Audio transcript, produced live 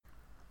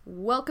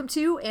Welcome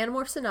to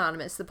Animorphs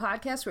Anonymous, the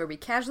podcast where we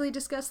casually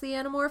discuss the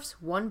Animorphs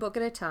one book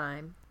at a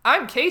time.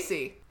 I'm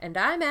Casey. And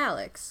I'm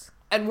Alex.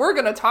 And we're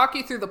going to talk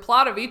you through the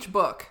plot of each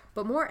book.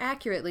 But more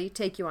accurately,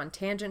 take you on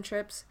tangent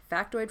trips,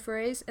 factoid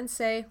forays, and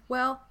say,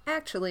 well,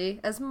 actually,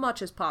 as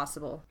much as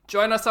possible.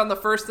 Join us on the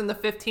 1st and the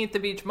 15th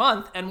of each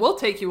month, and we'll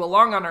take you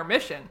along on our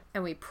mission.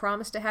 And we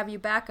promise to have you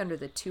back under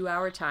the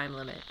 2-hour time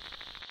limit.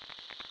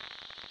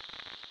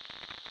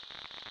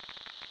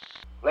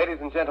 Ladies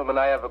and gentlemen,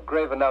 I have a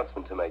grave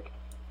announcement to make.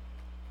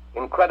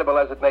 Incredible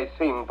as it may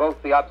seem,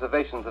 both the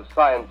observations of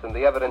science and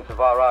the evidence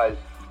of our eyes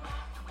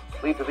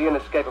lead to the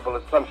inescapable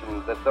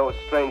assumption that those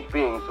strange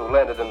beings who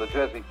landed in the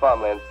Jersey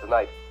farmlands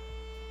tonight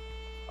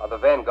are the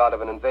vanguard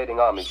of an invading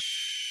army.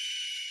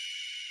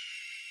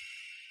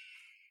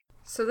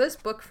 So this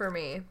book for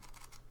me,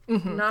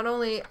 not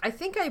only, I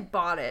think I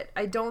bought it,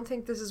 I don't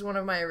think this is one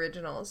of my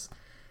originals.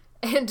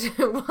 And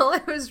while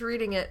I was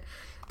reading it,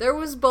 there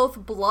was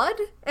both blood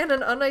and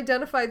an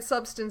unidentified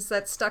substance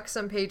that stuck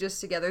some pages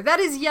together.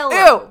 That is yellow.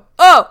 Ew!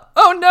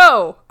 Oh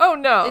no! Oh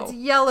no! It's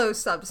yellow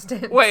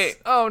substance. Wait,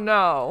 oh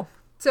no.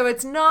 So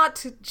it's not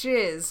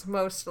jizz,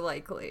 most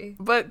likely.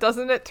 But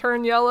doesn't it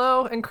turn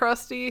yellow and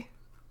crusty?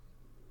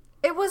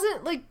 It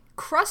wasn't, like,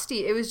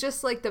 crusty. It was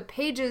just, like, the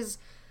pages,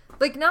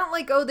 like, not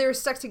like, oh, they were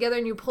stuck together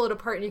and you pull it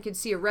apart and you could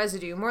see a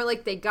residue. More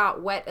like they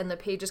got wet and the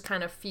pages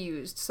kind of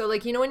fused. So,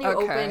 like, you know when you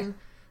open...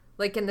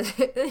 Like in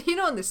the, you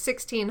know, in the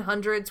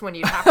 1600s when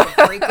you'd have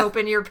to break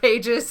open your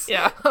pages?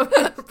 Yeah.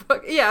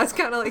 Yeah, it's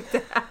kind of like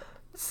that.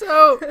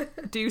 So,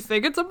 do you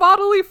think it's a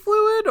bodily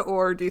fluid,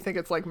 or do you think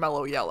it's like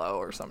mellow yellow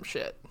or some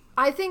shit?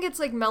 I think it's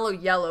like mellow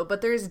yellow,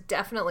 but there's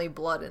definitely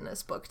blood in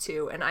this book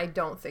too, and I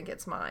don't think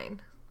it's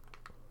mine.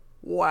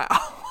 Wow.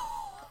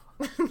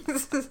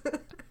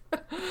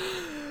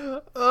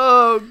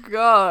 Oh,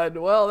 God.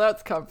 Well,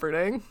 that's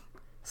comforting.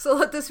 So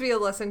let this be a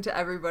lesson to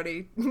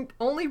everybody.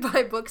 Only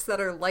buy books that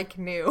are like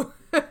new.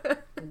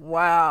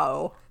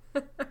 Wow.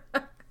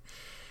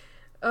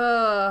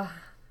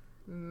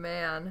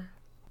 Man.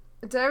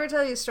 Did I ever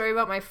tell you a story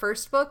about my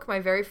first book? My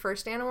very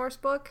first Animorphs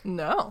book?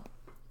 No.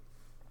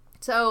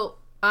 So,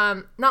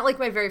 not like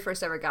my very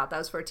first ever got. That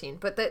was 14.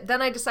 But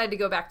then I decided to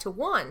go back to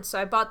 1.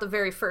 So I bought the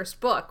very first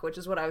book, which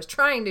is what I was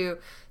trying to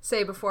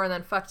say before and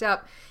then fucked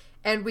up.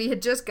 And we had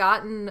just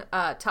gotten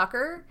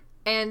Tucker...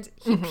 And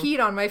he peed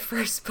on my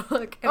first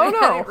book, and I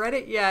hadn't read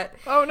it yet.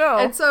 Oh, no.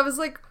 And so I was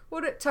like,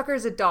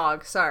 Tucker's a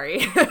dog,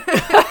 sorry. I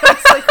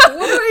was like,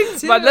 what do I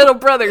do? My little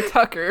brother,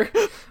 Tucker.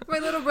 My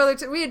little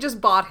brother, we had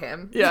just bought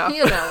him. Yeah.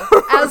 You know,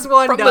 as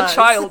one From does. the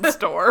child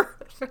store.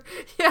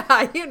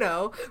 Yeah, you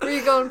know, where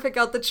you go and pick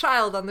out the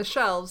child on the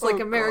shelves, like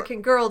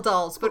American Girl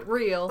dolls, but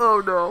real.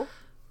 Oh, no.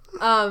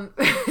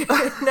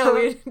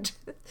 No,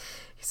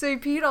 so he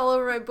peed all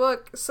over my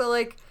book, so,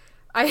 like,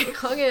 I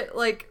hung it,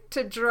 like,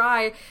 to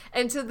dry,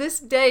 and to this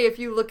day, if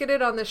you look at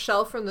it on the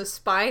shelf from the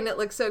spine, it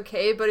looks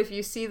okay, but if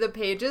you see the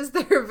pages,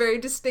 they're a very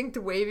distinct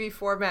wavy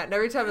format, and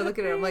every time I look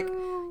at it, I'm like,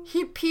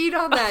 he peed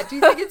on that. Do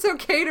you think it's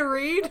okay to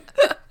read?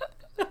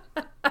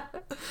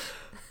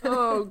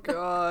 Oh,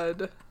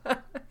 God.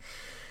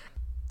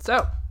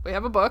 So, we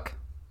have a book.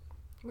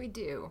 We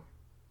do.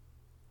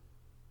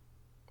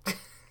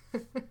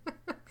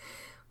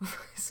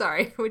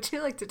 Sorry, would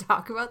you like to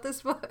talk about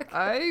this book?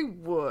 I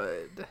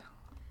would.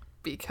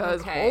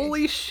 Because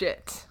holy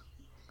shit.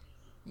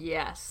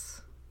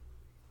 Yes.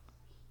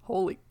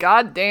 Holy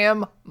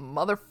goddamn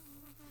mother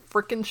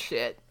frickin'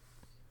 shit.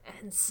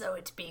 And so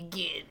it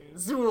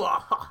begins.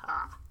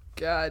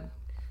 God.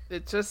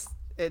 It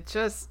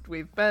just,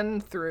 we've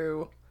been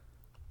through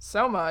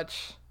so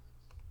much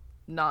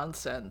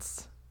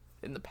nonsense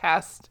in the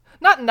past.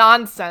 Not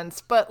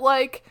nonsense, but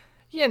like,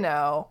 you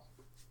know,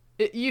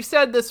 you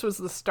said this was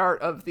the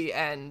start of the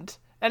end.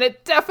 And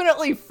it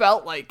definitely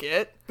felt like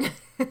it.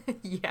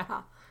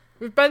 Yeah.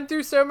 We've been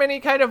through so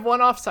many kind of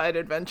one-off side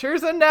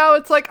adventures, and now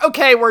it's like,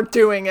 okay, we're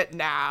doing it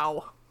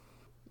now.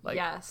 Like,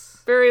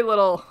 yes. Very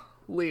little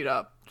lead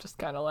up. Just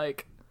kind of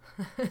like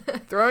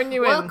throwing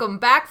you in. Welcome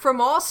back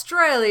from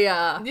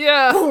Australia.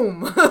 Yeah.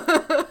 Boom.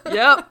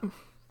 Yep.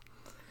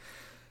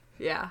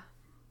 Yeah.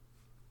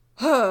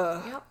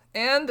 Yep.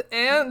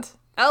 And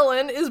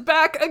Ellen is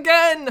back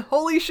again.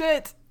 Holy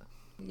shit.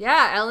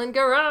 Yeah, Ellen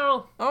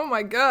Garreau. Oh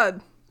my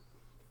god.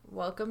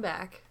 Welcome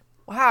back.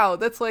 Wow,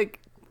 that's like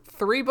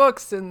 3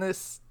 books in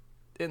this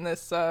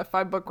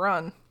 5-book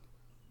run.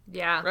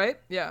 Yeah. Right?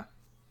 Yeah.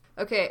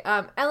 Okay,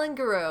 Ellen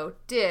Garreau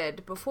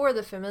did, before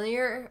The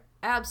Familiar,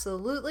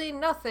 absolutely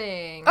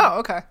nothing. Oh,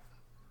 okay.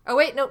 Oh,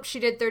 wait, nope,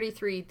 she did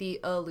 33, The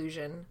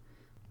Illusion.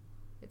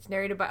 It's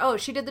narrated by...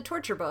 she did the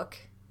torture book.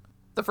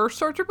 The first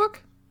torture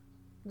book?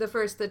 The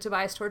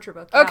Tobias torture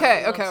book.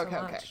 Okay.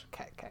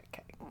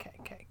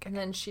 And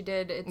then she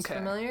did It's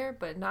Familiar,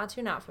 but Not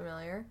Too Not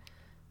Familiar.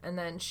 And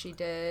then she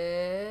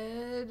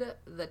did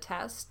The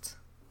Test.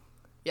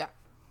 Yeah.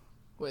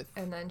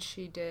 And then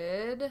she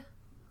did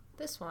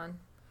this one.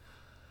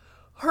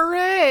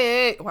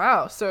 Hooray!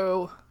 Wow,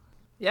 so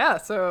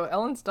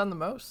Ellen's done the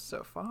most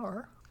so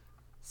far.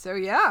 So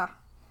yeah.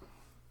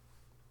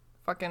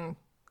 Fucking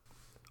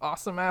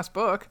awesome ass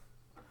book.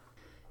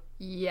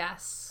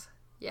 Yes.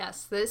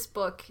 Yes, this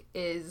book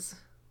is...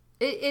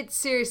 It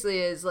seriously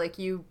is, like,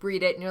 you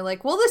read it and you're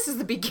like, well, this is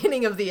the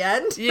beginning of the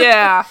end.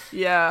 Yeah,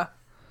 yeah.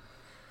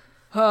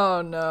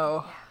 Oh,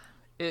 no.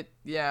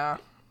 Yeah.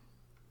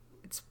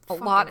 It's A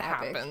lot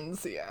epic.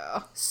 happens,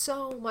 yeah.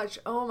 So much.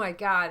 Oh my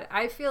god.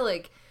 I feel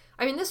like...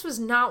 I mean, this was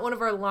not one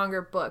of our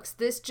longer books.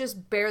 This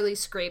just barely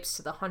scrapes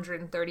to the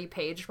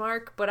 130-page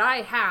mark, but I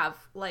have,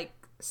 like,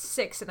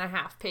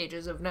 6.5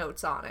 pages of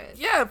notes on it.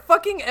 Yeah,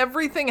 fucking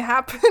everything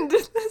happened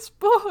in this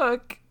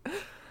book.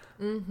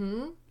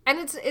 Mm-hmm. And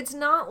it's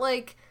not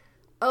like,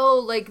 oh,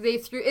 like they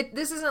threw it.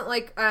 This isn't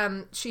like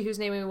She Whose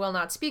Name We Will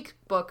Not Speak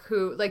book,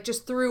 who like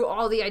just threw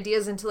all the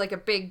ideas into like a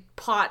big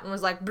pot and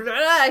was like,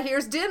 blah,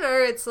 here's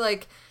dinner. It's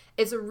like,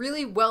 it's a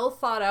really well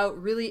thought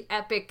out, really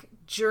epic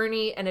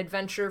journey and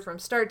adventure from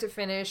start to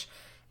finish.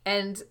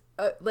 And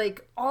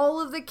like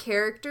all of the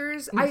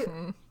characters,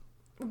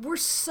 were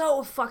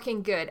so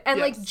fucking good. And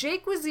Yes. like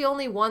Jake was the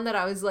only one that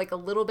I was like a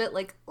little bit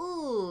like,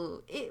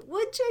 ooh,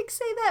 would Jake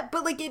say that?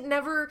 But like it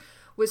never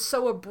was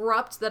so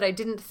abrupt that I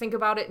didn't think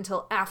about it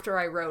until after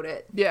I wrote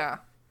it. Yeah.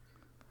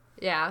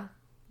 Yeah.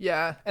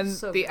 Yeah, and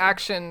So the good.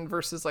 action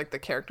versus, like, the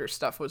character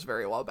stuff was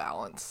very well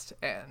balanced,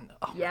 and...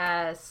 Oh,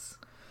 Yes.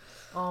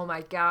 Oh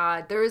my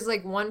god. There was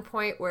like one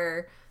point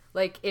where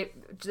like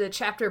the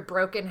chapter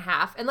broke in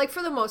half, and like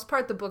for the most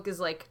part the book is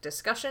like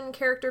discussion,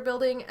 character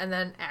building, and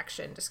then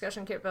action,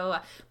 discussion, character blah, blah,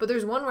 blah. But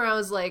there's one where I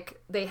was like,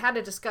 they had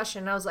a discussion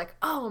and I was like,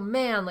 oh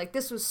man, like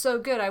this was so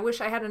good, I wish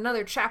I had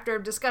another chapter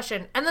of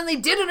discussion. And then they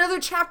did another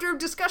chapter of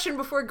discussion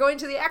before going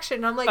to the action,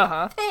 and I'm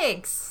like,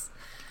 thanks.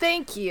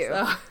 Thank you.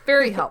 So-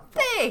 Very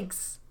helpful.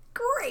 Thanks.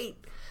 Great.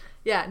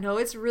 Yeah, no,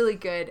 it's really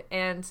good,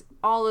 and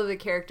all of the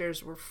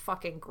characters were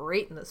fucking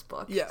great in this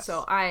book. Yes.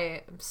 So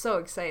I am so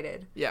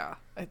excited. Yeah.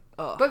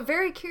 But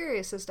very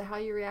curious as to how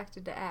you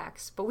reacted to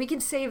Axe. But we can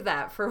save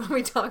that for when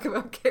we talk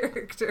about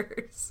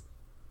characters.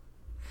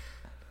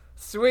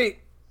 Sweet.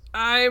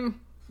 I'm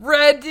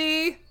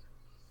ready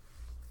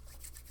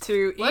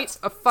to Let's eat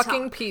a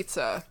fucking talk.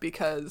 pizza,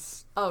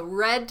 because A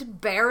Red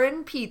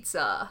Baron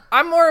pizza.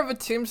 I'm more of a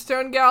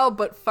Tombstone gal,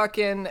 but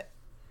fucking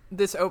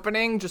this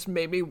opening just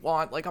made me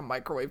want, like, a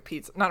microwave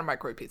pizza. Not a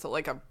microwave pizza,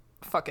 like a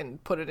fucking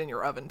put it in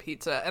your oven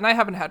pizza. And I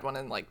haven't had one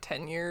in, like,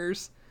 10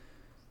 years.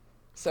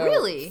 So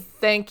Really?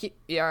 Thank you.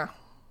 Yeah.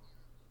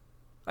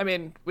 I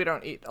mean, we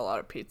don't eat a lot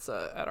of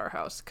pizza at our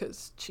house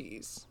because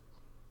cheese.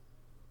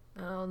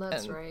 Oh,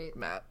 that's and right.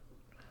 Matt.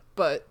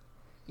 But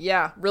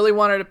yeah, really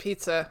wanted a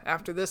pizza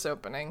after this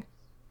opening.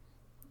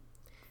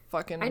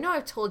 Fucking I know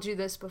I've told you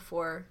this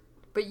before,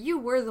 but you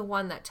were the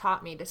one that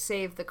taught me to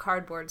save the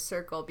cardboard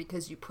circle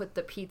because you put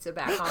the pizza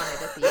back on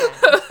it at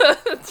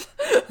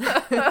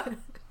the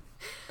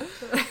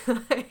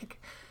end.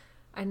 Like,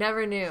 I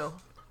never knew.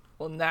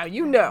 Well, now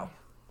you know.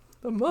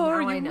 The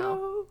more Now I you know.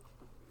 know.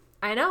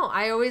 I know.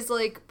 I always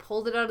like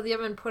pulled it out of the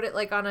oven and put it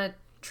like on a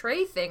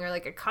tray thing or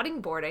like a cutting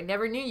board. I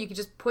never knew you could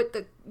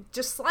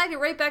just slide it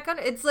right back on.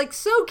 It's like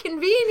so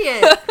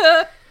convenient.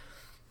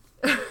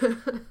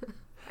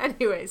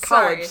 Anyway, College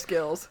sorry.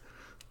 skills.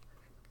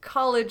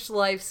 College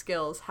life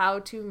skills. How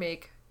to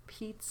make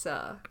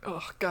pizza.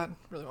 Oh god,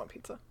 really want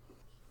pizza.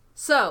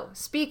 So,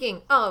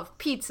 speaking of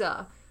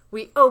pizza,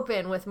 we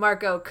open with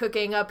Marco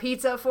cooking a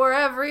pizza for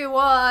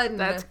everyone.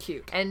 That's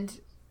cute. And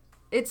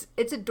it's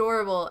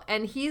adorable.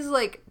 And he's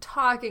like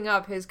talking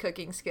up his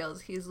cooking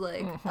skills. He's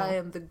like, I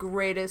am the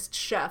greatest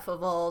chef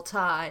of all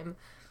time.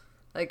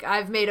 Like,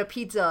 I've made a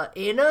pizza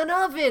in an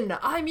oven.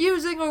 I'm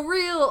using a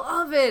real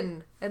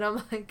oven. And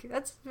I'm like,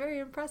 that's very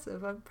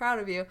impressive. I'm proud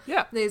of you.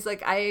 Yeah. And he's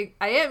like, I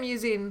am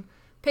using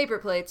paper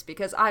plates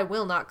because I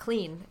will not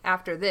clean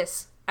after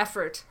this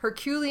effort,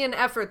 Herculean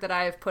effort that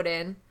I have put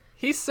in.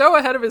 He's so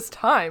ahead of his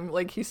time.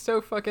 Like, he's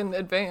so fucking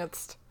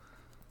advanced.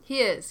 He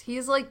is.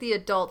 He's like the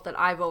adult that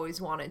I've always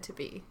wanted to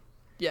be.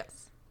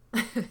 Yes.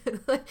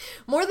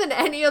 More than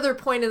any other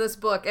point in this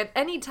book, at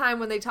any time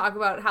when they talk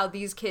about how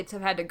these kids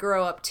have had to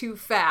grow up too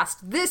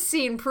fast, this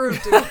scene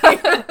proved to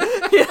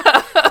be.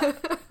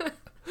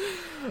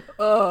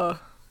 Oh,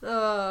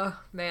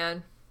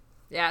 man.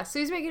 Yeah, so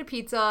he's making a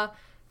pizza.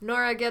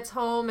 Nora gets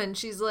home and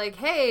she's like,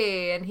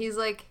 hey, and he's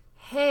like,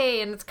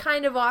 hey, and it's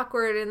kind of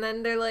awkward, and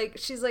then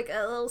she's like,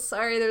 oh,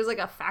 sorry, there's like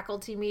a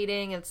faculty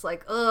meeting. It's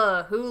like,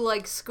 ugh, who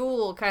likes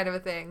school kind of a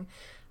thing.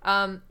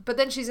 But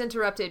then she's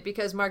interrupted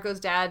because Marco's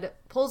dad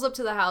pulls up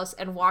to the house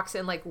and walks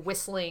in like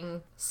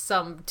whistling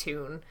some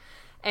tune.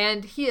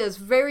 And he is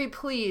very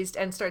pleased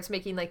and starts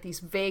making like these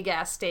vague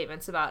ass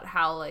statements about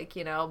how like,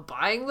 you know,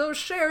 buying those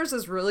shares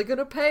is really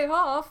gonna pay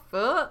off.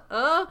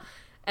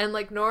 And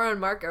like Nora and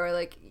Marco are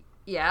like,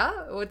 yeah,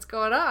 what's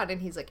going on?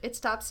 And he's like, it's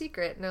top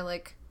secret. And they're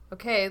like,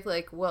 okay,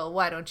 like, well,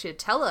 why don't you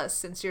tell us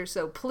since you're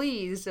so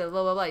pleased? And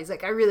blah, blah, blah. He's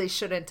like, I really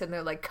shouldn't. And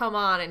they're like, come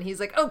on. And he's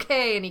like,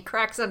 okay. And he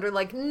cracks under,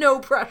 like, no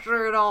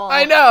pressure at all.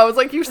 I know. It's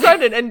like, you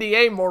signed an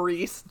NDA,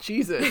 Maurice.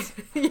 Jesus.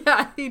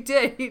 Yeah, he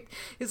did.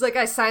 He's like,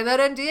 I signed that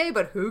NDA,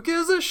 but who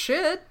gives a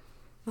shit?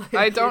 Like,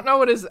 I don't know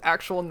what his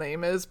actual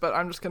name is, but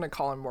I'm just going to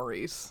call him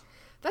Maurice.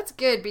 That's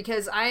good,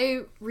 because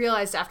I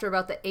realized after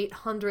about the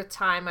 800th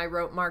time I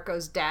wrote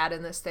Marco's dad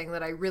in this thing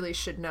that I really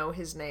should know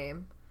his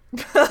name.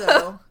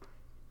 So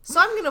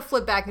I'm going to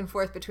flip back and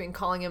forth between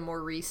calling him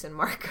Maurice and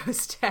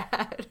Marco's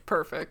dad.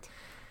 Perfect.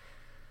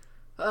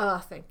 Oh,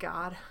 thank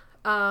God.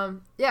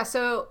 Yeah,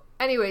 so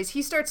anyways,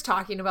 he starts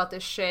talking about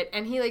this shit,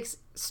 and he, like,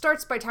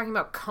 starts by talking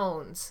about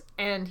cones,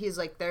 and he's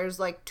like, there's,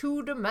 like,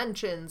 2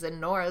 dimensions, and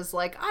Nora's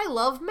like, I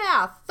love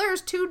math,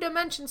 there's 2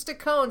 dimensions to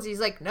cones. He's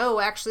like, no,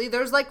 actually,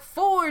 there's, like,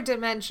 4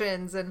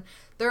 dimensions, and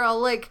they're all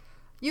like,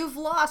 you've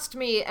lost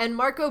me, and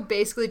Marco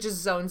basically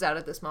just zones out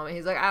at this moment.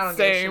 He's like, I don't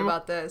give a shit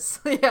about this.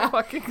 Yeah.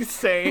 Fucking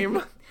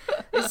same.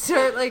 They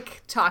start,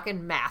 like,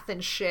 talking math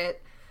and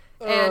shit,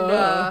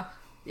 and,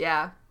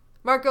 yeah.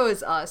 Marco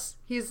is us.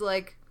 He's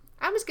like,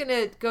 I'm just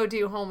gonna go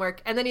do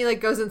homework, and then he,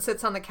 like, goes and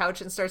sits on the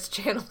couch and starts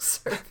channel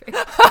surfing.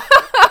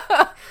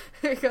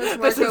 Because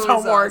Marco this is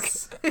homework.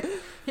 Us.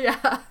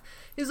 Yeah.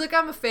 He's like,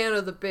 I'm a fan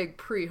of the big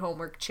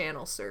pre-homework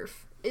channel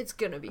surf. It's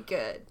gonna be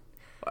good.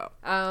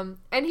 Wow.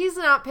 And he's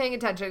not paying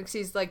attention because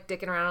he's, like,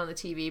 dicking around on the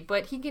TV,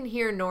 but he can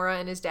hear Nora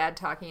and his dad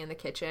talking in the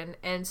kitchen,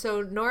 and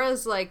so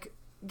Nora's, like,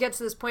 gets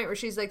to this point where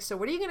she's like, so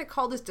what are you gonna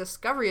call this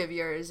discovery of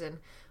yours? And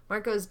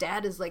Marco's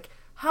dad is like,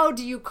 how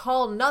do you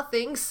call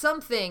nothing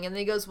something? And then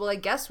he goes, well, I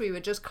guess we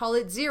would just call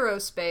it zero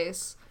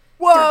space.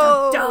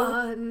 Whoa!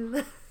 Dun,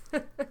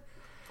 dun, dun.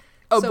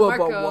 So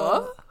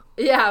what?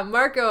 Yeah,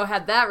 Marco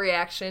had that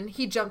reaction.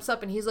 He jumps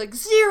up and he's like,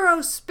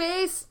 zero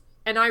space!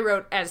 And I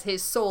wrote, as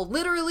his soul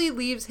literally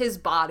leaves his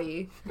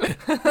body.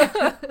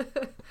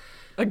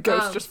 A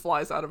ghost just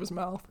flies out of his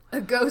mouth. A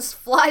ghost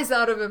flies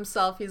out of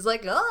himself. He's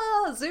like,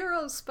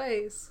 zero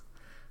space.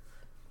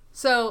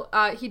 So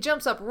he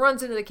jumps up,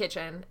 runs into the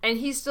kitchen, and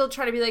he's still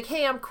trying to be like,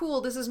 hey, I'm cool,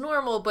 this is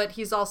normal, but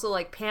he's also,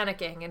 like,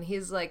 panicking, and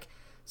he's like,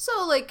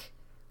 so, like,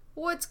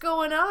 what's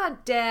going on,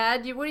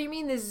 Dad? What do you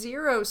mean the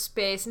zero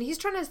space? And he's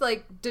trying to,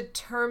 like,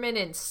 determine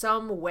in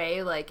some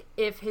way, like,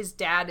 if his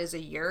dad is a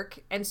yerk,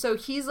 and so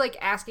he's, like,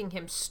 asking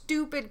him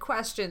stupid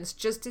questions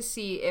just to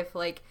see if,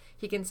 like,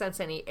 he can sense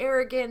any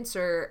arrogance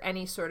or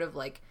any sort of,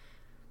 like,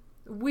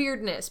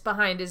 weirdness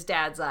behind his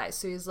dad's eyes.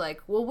 So he's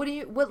like, well,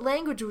 what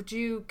language would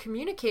you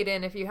communicate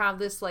in if you have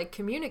this, like,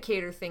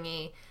 communicator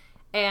thingy?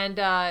 And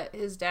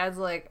his dad's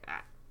like,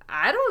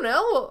 I don't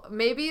know,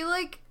 maybe,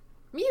 like,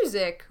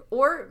 music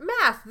or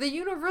math, the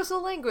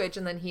universal language.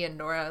 And then he and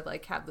Nora,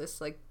 like, have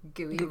this, like,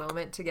 gooey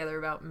moment together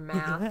about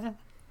math.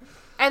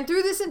 And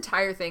through this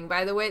entire thing,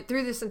 by the way,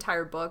 through this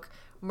entire book,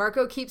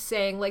 Marco keeps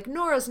saying, like,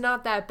 Nora's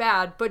not that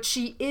bad, but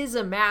she is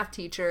a math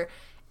teacher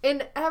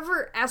in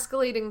ever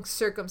escalating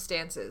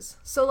circumstances.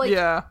 So, like,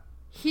 yeah.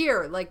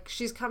 Here, like,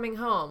 she's coming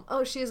home.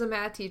 Oh, she is a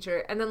math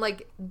teacher. And then,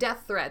 like,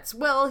 death threats.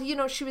 Well, you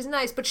know, she was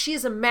nice, but she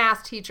is a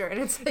math teacher. And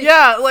it's like...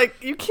 Yeah, like,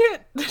 you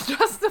can't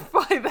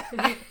justify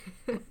that.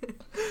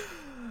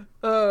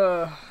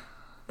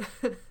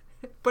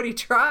 But he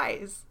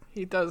tries.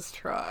 He does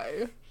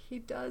try. He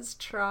does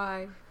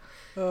try.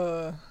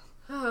 Uh...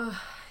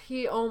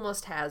 He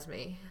almost has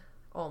me.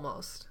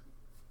 Almost.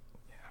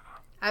 Yeah.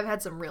 I've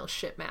had some real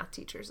shit math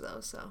teachers, though,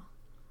 so...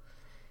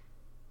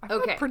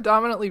 I've had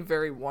predominantly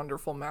very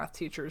wonderful math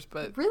teachers,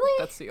 but really?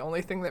 That's the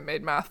only thing that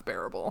made math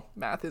bearable.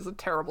 Math is a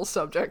terrible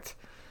subject,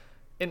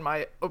 in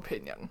my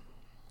opinion.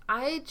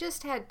 I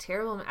just had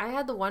terrible... I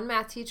had the one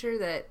math teacher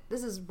that...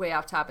 This is way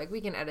off topic.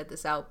 We can edit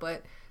this out,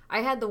 but...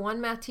 I had the one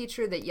math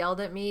teacher that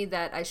yelled at me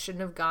that I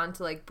shouldn't have gone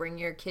to, like, bring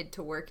your kid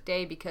to work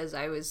day because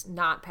I was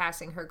not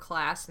passing her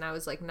class and I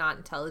was, like, not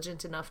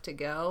intelligent enough to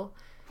go.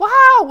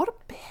 Wow, what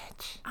a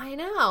bitch. I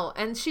know.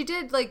 And she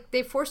did, like,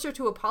 they forced her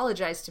to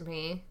apologize to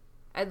me.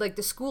 And, like,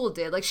 the school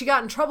did. Like, she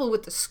got in trouble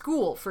with the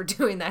school for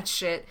doing that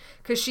shit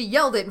because she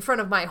yelled it in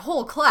front of my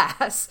whole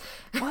class.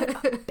 What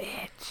a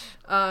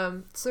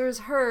bitch. So there's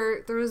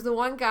her. There was the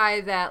one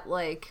guy that,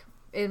 like,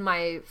 in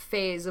my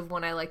phase of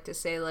when I like to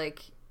say,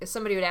 like, if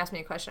somebody would ask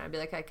me a question, I'd be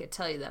like, I could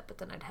tell you that, but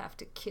then I'd have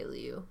to kill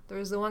you. There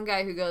was the one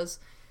guy who goes,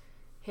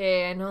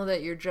 hey, I know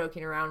that you're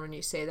joking around when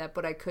you say that,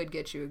 but I could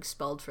get you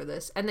expelled for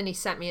this. And then he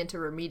sent me into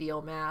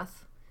remedial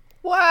math.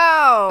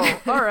 Wow.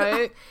 All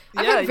right.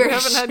 Yeah, you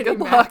haven't had good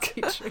luck.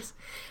 Teachers.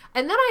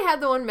 And then I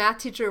had the one math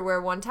teacher where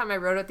one time I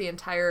wrote out the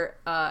entire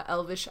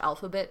Elvish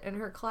alphabet in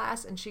her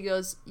class, and she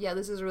goes, yeah,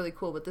 this is really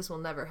cool, but this will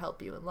never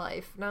help you in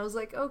life. And I was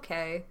like,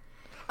 okay.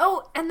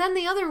 Oh, and then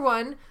the other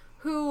one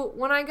who,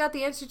 when I got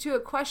the answer to a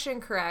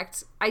question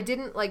correct, I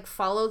didn't, like,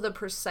 follow the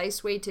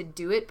precise way to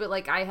do it, but,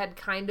 like, I had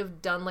kind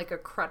of done, like, a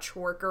crutch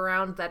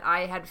workaround that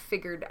I had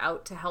figured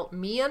out to help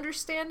me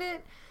understand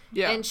it.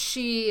 Yeah. And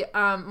she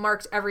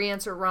marked every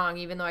answer wrong,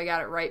 even though I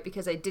got it right,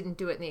 because I didn't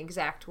do it in the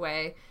exact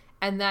way.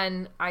 And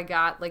then I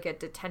got, like, a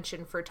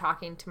detention for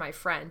talking to my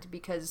friend,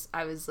 because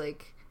I was,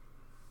 like...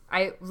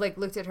 I, like,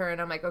 looked at her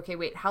and I'm like, okay,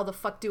 wait, how the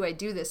fuck do I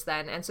do this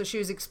then? And so she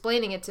was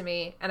explaining it to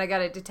me, and I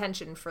got a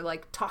detention for,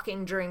 like,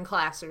 talking during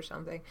class or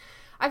something.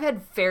 I've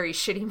had very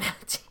shitty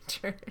math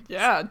teachers.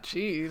 Yeah,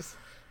 jeez.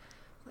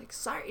 Like,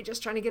 sorry,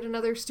 just trying to get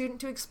another student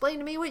to explain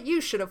to me what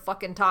you should have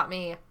fucking taught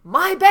me.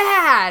 My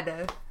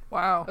bad!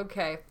 Wow.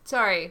 Okay,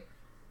 sorry.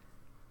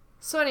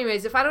 So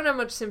anyways, if I don't have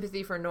much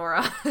sympathy for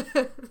Nora,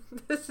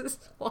 this is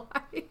why.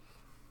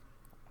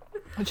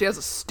 And she has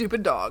a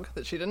stupid dog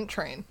that she didn't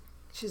train.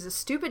 She's a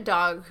stupid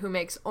dog who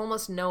makes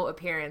almost no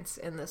appearance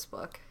in this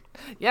book.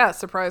 Yeah,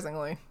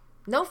 surprisingly.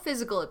 No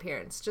physical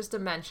appearance, just a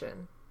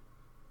mention.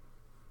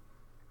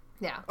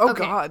 Yeah. Oh,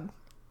 okay. God.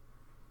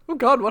 Oh,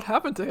 God, what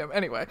happened to him?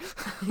 Anyway,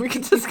 we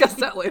can discuss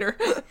that later.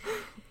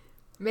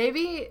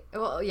 Maybe,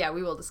 well, yeah,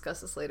 we will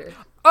discuss this later.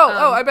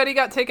 I bet he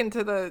got taken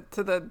to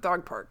the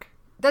dog park.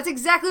 That's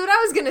exactly what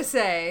I was going to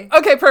say.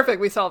 Okay,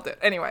 perfect. We solved it.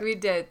 Anyway. We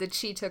did. The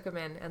Chi took him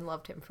in and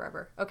loved him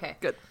forever. Okay.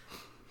 Good.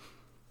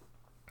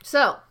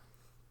 So,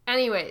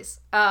 anyways,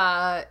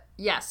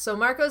 yes. So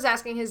Marco's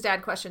asking his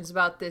dad questions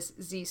about this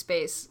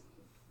Z-Space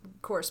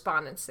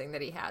correspondence thing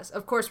that he has.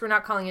 Of course, we're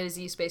not calling it a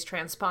Z-Space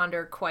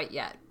transponder quite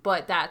yet,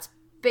 but that's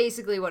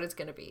basically what it's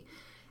going to be.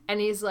 And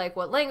he's like,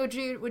 what language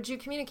would you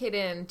communicate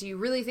in? Do you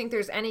really think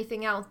there's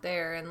anything out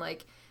there? And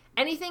like,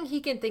 anything he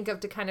can think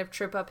of to kind of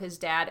trip up his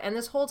dad. And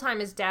this whole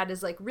time his dad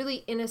is like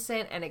really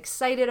innocent and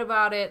excited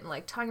about it and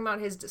like talking about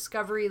his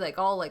discovery, like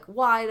all like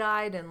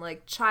wide-eyed and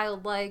like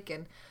childlike.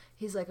 And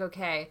he's like,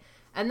 okay.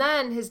 And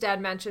then his dad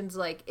mentions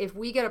like, if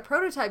we get a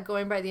prototype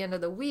going by the end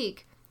of the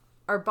week,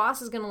 our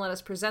boss is going to let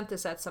us present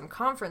this at some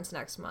conference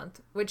next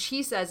month, which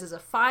he says is a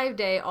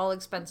 5-day all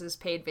expenses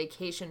paid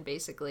vacation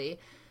basically.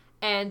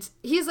 And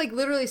he's, like,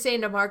 literally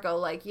saying to Marco,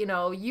 like, you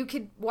know, you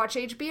could watch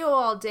HBO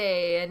all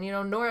day, and, you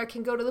know, Nora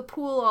can go to the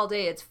pool all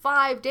day. It's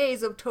 5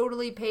 days of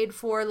totally paid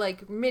for,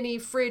 like, mini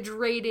fridge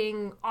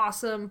rating,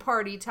 awesome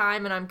party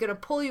time, and I'm gonna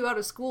pull you out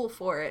of school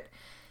for it.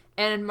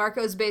 And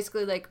Marco's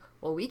basically like,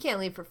 well, we can't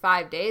leave for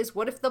 5 days.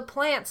 What if the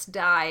plants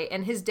die?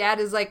 And his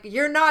dad is like,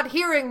 you're not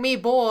hearing me,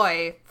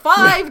 boy.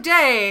 5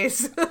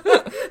 days!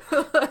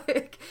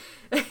 Like,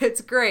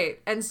 it's great.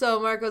 And so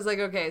Marco's like,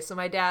 okay, so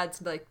my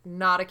dad's, like,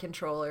 not a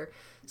controller.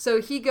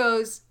 So he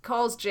goes,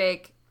 calls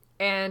Jake,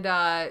 and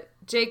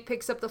Jake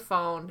picks up the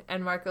phone,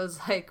 and Marco's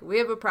like, we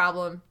have a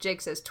problem.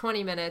 Jake says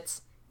 20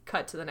 minutes,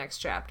 cut to the next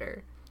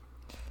chapter.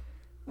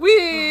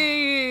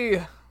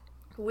 And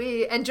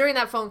during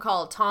that phone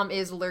call, Tom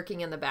is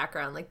lurking in the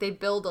background. Like, they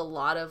build a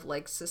lot of,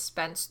 like,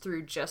 suspense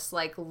through just,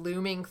 like,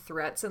 looming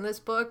threats in this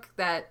book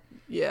that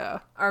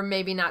are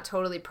maybe not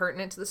totally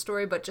pertinent to the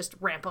story, but just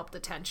ramp up the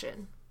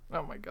tension.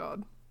 Oh my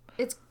God.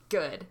 It's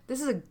good.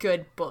 This is a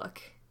good book.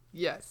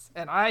 Yes,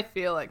 and I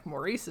feel like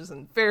Maurice is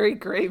in very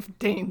grave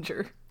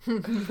danger.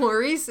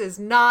 Maurice is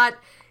not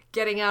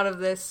getting out of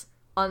this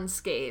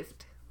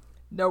unscathed.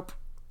 Nope.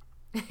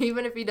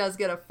 Even if he does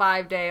get a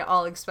 5-day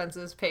all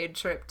expenses paid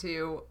trip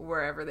to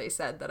wherever they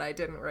said that I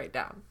didn't write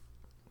down.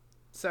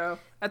 So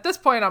at this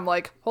point, I'm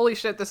like, holy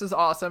shit, this is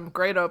awesome.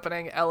 Great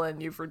opening. Ellen,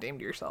 you've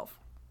redeemed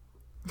yourself.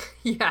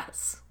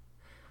 Yes.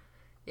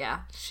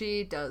 Yeah,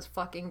 she does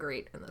fucking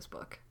great in this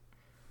book.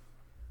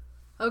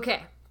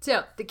 Okay.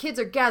 So, the kids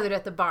are gathered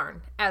at the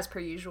barn, as per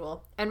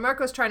usual, and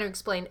Marco's trying to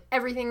explain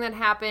everything that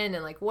happened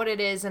and, like, what it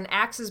is, and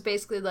Axe is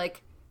basically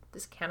like,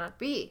 this cannot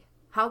be.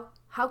 How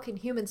can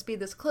humans be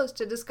this close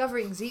to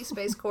discovering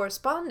Z-Space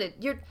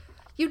correspondent?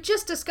 You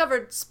just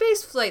discovered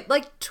spaceflight,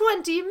 like,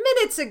 20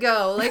 minutes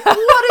ago! Like,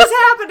 what is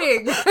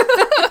happening?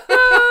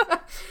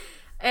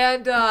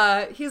 And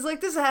he's like,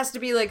 this has to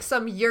be, like,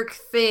 some Yerk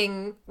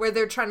thing where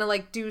they're trying to,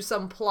 like, do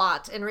some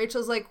plot. And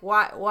Rachel's like,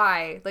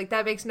 why? Like,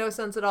 that makes no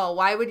sense at all.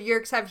 Why would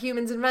Yerks have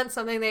humans invent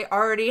something they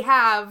already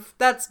have?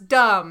 That's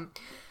dumb.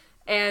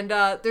 And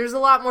there's a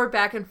lot more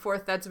back and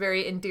forth that's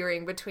very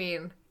endearing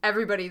between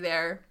everybody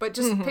there. But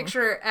just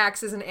picture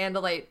Axe as an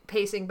Andalite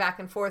pacing back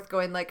and forth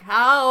going, like,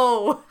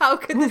 how? How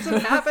could this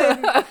have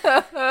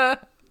happened?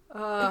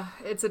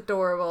 It's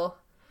adorable.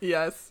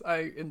 Yes,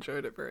 I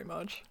enjoyed it very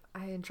much.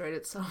 I enjoyed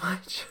it so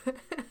much.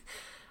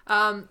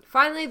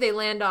 Finally, they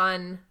land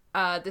on,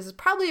 this is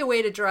probably a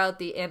way to draw out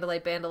the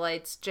Andalite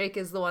Bandalites. Jake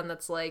is the one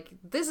that's like,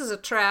 this is a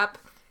trap.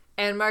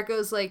 And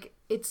Marco's like,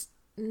 it's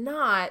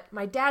not.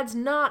 My dad's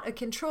not a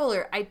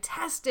controller. I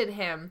tested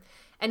him.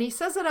 And he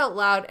says it out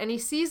loud, and he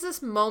sees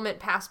this moment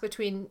pass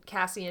between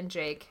Cassie and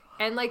Jake.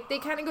 And, like, they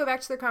kind of go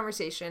back to their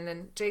conversation,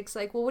 and Jake's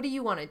like, well, what do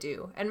you want to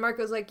do? And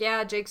Marco's like,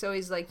 yeah, Jake's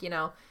always like, you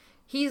know,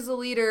 he's the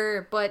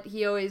leader, but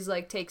he always,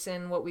 like, takes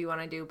in what we want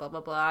to do, blah,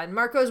 blah, blah. And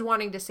Marco's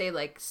wanting to say,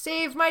 like,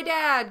 save my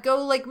dad,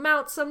 go, like,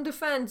 mount some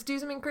defense, do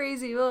something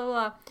crazy, blah, blah,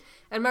 blah.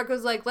 And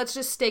Marco's like, let's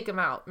just stake him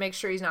out, make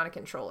sure he's not a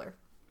controller.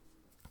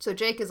 So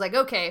Jake is like,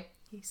 okay.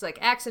 He's like,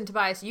 Axe and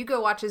Tobias, you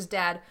go watch his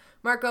dad.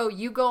 Marco,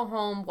 you go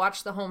home,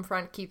 watch the home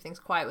front, keep things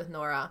quiet with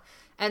Nora.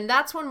 And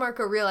that's when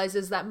Marco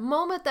realizes that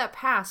moment that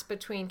passed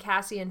between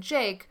Cassie and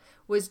Jake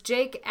was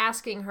Jake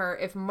asking her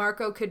if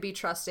Marco could be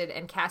trusted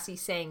and Cassie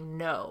saying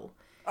no.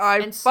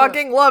 I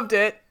fucking loved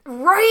it.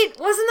 Right?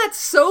 Wasn't that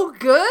so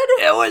good?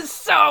 It was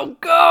so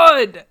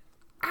good!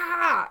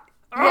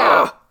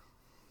 Yeah.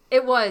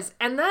 It was.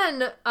 And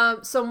then,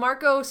 so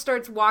Marco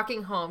starts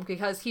walking home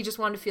because he just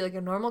wanted to feel like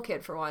a normal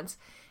kid for once.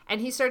 And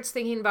he starts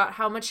thinking about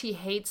how much he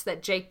hates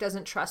that Jake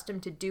doesn't trust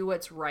him to do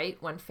what's right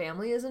when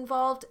family is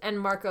involved. And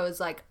Marco is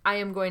like, I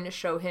am going to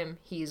show him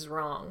he's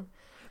wrong.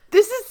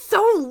 This is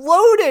so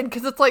loaded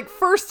because it's like,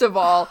 first of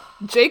all,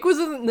 Jake was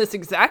in this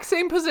exact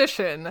same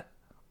position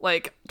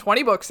like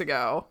 20 books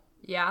ago.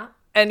 Yeah.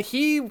 And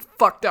he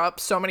fucked up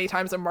so many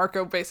times that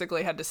Marco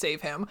basically had to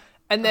save him.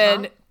 And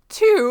then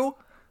 2,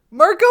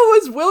 Marco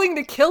was willing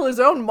to kill his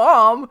own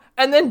mom,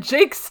 and then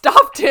Jake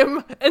stopped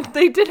him, and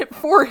they did it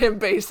for him,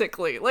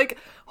 basically. Like,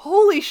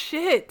 holy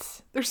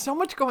shit. There's so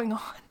much going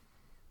on.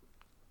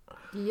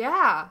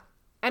 Yeah.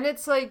 And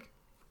it's like,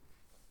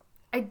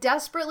 I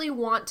desperately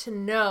want to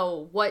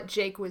know what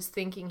Jake was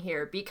thinking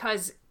here,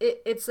 because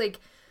it's like,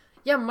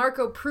 yeah,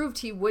 Marco proved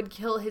he would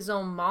kill his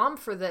own mom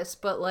for this,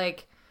 but,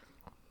 like,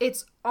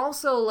 it's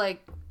also,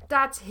 like,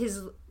 that's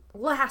his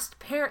last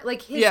parent.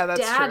 Like, his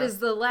dad true. is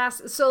the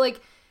last. So, like,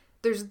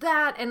 there's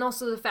that, and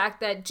also the fact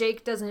that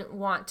Jake doesn't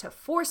want to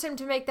force him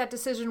to make that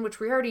decision, which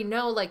we already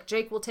know, like,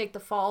 Jake will take the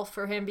fall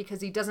for him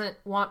because he doesn't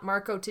want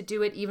Marco to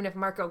do it, even if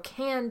Marco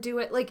can do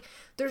it. Like,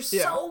 there's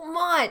so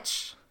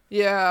much.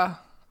 Yeah.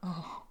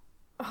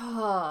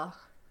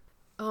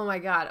 Oh my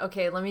god.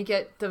 Okay, let me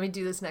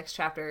do this next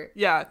chapter.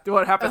 Yeah,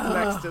 what happens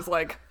next is,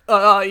 like,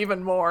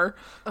 even more.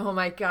 Oh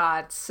my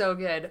god, so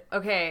good.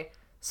 Okay,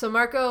 so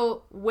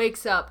Marco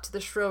wakes up to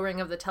the shrill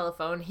ring of the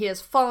telephone. He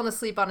has fallen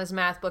asleep on his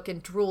math book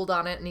and drooled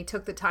on it, and he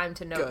took the time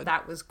to note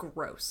that was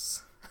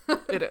gross.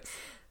 It is.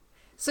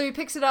 So he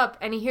picks it up,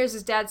 and he hears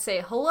his dad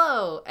say,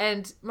 hello,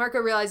 and Marco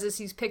realizes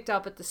he's picked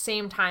up at the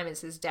same time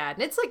as his dad,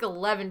 and it's like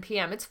 11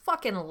 p.m. It's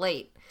fucking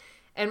late.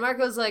 And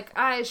Marco's like,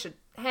 I should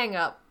hang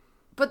up.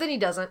 But then he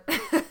doesn't.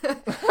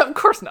 Of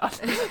course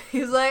not.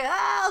 He's like,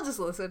 I'll just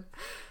listen.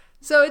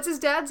 So it's his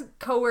dad's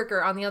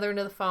coworker on the other end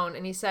of the phone,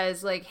 and he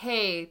says, like,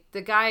 hey,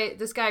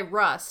 this guy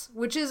Russ,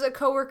 which is a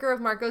coworker of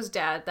Marco's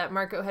dad that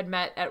Marco had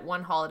met at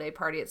one holiday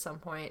party at some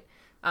point.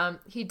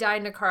 He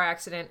died in a car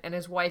accident, and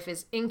his wife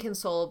is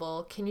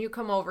inconsolable. Can you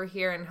come over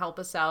here and help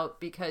us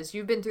out? Because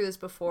you've been through this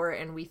before,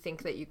 and we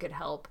think that you could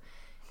help.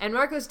 And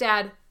Marco's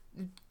dad,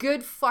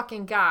 good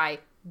fucking guy,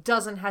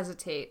 doesn't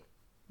hesitate.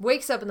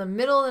 Wakes up in the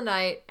middle of the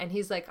night, and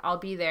he's like, I'll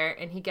be there,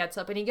 and he gets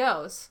up and he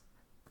goes.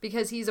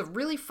 Because he's a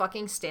really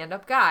fucking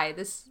stand-up guy.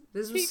 This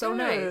was so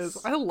nice.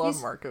 I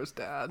love Marco's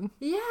dad.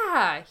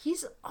 Yeah,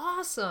 he's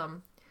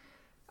awesome.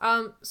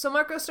 So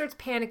Marco starts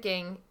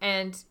panicking,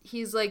 and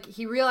he's like,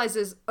 he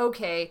realizes,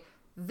 okay,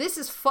 this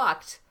is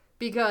fucked.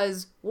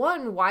 Because,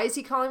 1, why is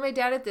he calling my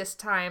dad at this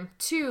time?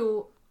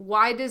 2,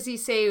 why does he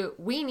say,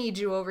 we need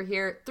you over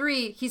here?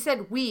 3, he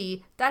said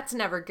we. That's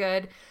never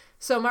good.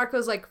 So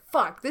Marco's like,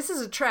 fuck, this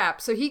is a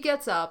trap. So he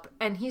gets up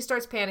and he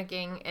starts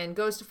panicking and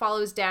goes to follow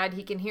his dad.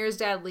 He can hear his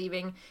dad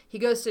leaving. He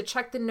goes to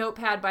check the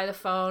notepad by the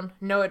phone,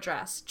 no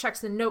address.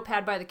 Checks the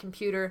notepad by the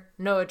computer,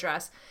 no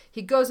address.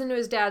 He goes into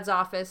his dad's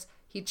office.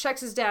 He checks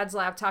his dad's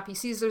laptop. He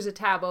sees there's a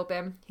tab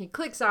open. He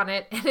clicks on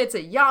it, and it's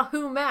a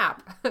Yahoo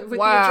map with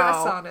the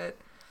address on it.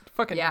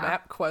 Fucking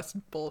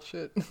MapQuest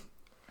bullshit.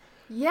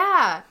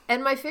 Yeah,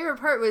 and my favorite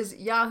part was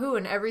Yahoo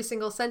in every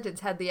single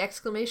sentence had the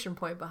exclamation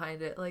point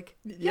behind it. Like,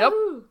 yep.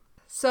 Yahoo!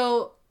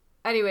 So,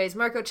 anyways,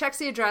 Marco checks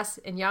the address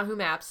in Yahoo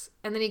Maps,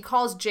 and then he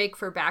calls Jake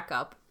for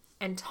backup,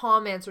 and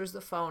Tom answers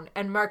the phone,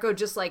 and Marco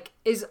just, like,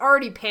 is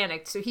already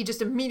panicked, so he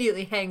just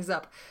immediately hangs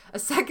up. A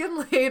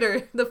second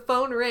later, the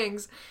phone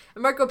rings,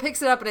 and Marco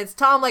picks it up, and it's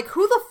Tom, like,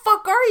 who the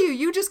fuck are you?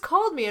 You just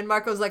called me. And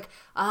Marco's like,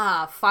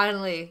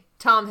 finally,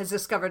 Tom has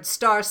discovered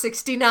star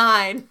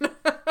 69.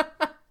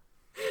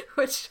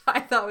 Which I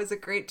thought was a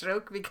great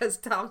joke, because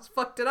Tom's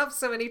fucked it up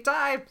so many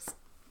times.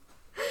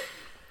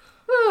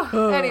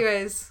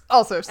 Anyways.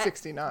 Also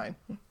 69.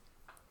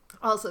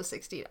 Also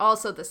 16.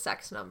 Also the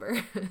sex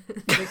number.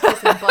 The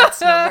kissing butts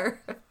number.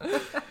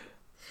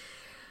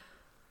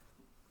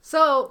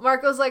 So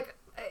Marco's like,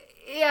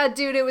 yeah,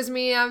 dude, it was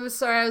me. I'm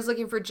sorry. I was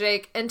looking for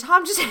Jake. And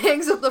Tom just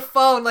hangs up the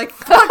phone like,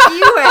 fuck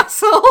you,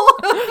 asshole.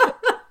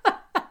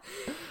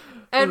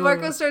 And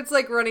Marco starts,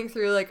 like, running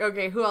through, like,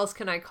 okay, who else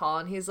can I call?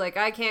 And he's like,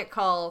 I can't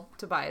call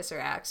Tobias or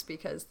Axe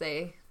because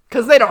they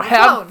don't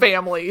have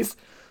families.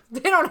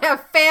 They don't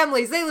have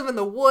families. They live in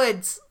the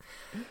woods.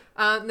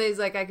 And then he's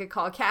like, I could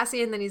call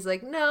Cassie. And then he's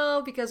like,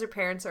 no, because her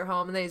parents are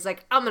home. And then he's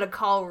like, I'm going to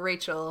call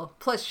Rachel.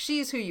 Plus,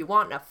 she's who you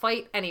want in a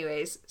fight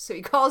anyways. So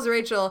he calls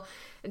Rachel,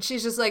 and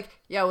she's just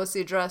like, yeah, what's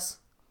the address?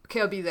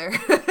 Okay, I'll be there.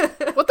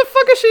 What the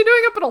fuck is she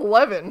doing up at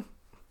 11?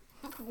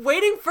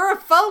 Waiting for a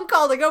phone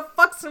call to go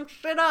fuck some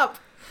shit up.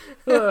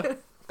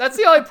 That's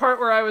the only part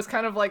where I was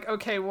kind of like,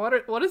 okay,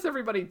 what is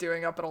everybody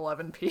doing up at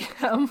 11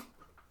 p.m.?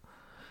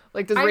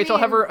 Like, does Rachel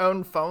have her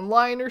own phone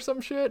line or some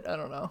shit? I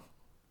don't know.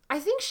 I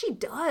think she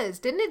does.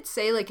 Didn't it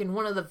say, like, in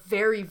one of the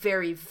very,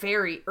 very,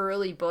 very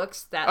early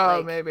books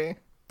that, maybe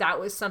that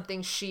was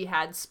something she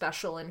had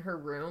special in her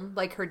room?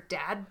 Like, her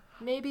dad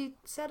maybe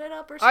set it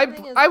up or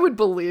something? I would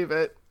believe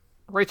it.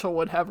 Rachel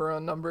would have her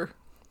own number.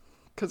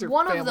 Because her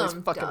family's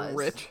fucking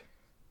rich.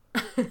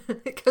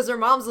 Because her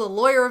mom's the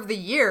lawyer of the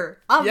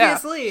year,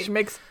 obviously. Yeah, she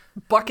makes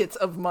buckets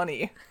of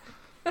money.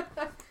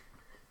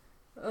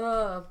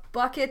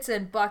 Buckets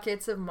and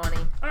buckets of money.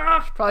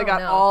 She probably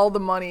got all the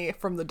money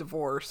from the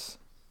divorce.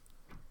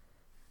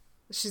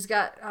 She's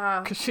got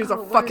because she's a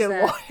fucking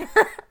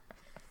lawyer.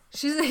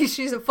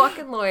 She's a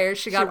fucking lawyer.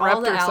 She got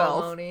all the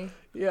alimony.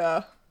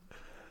 Yeah.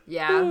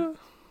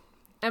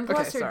 And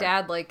plus her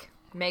dad, like,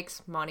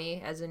 makes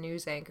money as a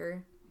news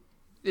anchor.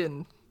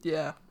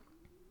 Yeah.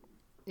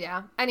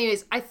 Yeah.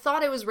 Anyways, I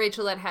thought it was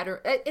Rachel that had her.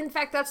 In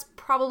fact, that's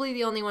probably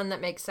the only one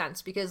that makes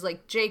sense because,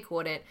 like, Jake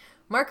wouldn't.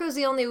 Marco's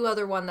the only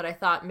other one that I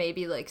thought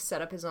maybe, like,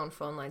 set up his own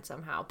phone line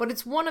somehow. But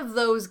it's one of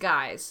those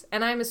guys.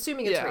 And I'm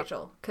assuming it's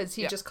Rachel because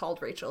he just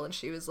called Rachel and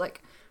she was,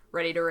 like,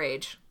 ready to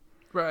rage.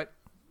 Right.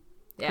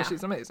 Yeah.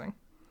 She's amazing.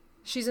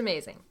 She's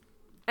amazing.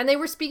 And they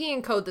were speaking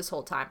in code this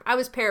whole time. I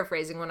was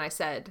paraphrasing when I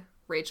said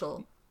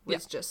Rachel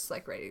was just,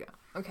 like, ready to go.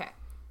 Okay.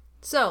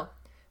 So,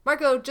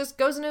 Marco just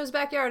goes into his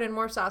backyard and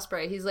morphs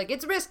Osprey. He's like,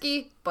 it's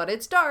risky, but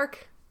it's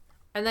dark.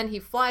 And then he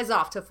flies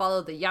off to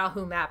follow the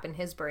Yahoo map in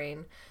his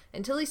brain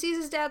until he sees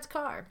his dad's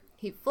car.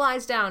 He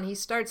flies down, he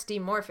starts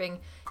demorphing.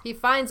 He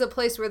finds a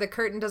place where the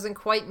curtain doesn't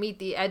quite meet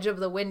the edge of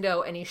the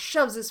window, and he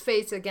shoves his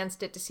face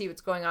against it to see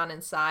what's going on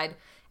inside.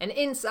 And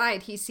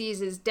inside, he sees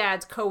his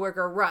dad's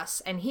coworker,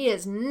 Russ, and he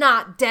is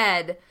not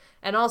dead.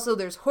 And also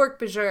there's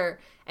Hork-Bajir,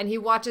 and he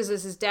watches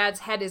as his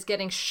dad's head is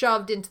getting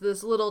shoved into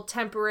this little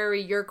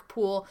temporary yerk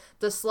pool,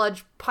 the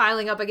sludge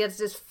piling up against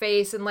his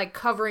face and, like,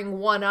 covering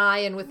one eye,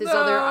 and with his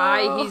other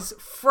eye, he's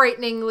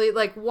frighteningly,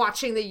 like,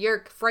 watching the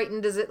yerk,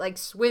 frightened as it, like,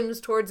 swims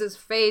towards his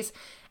face.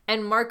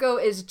 And Marco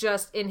is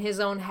just in his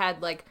own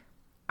head, like,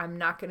 I'm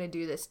not going to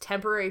do this.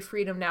 Temporary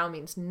freedom now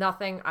means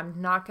nothing.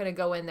 I'm not going to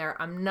go in there.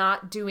 I'm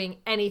not doing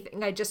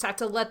anything. I just have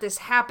to let this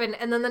happen.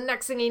 And then the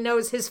next thing he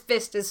knows, his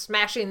fist is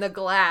smashing the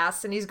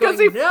glass. And he's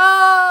going,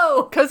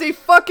 no! Because he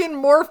fucking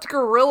morphed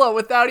gorilla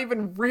without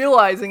even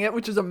realizing it,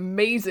 which is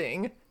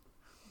amazing.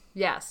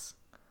 Yes,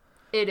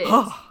 it is.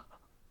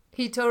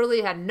 He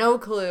totally had no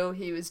clue.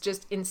 He was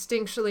just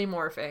instinctually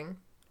morphing.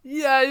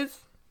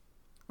 Yes.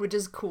 Which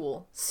is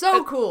cool.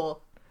 So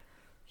cool.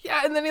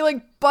 Yeah, and then he,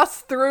 like,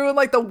 busts through and,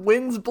 like, the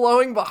wind's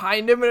blowing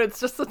behind him, and it's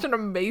just such an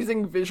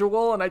amazing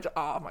visual, and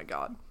oh my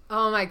god.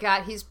 Oh my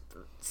god,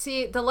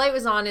 see, the light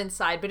was on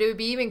inside, but it would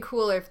be even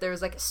cooler if there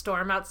was, like, a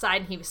storm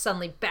outside and he was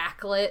suddenly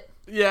backlit.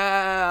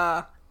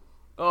 Yeah.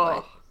 Oh.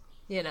 But,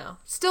 you know,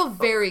 still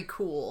very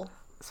cool.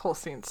 This whole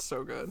scene's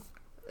so good.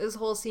 This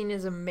whole scene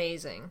is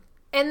amazing.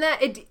 And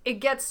that, it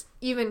gets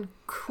even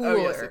cooler.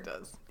 Oh, yes, it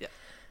does. Yeah.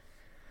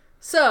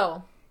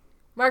 So,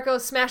 Marco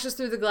smashes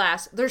through the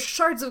glass. There's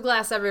shards of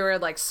glass everywhere,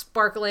 like,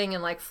 sparkling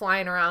and, like,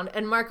 flying around.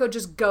 And Marco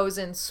just goes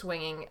in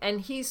swinging.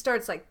 And he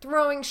starts, like,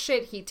 throwing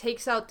shit. He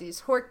takes out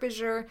these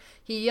Hork-Bajir.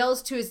 He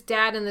yells to his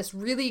dad in this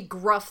really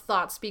gruff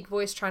thought-speak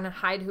voice, trying to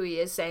hide who he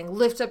is, saying,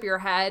 lift up your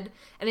head.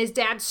 And his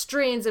dad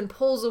strains and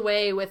pulls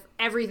away with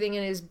everything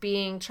in his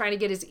being, trying to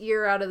get his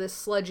ear out of this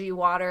sludgy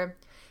water.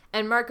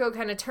 And Marco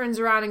kind of turns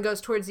around and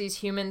goes towards these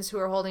humans who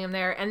are holding him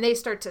there, and they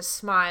start to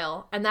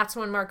smile. And that's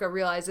when Marco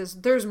realizes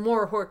there's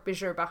more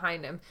Hork-Bajir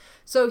behind him.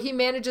 So he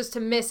manages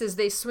to miss as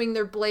they swing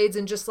their blades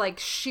and just, like,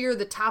 shear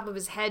the top of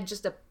his head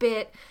just a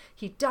bit.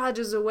 He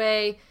dodges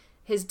away.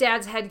 His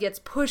dad's head gets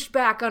pushed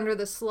back under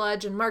the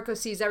sludge, and Marco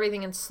sees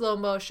everything in slow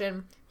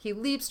motion. He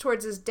leaps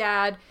towards his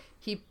dad.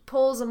 He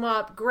pulls him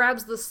up,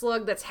 grabs the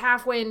slug that's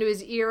halfway into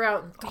his ear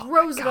out, and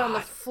throws it on the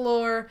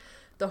floor.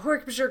 The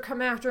Hork-Bajir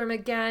come after him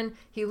again.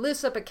 He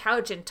lifts up a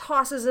couch and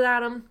tosses it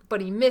at him,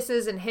 but he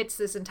misses and hits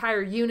this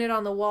entire unit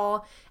on the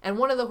wall. And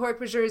one of the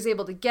Hork-Bajir is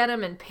able to get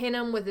him and pin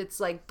him with its,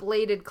 like,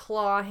 bladed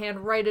claw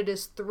hand right at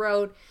his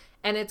throat.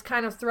 And it's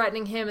kind of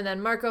threatening him. And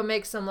then Marco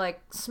makes some, like,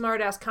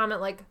 smart-ass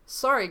comment like,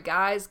 sorry,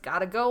 guys,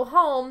 gotta go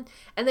home.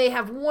 And they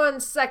have 1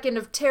 second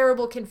of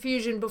terrible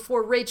confusion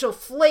before Rachel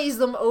flays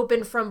them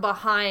open from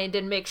behind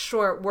and makes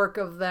short work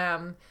of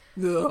them.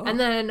 Ugh. And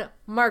then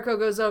Marco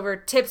goes over,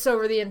 tips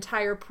over the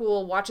entire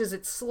pool, watches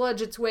it sludge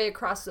its way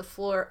across the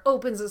floor,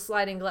 opens the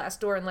sliding glass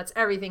door, and lets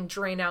everything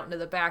drain out into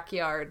the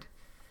backyard.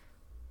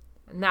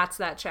 And that's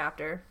that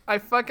chapter. I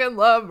fucking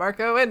love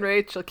Marco and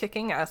Rachel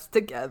kicking ass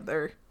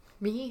together.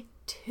 Me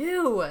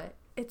too.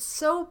 It's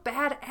so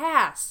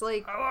badass.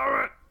 Like, I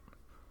love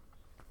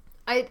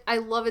it. I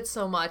love it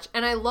so much.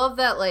 And I love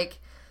that, like,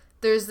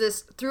 there's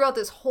this, throughout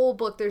this whole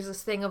book, there's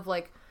this thing of,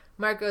 like,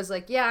 Marco's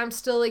like, yeah, I'm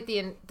still, like,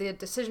 the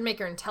decision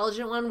maker,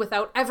 intelligent one,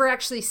 without ever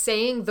actually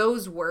saying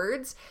those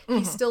words.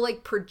 He still,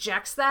 like,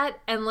 projects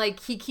that, and, like,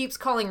 he keeps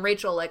calling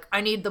Rachel, like,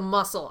 I need the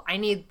muscle, I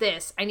need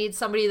this, I need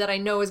somebody that I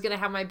know is gonna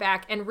have my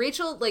back. And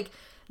Rachel, like,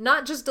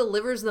 not just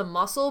delivers the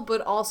muscle,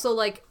 but also,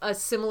 like, a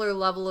similar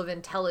level of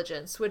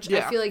intelligence, which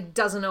I feel like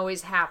doesn't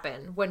always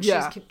happen when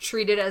she's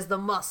treated as the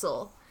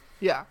muscle.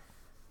 Yeah.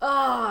 Oh,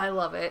 I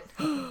love it.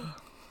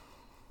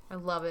 I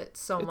love it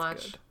so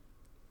much. Good.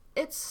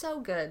 It's so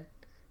good.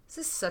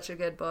 This is such a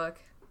good book.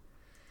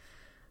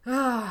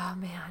 Oh,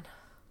 man.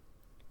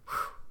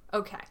 Whew.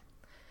 Okay.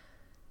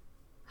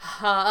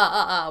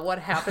 What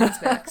happens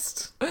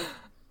next?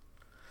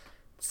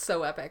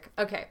 So epic.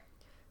 Okay.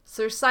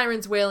 So there's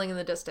sirens wailing in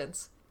the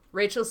distance.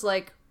 Rachel's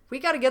like, we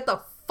gotta get the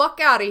fuck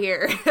out of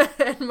here.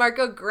 And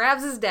Marco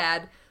grabs his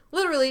dad.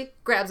 Literally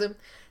grabs him.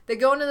 They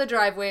go into the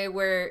driveway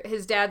where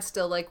his dad's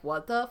still like,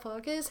 what the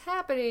fuck is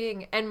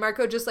happening? And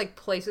Marco just, like,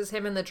 places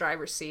him in the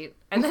driver's seat.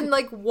 And then,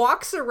 like,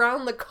 walks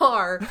around the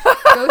car.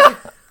 Goes,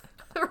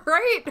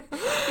 right?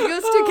 He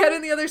goes to get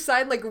on the other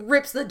side and, like,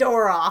 rips the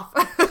door off.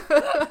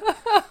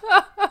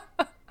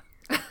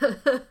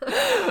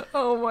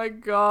 my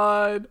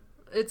god.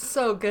 It's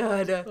so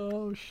good.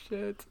 Oh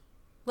shit.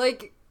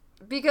 Like,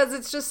 because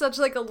it's just such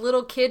like a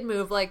little kid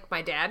move. Like,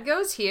 my dad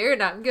goes here,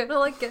 and I'm gonna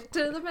like get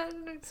to the bed,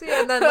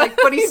 and then like,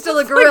 but he's still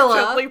a gorilla.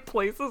 Like, gently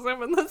places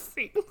him in the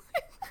seat.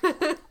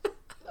 It's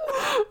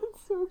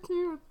so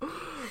cute.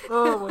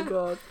 Oh my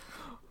god.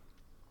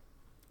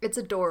 It's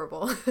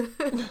adorable.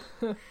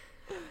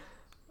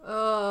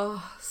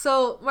 Oh,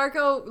 so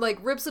Marco like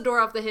rips the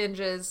door off the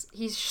hinges.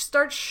 He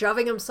starts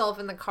shoving himself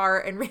in the car,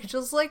 and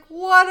Rachel's like,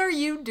 "What are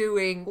you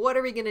doing? What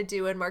are we gonna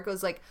do?" And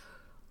Marco's like,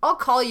 "I'll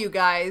call you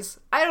guys.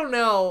 I don't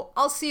know.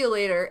 I'll see you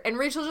later." And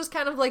Rachel just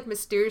kind of like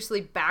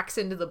mysteriously backs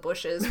into the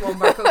bushes while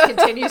Marco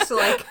continues to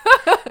like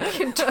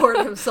contort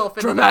himself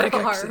in Dramatic the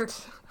car.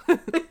 exit.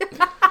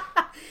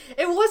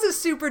 It was a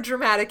super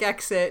dramatic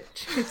exit.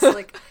 She's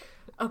like,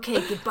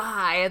 "Okay,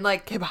 goodbye," and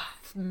like Goodbye.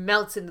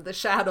 melts into the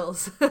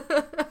shadows.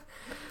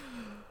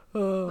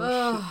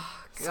 Oh,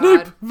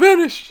 God. Snape,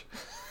 vanish!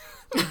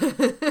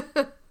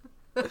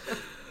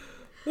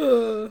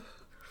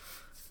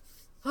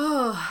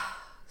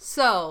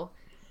 So,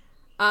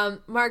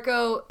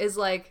 Marco is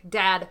like,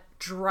 "Dad,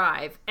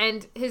 drive."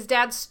 And his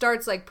dad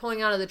starts like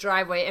pulling out of the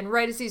driveway, and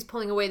right as he's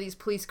pulling away, these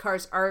police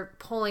cars are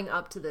pulling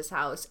up to this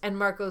house, and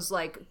Marco's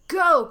like,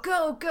 "Go,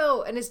 go,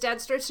 go." And his dad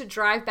starts to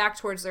drive back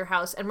towards their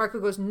house, and Marco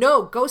goes,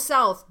 "No, go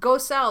south, go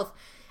south."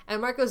 And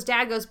Marco's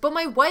dad goes, "But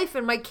my wife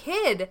and my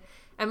kid."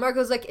 And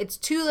Marco's like, "It's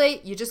too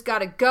late. You just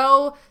gotta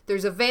go.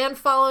 There's a van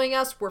following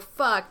us. We're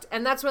fucked."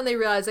 And that's when they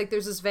realize, like,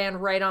 there's this van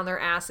right on their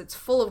ass. It's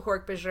full of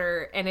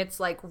Hork-Bajir, and it's,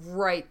 like,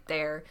 right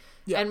there.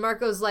 Yeah. And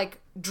Marco's like,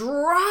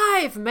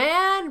 "Drive,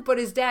 man!" But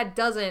his dad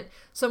doesn't.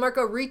 So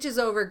Marco reaches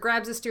over,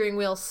 grabs the steering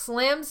wheel,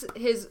 slams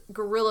his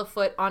gorilla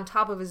foot on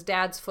top of his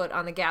dad's foot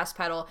on the gas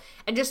pedal,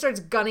 and just starts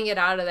gunning it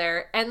out of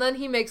there. And then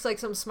he makes, like,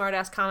 some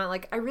smart-ass comment,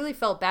 like, "I really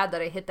felt bad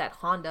that I hit that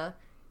Honda.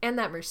 And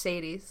that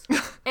Mercedes.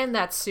 And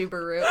that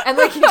Subaru." And,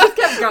 like, he just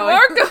kept going.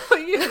 Marco,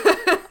 you...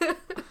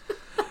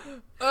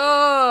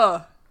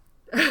 Oh.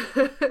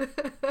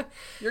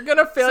 You're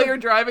gonna fail your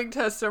driving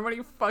test so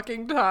many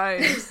fucking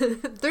times.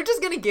 They're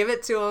just gonna give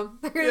it to him.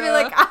 They're gonna be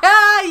like,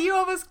 "Ah, you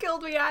almost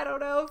killed me. I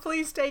don't know.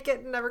 Please take it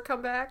and never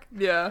come back."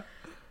 Yeah.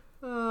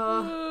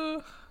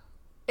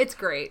 It's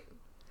great.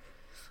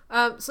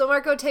 So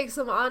Marco takes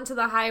them onto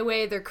the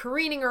highway. They're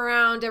careening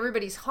around.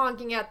 Everybody's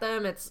honking at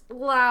them. It's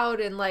loud,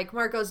 and like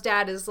Marco's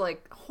dad is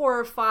like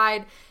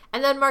horrified.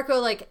 And then Marco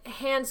like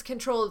hands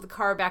control of the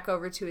car back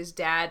over to his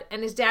dad,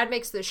 and his dad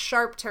makes this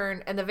sharp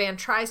turn, and the van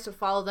tries to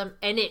follow them,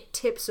 and it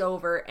tips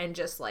over and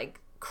just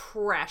like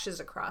crashes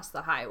across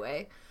the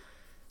highway.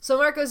 So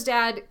Marco's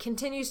dad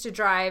continues to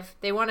drive.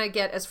 They want to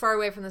get as far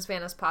away from this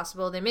van as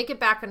possible. They make it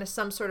back onto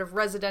some sort of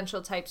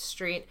residential type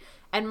street,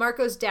 and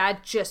Marco's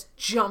dad just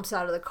jumps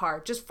out of the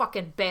car, just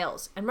fucking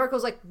bails. And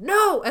Marco's like,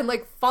 "No!" and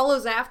like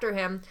follows after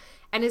him,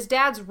 and his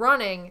dad's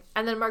running,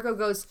 and then Marco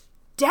goes,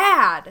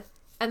 "Dad!"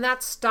 And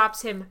that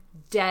stops him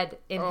dead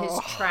in his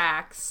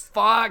tracks.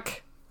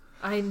 Fuck.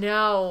 I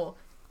know.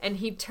 And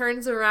he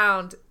turns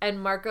around,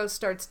 and Marco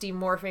starts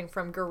demorphing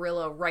from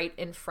gorilla right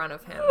in front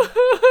of him.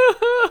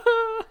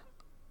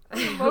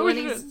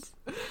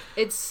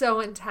 It's so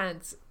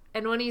intense.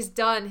 And when he's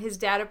done, his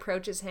dad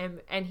approaches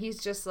him, and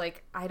he's just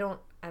like, I don't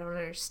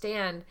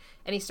understand.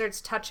 And he starts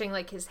touching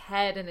like his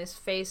head and his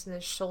face and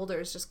his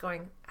shoulders, just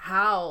going,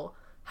 How?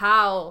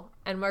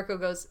 And Marco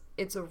goes,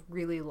 "It's a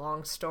really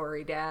long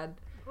story, Dad."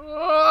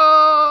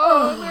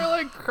 Oh, they're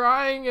like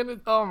crying,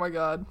 and oh my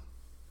god.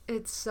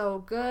 It's so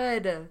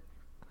good.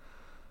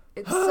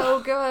 It's so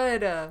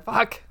good.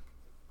 Fuck.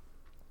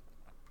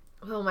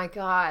 Oh my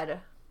god.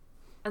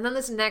 And then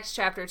this next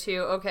chapter too,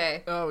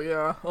 okay. Oh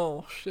yeah.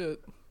 Oh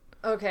shit.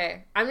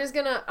 Okay.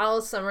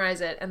 I'll summarize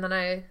it, and then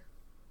I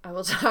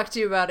will talk to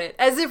you about it.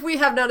 As if we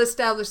have not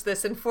established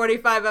this in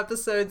 45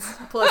 episodes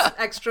plus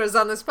extras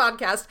on this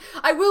podcast.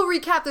 I will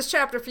recap this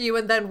chapter for you,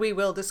 and then we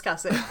will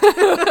discuss it.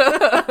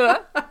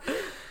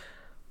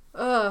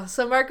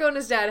 So Marco and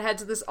his dad head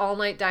to this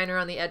all-night diner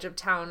on the edge of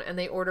town, and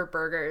they order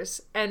burgers.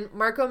 And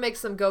Marco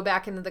makes them go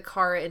back into the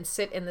car and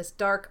sit in this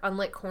dark,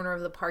 unlit corner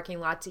of the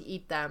parking lot to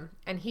eat them.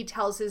 And he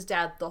tells his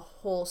dad the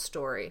whole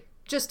story.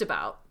 Just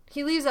about.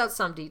 He leaves out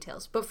some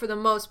details, but for the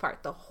most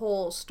part, the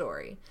whole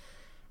story.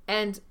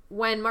 And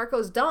when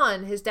Marco's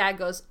done, his dad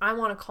goes, "I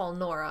want to call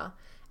Nora."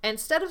 And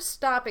instead of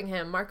stopping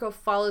him, Marco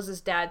follows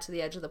his dad to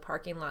the edge of the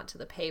parking lot to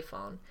the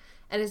payphone.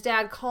 And his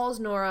dad calls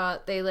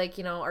Nora. They like,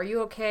 "Are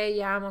you okay?"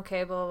 "Yeah, I'm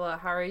okay, blah, blah, blah.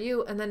 How are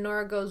you?" And then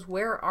Nora goes,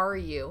 "Where are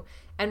you?"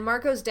 And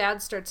Marco's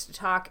dad starts to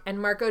talk, and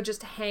Marco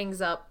just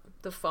hangs up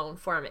the phone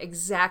for him,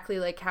 exactly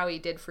like how he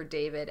did for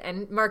David.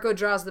 And Marco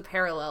draws the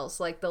parallels,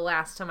 like the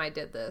last time I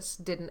did this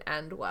didn't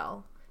end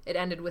well. It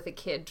ended with a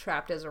kid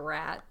trapped as a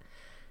rat.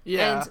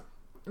 Yeah. And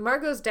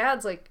Marco's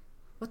dad's like,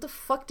 "What the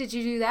fuck did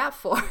you do that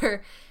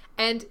for?"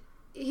 And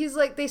he's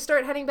like, they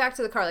start heading back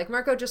to the car. Like,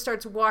 Marco just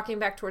starts walking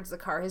back towards the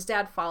car. His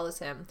dad follows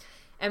him.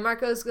 And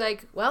Marco's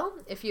like, "Well,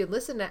 if you'd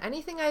listened to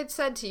anything I had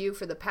said to you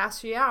for the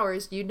past few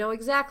hours, you'd know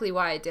exactly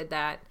why I did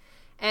that."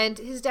 And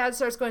his dad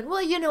starts going,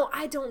 well,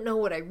 I don't know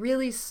what I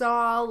really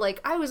saw. Like,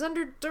 I was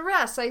under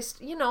duress.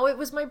 It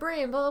was my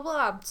brain, blah,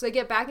 blah, blah. So they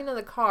get back into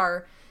the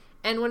car.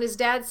 And when his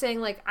dad's saying,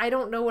 like, I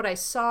don't know what I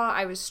saw,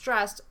 I was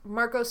stressed,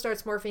 Marco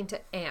starts morphing to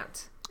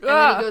Ant. And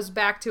then he goes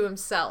back to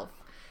himself.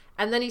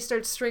 And then he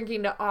starts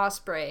shrinking to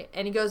Osprey.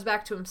 And he goes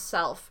back to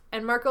himself.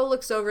 And Marco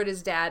looks over at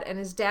his dad. And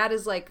his dad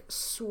is, like,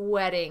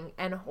 sweating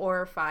and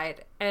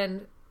horrified.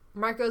 And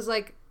Marco's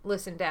like,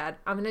 listen, Dad,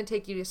 I'm going to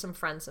take you to some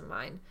friends of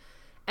mine.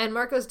 And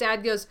Marco's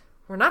dad goes,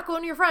 we're not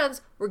going to your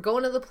friends. We're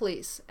going to the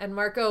police. And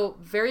Marco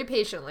very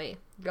patiently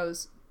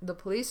goes, the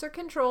police are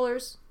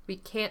controllers. We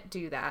can't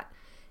do that.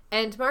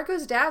 And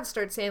Marco's dad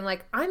starts saying,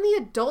 like, I'm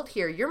the adult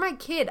here. You're my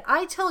kid.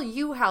 I tell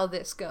you how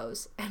this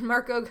goes. And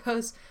Marco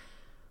goes,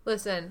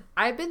 listen,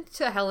 I've been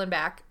to hell and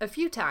back a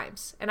few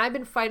times. And I've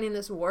been fighting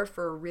this war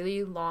for a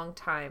really long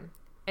time.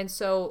 And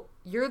so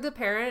you're the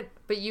parent,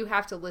 but you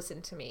have to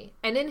listen to me.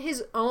 And in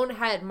his own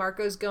head,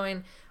 Marco's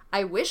going,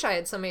 I wish I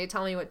had somebody to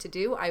tell me what to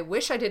do. I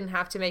wish I didn't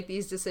have to make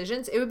these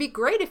decisions. It would be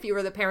great if you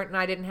were the parent and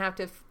I didn't have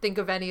to think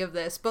of any of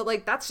this. But,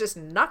 like, that's just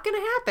not going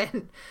to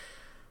happen.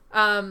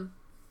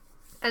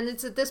 And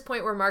it's at this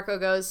point where Marco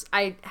goes,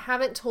 I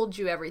haven't told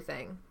you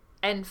everything.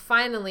 And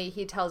finally,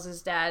 he tells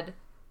his dad,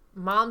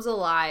 Mom's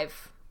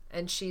alive,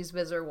 and she's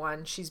Visser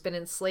 1. She's been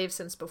enslaved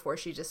since before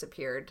she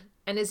disappeared.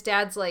 And his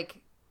dad's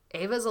like,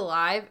 Ava's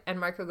alive? And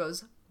Marco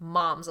goes,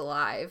 Mom's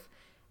alive.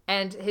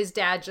 And his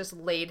dad just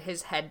laid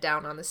his head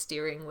down on the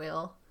steering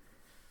wheel.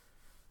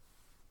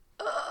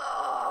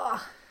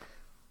 Ugh.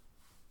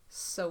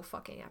 So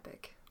fucking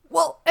epic.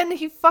 Well, and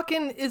he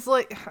fucking is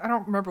like, I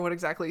don't remember what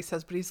exactly he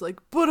says, but he's like,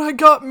 but I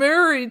got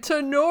married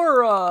to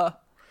Nora.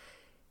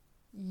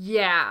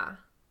 Yeah.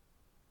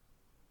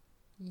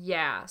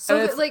 Yeah.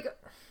 So,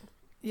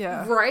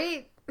 yeah.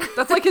 Right?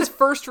 That's like his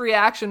first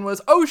reaction was,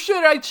 oh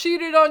shit, I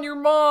cheated on your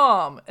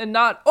mom. And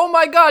not, oh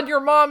my god, your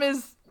mom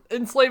is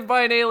enslaved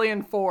by an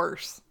alien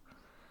force.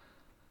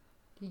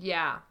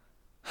 Yeah.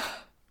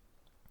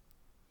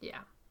 Yeah.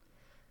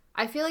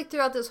 I feel like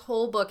throughout this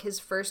whole book, his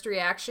first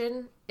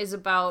reaction is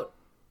about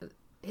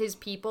his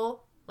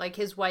people, like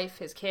his wife,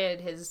 his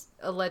kid, his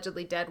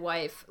allegedly dead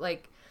wife.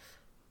 Like,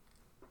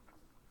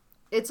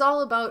 it's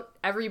all about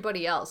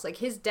everybody else. Like,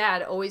 his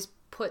dad always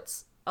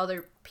puts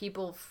other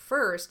people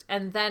first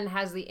and then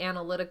has the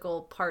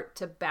analytical part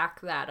to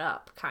back that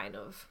up, kind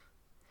of.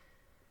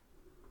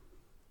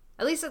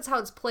 At least that's how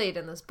it's played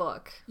in this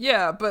book.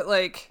 Yeah, but,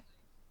 like,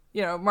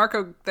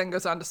 Marco then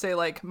goes on to say,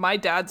 like, my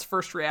dad's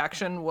first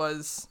reaction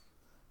was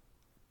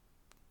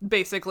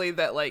basically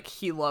that, like,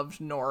 he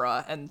loved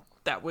Nora, and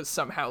that was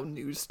somehow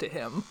news to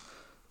him.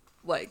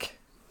 Like...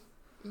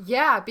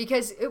 Yeah,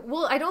 because,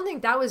 I don't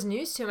think that was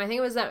news to him. I think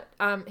it was that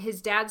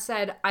his dad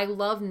said, I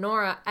love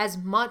Nora as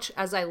much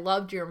as I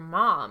loved your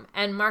mom.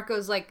 And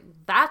Marco's like,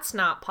 that's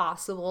not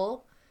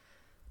possible.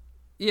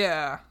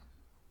 Yeah.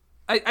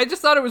 I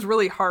just thought it was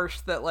really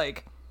harsh that,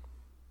 like,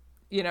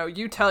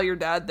 you tell your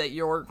dad that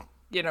your,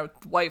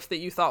 wife that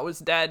you thought was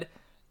dead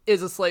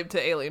is a slave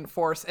to alien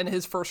force, and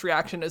his first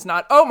reaction is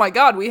not, oh my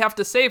god, we have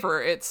to save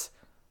her. It's,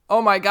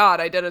 oh my god,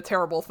 I did a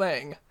terrible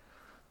thing.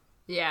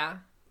 Yeah.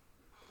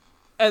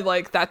 And,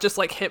 like, that just,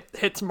 like,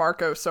 hits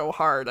Marco so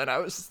hard. And I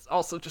was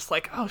also just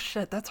like, oh,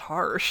 shit, that's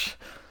harsh.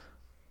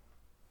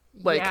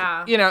 Like,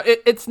 yeah.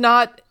 It's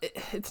not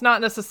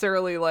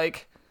necessarily,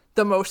 like,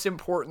 the most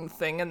important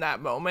thing in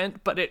that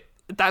moment. But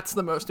that's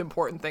the most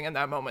important thing in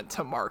that moment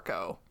to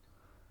Marco.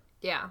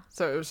 Yeah.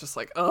 So it was just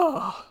like,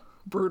 oh,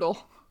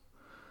 brutal.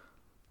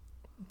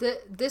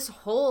 This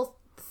whole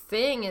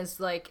thing is,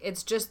 like,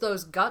 it's just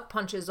those gut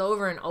punches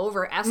over and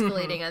over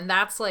escalating. Mm-hmm. And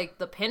that's, like,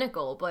 the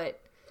pinnacle.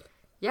 But,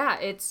 yeah,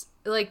 it's...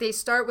 Like, they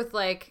start with,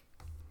 like,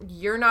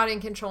 you're not in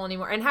control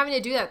anymore. And having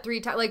to do that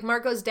 3 times. Like,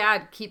 Marco's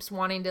dad keeps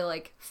wanting to,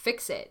 like,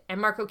 fix it. And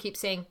Marco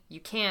keeps saying, you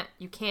can't,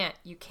 you can't,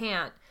 you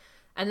can't.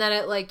 And then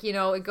it, like,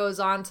 it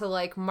goes on to,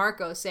 like,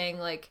 Marco saying,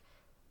 like,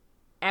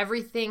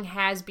 everything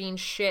has been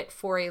shit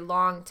for a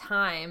long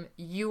time.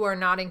 You are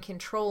not in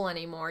control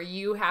anymore.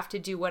 You have to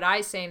do what I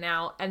say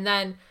now. And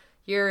then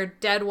your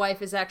dead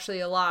wife is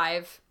actually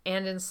alive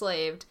and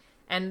enslaved.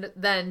 And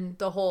then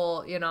the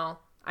whole,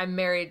 I'm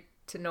married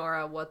to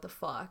Nora, what the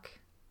fuck?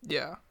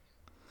 Yeah.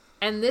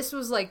 And this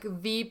was, like,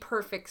 the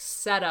perfect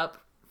setup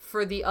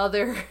for the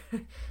other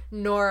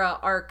Nora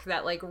arc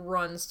that, like,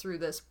 runs through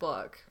this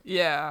book.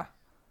 Yeah.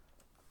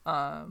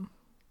 I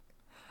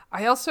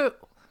also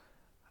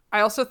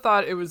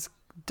thought it was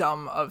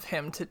dumb of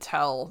him to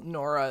tell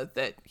Nora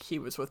that he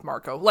was with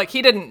Marco. Like,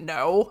 he didn't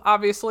know,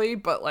 obviously,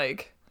 but,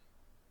 like,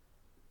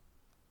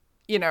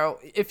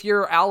 if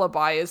your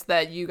alibi is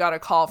that you got a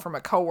call from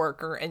a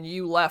coworker and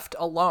you left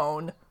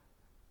alone,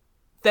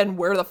 then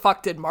where the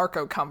fuck did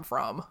Marco come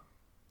from?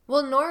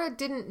 Well, Nora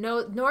didn't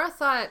know. Nora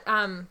thought,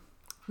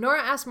 Nora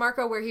asked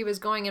Marco where he was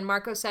going, and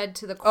Marco said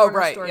to the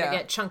corner store to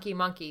get Chunky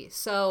Monkey.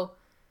 So,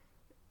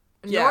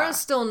 Nora's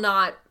still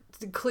not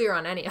clear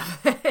on any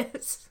of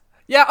this.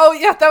 Yeah, oh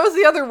yeah, that was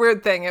the other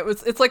weird thing.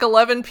 It's like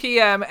 11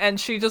 p.m. and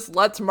she just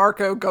lets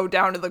Marco go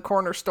down to the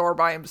corner store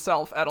by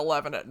himself at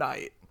 11 at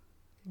night.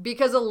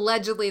 Because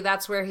allegedly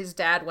that's where his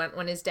dad went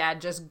when his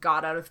dad just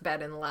got out of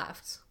bed and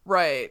left.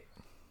 Right.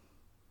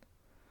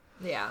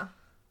 Yeah.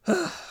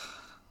 Yeah.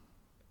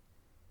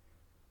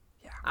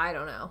 I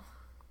don't know.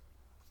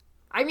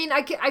 I mean,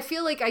 I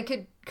feel like I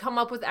could come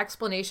up with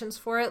explanations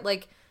for it.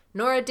 Like,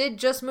 Nora did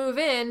just move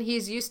in.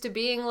 He's used to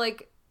being,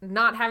 like,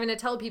 not having to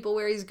tell people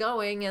where he's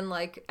going. And,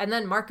 like, and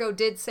then Marco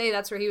did say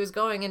that's where he was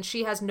going. And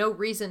she has no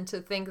reason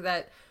to think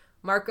that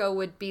Marco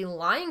would be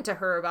lying to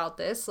her about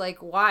this. Like,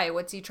 why?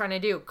 What's he trying to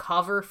do?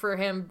 Cover for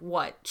him,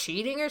 what,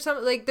 cheating or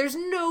something? Like, there's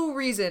no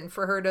reason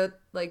for her to,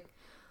 like,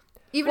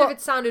 even if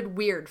it sounded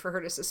weird for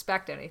her to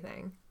suspect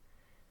anything.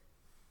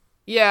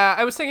 Yeah,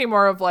 I was thinking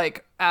more of,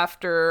 like,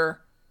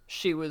 after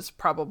she was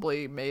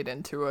probably made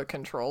into a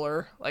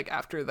controller, like,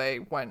 after they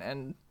went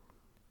and,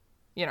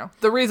 you know,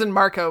 the reason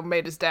Marco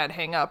made his dad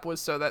hang up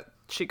was so that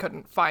she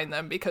couldn't find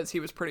them because he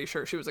was pretty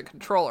sure she was a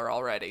controller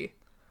already.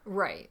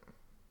 Right.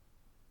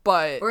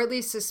 But... Or at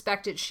least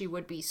suspected she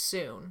would be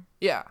soon.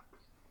 Yeah.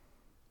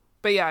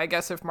 But yeah, I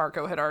guess if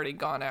Marco had already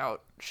gone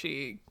out,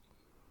 she...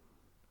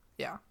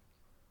 Yeah.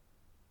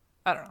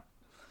 I don't know.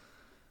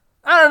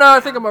 I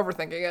think I'm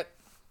overthinking it.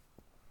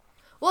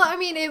 Well, I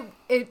mean,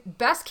 it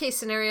best case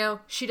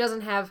scenario, she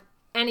doesn't have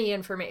any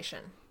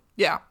information.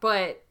 Yeah.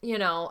 But, you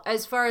know,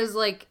 as far as,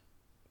 like,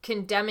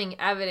 condemning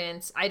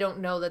evidence, I don't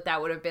know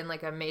that would have been,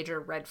 like, a major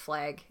red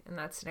flag in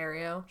that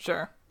scenario.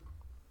 Sure.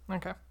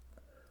 Okay.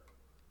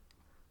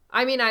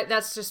 I mean,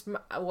 that's just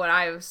what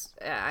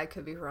I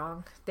could be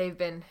wrong. They've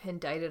been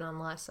indicted on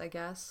less, I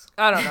guess.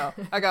 I don't know.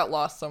 I got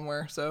lost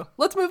somewhere, so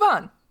let's move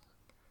on.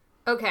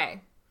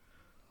 Okay.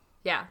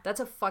 Yeah, that's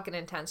a fucking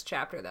intense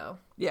chapter, though.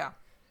 Yeah.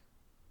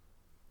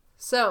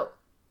 So,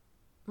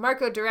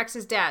 Marco directs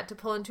his dad to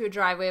pull into a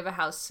driveway of a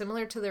house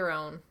similar to their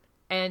own.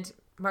 And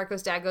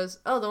Marco's dad goes,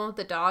 oh, the one with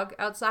the dog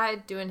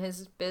outside doing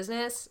his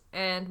business?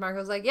 And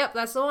Marco's like, yep,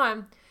 that's the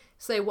one.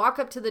 So they walk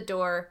up to the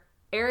door.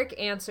 Eric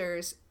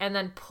answers and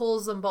then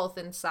pulls them both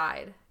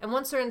inside. And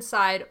once they're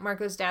inside,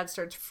 Marco's dad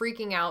starts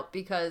freaking out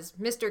because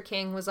Mr.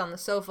 King was on the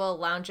sofa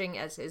lounging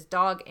as his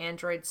dog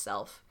android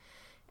self.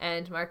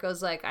 And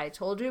Marco's like, I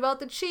told you about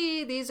the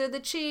chi. These are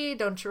the chi.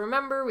 Don't you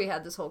remember? We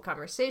had this whole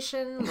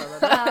conversation. Blah,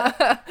 blah,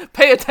 blah.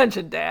 Pay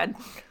attention, Dad.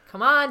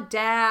 Come on,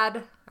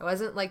 Dad. I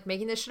wasn't, like,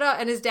 making this shit up.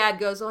 And his dad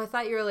goes, oh, I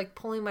thought you were, like,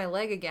 pulling my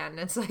leg again. And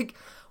it's like,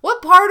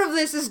 what part of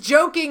this is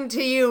joking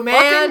to you, man?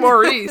 Fucking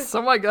Maurice.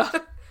 Oh, my God.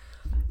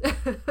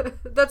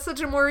 That's such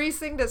a Maurice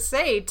thing to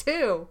say,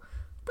 too.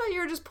 I thought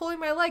you were just pulling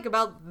my leg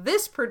about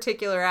this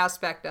particular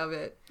aspect of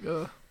it.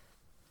 Ugh.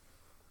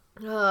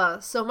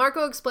 So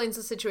Marco explains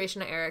the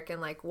situation to Eric and,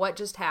 like, what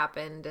just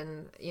happened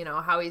and, you know,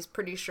 how he's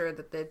pretty sure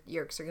that the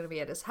Yerks are going to be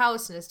at his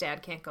house and his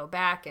dad can't go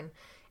back. And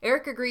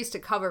Eric agrees to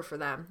cover for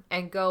them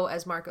and go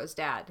as Marco's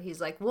dad.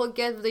 He's like, we'll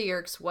give the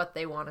Yerks what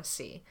they want to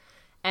see.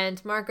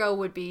 And Marco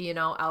would be, you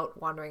know, out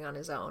wandering on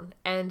his own.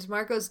 And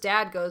Marco's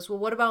dad goes, well,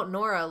 what about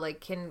Nora? Like,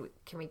 can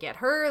we get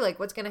her? Like,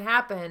 what's going to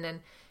happen?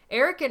 And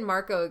Eric and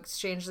Marco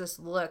exchange this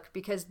look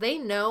because they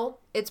know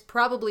it's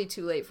probably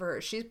too late for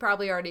her. She's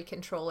probably already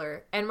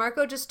controller. And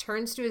Marco just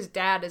turns to his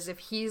dad as if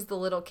he's the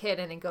little kid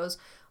and he goes,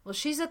 well,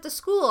 she's at the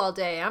school all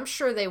day. I'm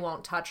sure they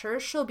won't touch her.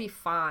 She'll be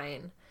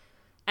fine.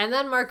 And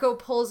then Marco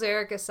pulls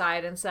Eric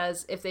aside and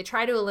says, if they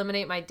try to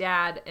eliminate my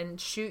dad and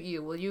shoot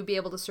you, will you be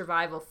able to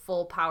survive a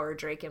full power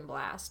Draken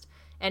blast?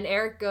 And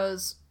Eric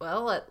goes,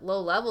 well, at low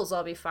levels,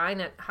 I'll be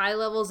fine. At high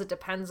levels, it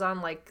depends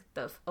on, like,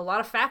 a lot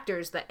of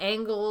factors, the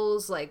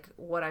angles, like,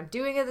 what I'm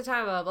doing at the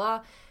time, blah, blah,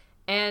 blah.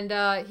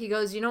 And he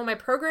goes, you know, my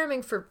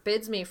programming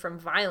forbids me from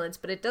violence,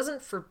 but it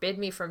doesn't forbid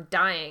me from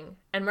dying.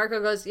 And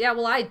Marco goes, yeah,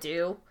 well, I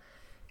do.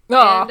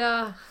 Aww.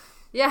 And,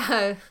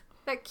 yeah,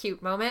 that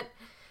cute moment.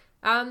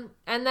 And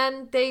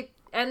then they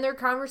end their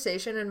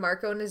conversation, and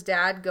Marco and his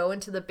dad go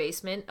into the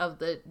basement of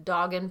the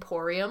dog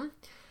emporium.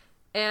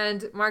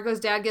 And Marco's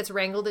dad gets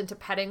wrangled into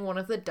petting one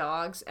of the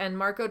dogs, and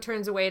Marco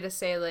turns away to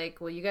say, like,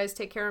 will you guys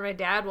take care of my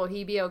dad? Will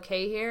he be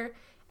okay here?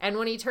 And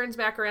when he turns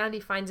back around, he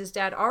finds his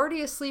dad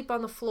already asleep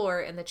on the floor,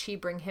 and the Chi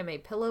bring him a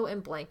pillow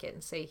and blanket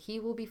and say he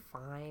will be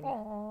fine.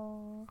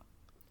 Aww.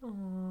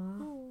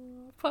 Aww.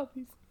 Aww.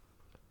 Puppies.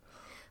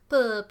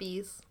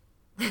 Puppies.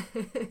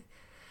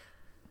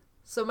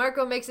 So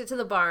Marco makes it to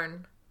the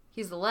barn.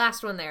 He's the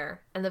last one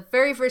there. And the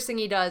very first thing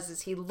he does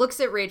is he looks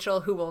at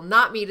Rachel, who will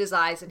not meet his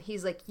eyes, and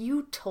he's like,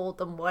 you told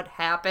them what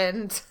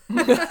happened.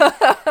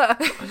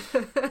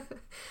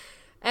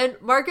 And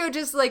Marco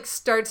just, like,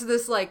 starts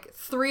this, like,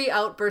 3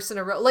 outbursts in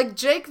a row. Like,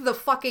 Jake, the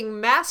fucking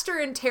master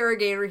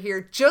interrogator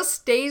here, just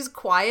stays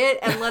quiet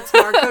and lets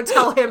Marco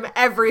tell him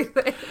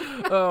everything.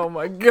 Oh,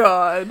 my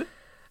God.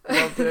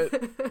 Loved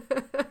it.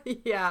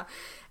 Yeah.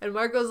 And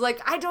Marco's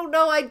like, I don't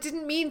know, I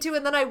didn't mean to,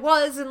 and then I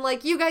was, and,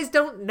 like, you guys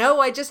don't know,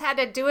 I just had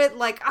to do it,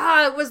 like,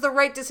 it was the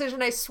right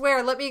decision, I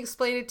swear, let me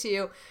explain it to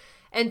you.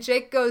 And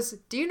Jake goes,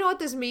 do you know what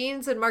this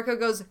means? And Marco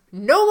goes,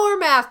 no more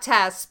math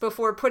tests,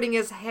 before putting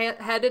his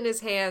head in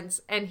his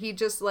hands, and he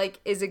just, like,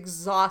 is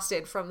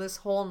exhausted from this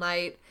whole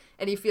night,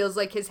 and he feels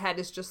like his head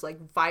is just,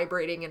 like,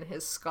 vibrating in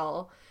his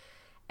skull.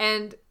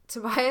 And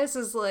Tobias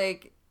is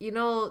like, you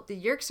know, the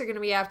Yeerks are going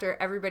to be after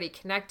everybody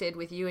connected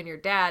with you and your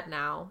dad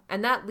now,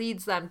 and that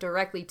leads them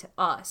directly to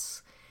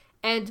us.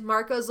 And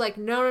Marco's like,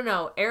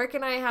 no, Eric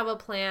and I have a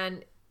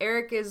plan.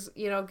 Eric is,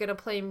 you know, going to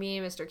play me.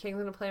 Mr. King's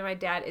going to play my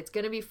dad. It's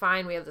going to be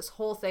fine. We have this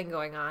whole thing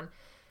going on.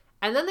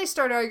 And then they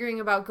start arguing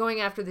about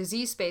going after the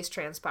Z-Space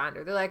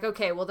transponder. They're like,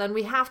 okay, well then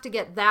we have to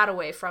get that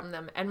away from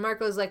them. And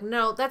Marco's like,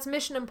 no, that's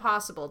Mission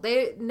Impossible.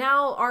 They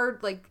now are,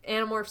 like,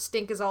 Animorph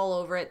stink is all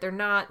over it. We're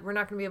not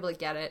going to be able to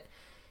get it.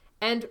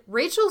 And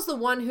Rachel's the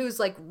one who's,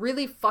 like,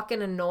 really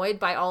fucking annoyed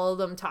by all of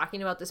them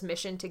talking about this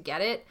mission to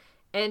get it.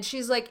 And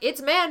she's like,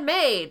 it's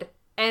man-made.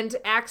 And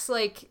acts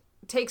like,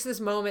 takes this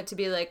moment to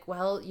be like,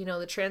 well, you know,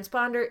 the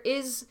transponder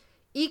is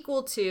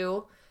equal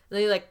to, and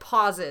then he, like,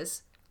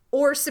 pauses,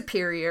 or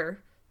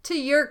superior to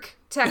Yeerk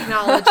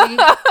technology.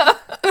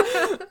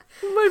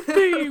 My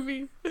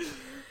baby.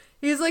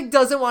 He's like,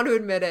 doesn't want to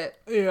admit it.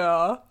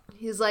 Yeah.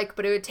 He's like,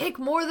 but it would take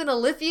more than a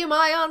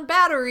lithium-ion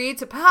battery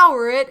to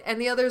power it. And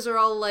the others are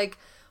all like,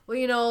 well,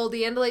 you know,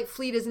 the Andalite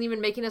fleet isn't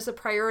even making us a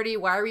priority.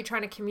 Why are we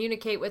trying to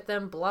communicate with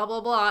them? Blah, blah,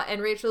 blah.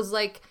 And Rachel's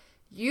like,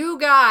 you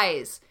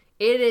guys,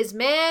 it is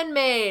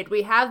man-made.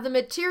 We have the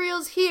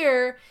materials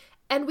here.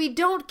 And we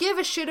don't give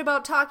a shit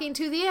about talking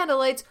to the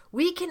Andalites.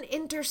 We can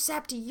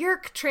intercept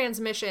Yeerk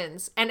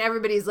transmissions. And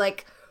everybody's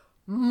like,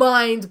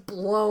 mind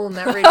blown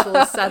that Rachel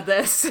has said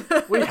this.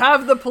 We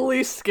have the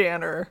police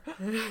scanner.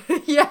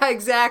 Yeah,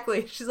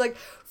 exactly. She's like,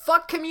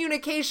 fuck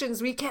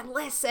communications. We can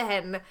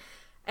listen.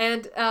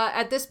 And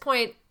at this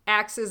point,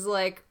 Axe is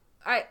like,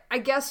 I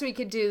guess we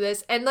could do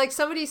this. And like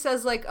somebody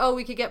says like, oh,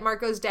 we could get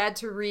Marco's dad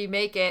to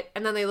remake it.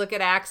 And then they look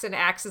at Axe and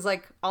Axe is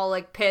like all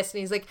like pissed.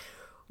 And he's like,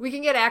 we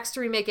can get Axe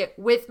to remake it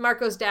with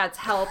Marco's dad's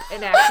help.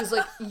 And Axe is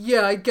like,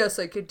 yeah, I guess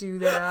I could do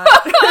that.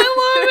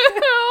 I love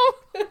him.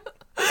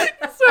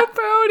 He's so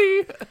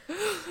pouty.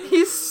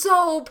 He's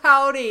so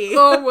pouty.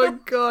 Oh my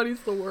god,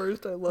 he's the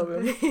worst. I love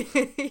him.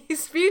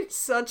 He's being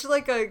such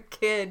like a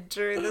kid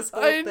during this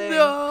whole thing.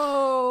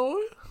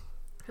 I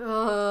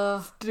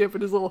know.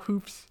 Dipping his little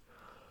hoops.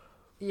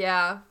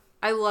 Yeah,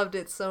 I loved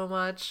it so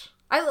much.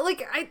 I love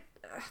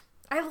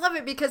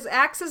it because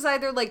Axe is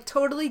either like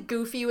totally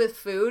goofy with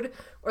food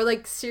or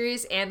like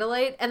serious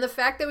Andalite, and the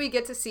fact that we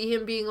get to see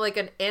him being like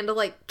an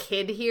Andalite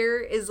kid here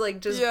is like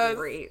just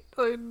great.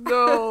 I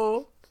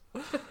know.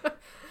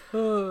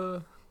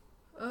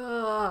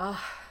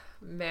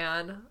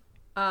 Man.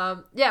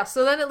 Yeah,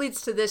 so then it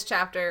leads to this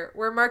chapter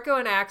where Marco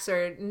and Axe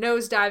are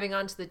nosediving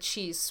onto the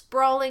cheese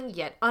sprawling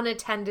yet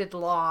unattended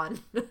lawn.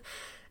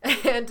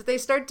 And they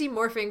start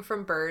demorphing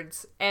from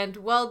birds. And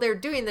while they're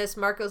doing this,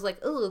 Marco's like,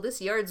 oh,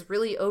 this yard's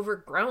really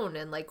overgrown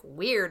and, like,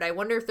 weird. I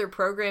wonder if their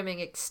programming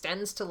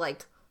extends to,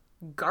 like,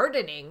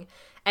 gardening.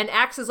 And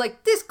Axe is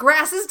like, this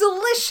grass is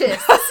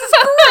delicious. This is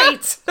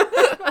great.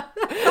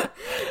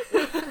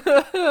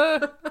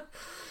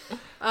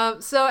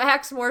 So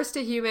Axe morphs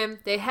to human.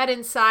 They head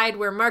inside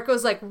where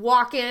Marco's, like,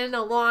 walking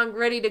along,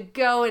 ready to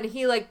go. And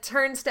he, like,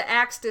 turns to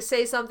Axe to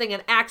say something,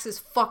 and Axe is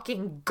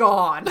fucking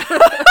gone.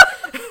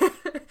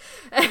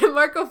 And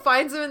Marco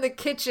finds him in the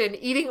kitchen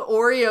eating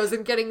Oreos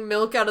and getting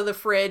milk out of the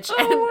fridge.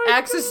 And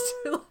Axe is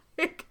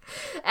like,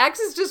 Axe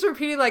is just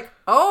repeating like,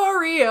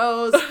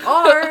 Oreos,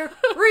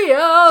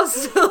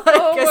 Oreos. Like,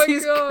 oh my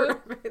god,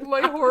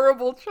 my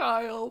horrible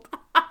child.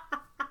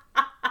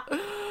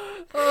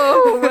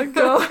 Oh my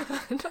god.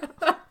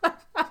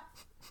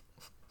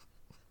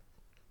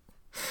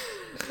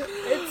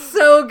 It's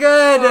so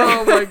good.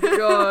 Oh my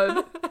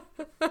god.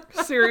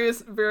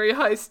 Serious, very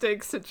high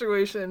stakes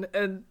situation,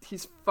 and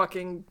he's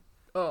fucking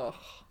and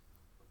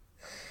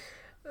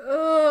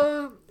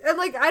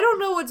like I don't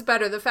know what's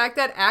better, the fact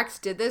that Axe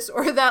did this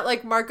or that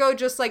like Marco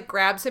just like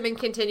grabs him and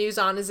continues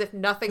on as if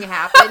nothing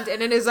happened.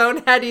 And in his own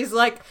head he's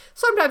like,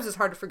 sometimes it's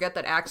hard to forget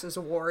that Axe is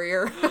a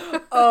warrior.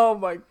 Oh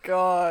my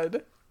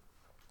god.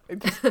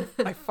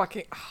 I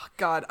fucking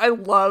god, I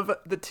love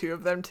the two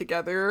of them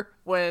together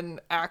when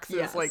Axe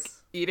is like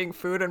eating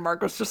food and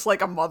Marco's just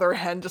like a mother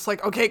hen, just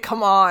like, okay,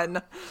 come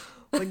on,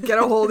 like get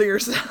a hold of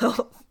yourself.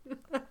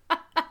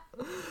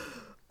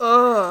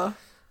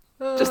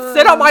 Just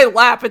sit on my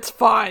lap, it's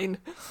fine.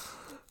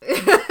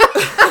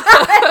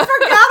 I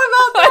forgot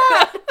about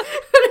that.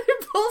 He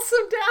pulls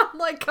him down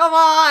like, come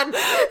on.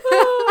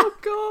 Oh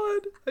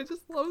god, I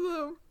just love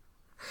them.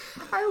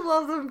 I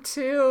love them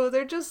too.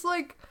 They're just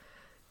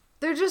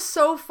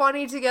so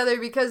funny together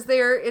because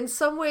they're in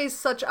some ways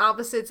such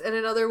opposites and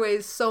in other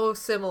ways so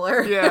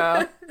similar.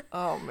 Yeah.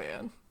 Oh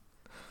man.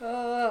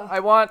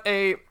 I want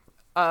a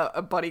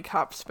buddy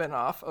cop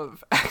spinoff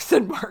of Axe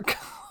and Marco.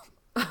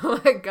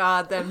 Oh my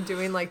god, them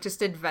doing like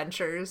just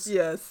adventures.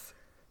 Yes.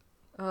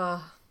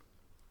 So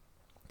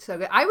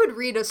good. I would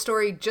read a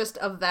story just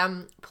of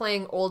them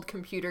playing old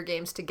computer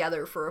games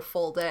together for a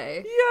full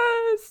day.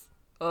 Yes.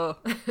 Oh.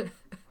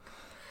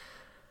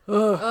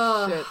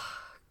 Oh shit.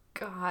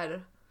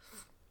 God.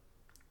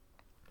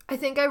 I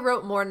think I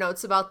wrote more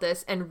notes about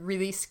this and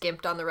really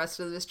skimped on the rest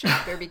of this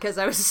chapter because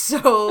I was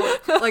so,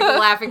 like,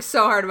 laughing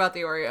so hard about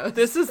the Oreos.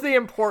 This is the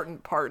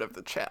important part of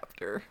the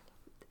chapter.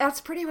 that's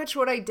pretty much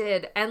what I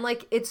did. And,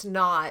 like, it's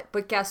not.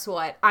 But guess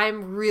what?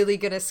 I'm really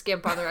going to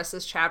skimp on the rest of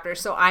this chapter,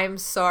 so I'm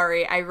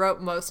sorry. I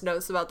wrote most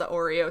notes about the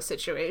Oreo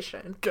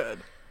situation. Good.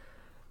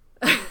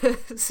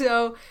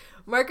 So,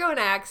 Marco and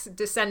Axe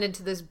descend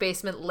into this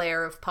basement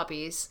lair of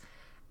puppies.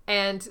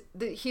 And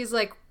he's,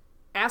 like,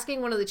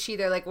 asking one of the Chee,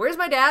 they're like, where's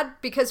my dad?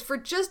 Because for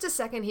just a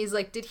second, he's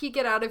like, did he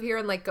get out of here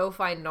and, like, go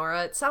find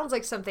Nora? It sounds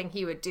like something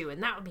he would do,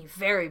 and that would be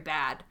very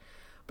bad.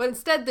 But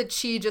instead, the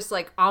Chee just,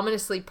 like,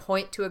 ominously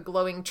point to a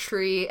glowing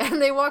tree,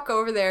 and they walk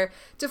over there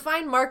to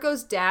find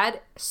Marco's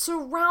dad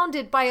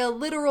surrounded by a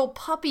literal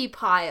puppy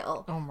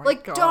pile. Oh my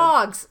like, God.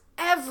 dogs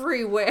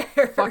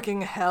everywhere.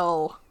 Fucking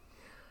hell.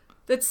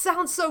 That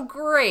sounds so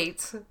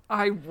great.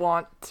 I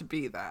want to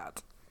be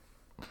that.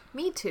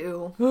 Me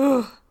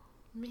too.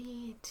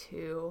 Me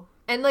too.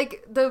 And,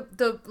 like,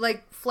 the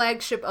like,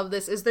 flagship of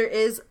this is there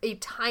is a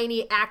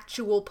tiny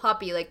actual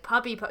puppy, like,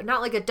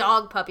 not like a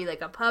dog puppy,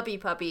 like a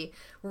puppy,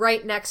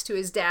 right next to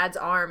his dad's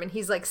arm, and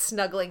he's, like,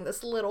 snuggling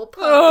this little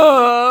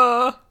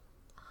puppy.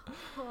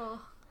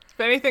 If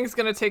anything's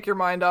gonna take your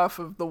mind off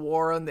of the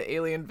war and the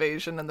alien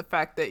invasion and the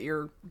fact that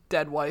your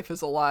dead wife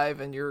is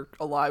alive and your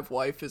alive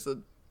wife is a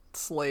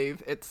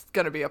slave, it's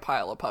gonna be a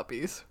pile of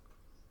puppies.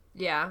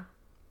 Yeah.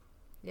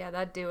 Yeah,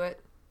 that'd do it.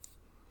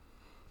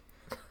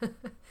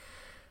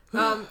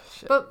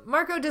 But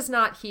Marco does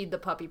not heed the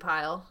puppy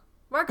pile.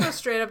 Marco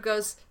straight up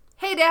goes,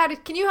 hey,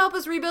 Dad, can you help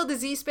us rebuild the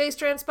Z-Space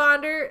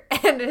transponder?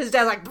 And his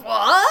dad's like,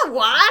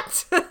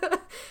 what?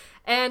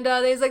 And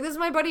he's like, this is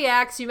my buddy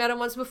Axe. You met him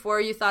once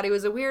before. You thought he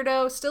was a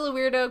weirdo. Still a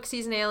weirdo because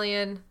he's an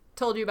alien.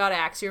 Told you about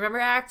Axe. You remember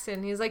Axe?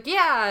 And he's like,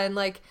 yeah. And,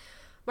 like,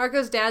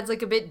 Marco's dad's,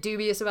 like, a bit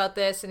dubious about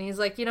this. And he's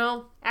like, you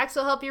know, Axe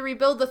will help you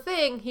rebuild the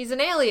thing. He's an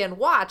alien.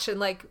 Watch.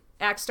 And, like,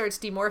 Axe starts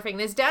demorphing,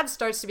 and his dad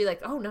starts to be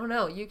like, oh,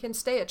 no, you can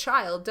stay a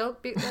child.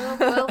 Don't be,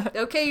 well,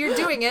 okay, you're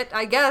doing it,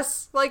 I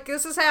guess. Like,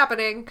 this is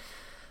happening.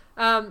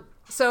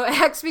 So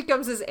Axe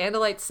becomes his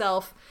Andalite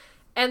self,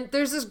 and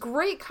there's this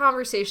great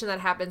conversation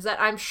that happens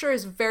that I'm sure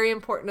is very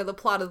important to the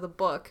plot of the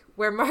book,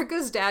 where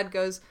Marco's dad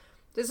goes,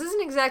 this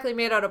isn't exactly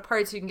made out of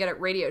parts you can get at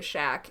Radio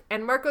Shack.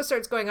 And Marco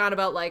starts going on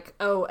about, like,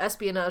 oh,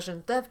 espionage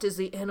and theft is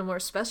the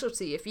Animorphs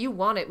specialty. If you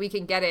want it, we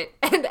can get it.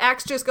 And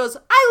Axe just goes,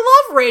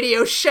 I love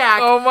Radio Shack.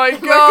 Oh my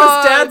and God.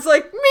 Marco's dad's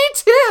like, me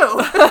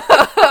too.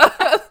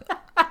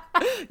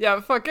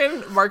 Yeah,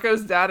 fucking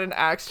Marco's dad and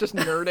Axe just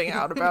nerding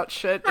out about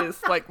shit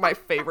is, like, my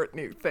favorite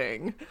new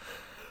thing.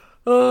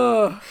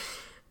 Ugh.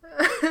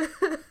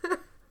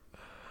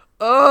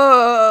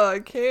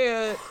 I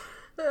can't.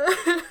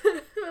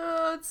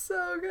 Oh, it's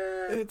so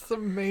good. It's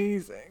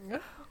amazing.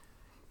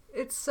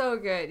 It's so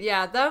good.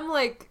 Yeah, them,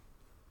 like,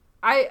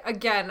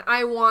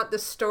 I want the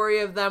story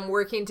of them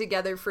working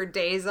together for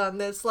days on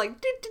this,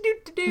 like,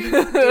 doing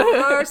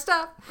our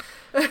stuff.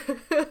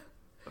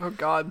 Oh,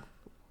 God.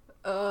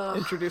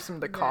 Introduce him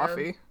to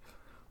coffee.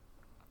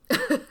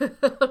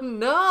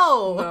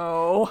 No.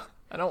 No.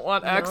 I don't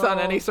want Axe on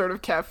No. any sort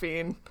of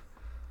caffeine.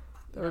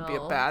 That would be a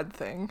No. bad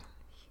thing.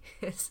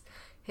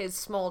 His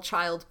small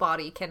child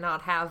body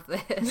cannot have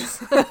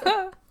this.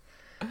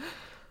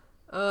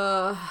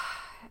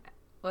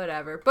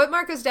 Whatever. But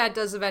Marco's dad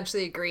does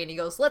eventually agree, and he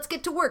goes, let's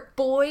get to work,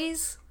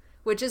 boys.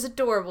 Which is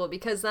adorable,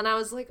 because then I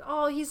was like,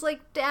 oh, he's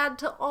like dad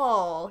to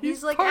all.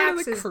 He's like part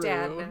of the Axe's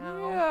dad crew.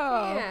 now.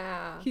 Yeah.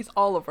 Yeah. He's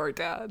all of our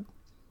dad.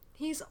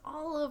 He's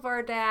all of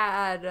our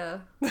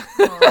dad.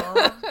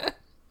 Aw.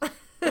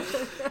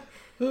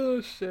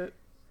 Oh, shit.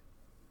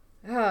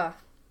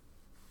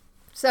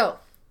 So,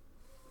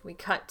 we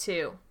cut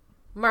to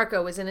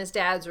Marco was in his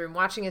dad's room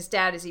watching his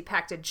dad as he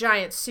packed a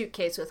giant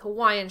suitcase with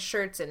Hawaiian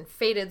shirts and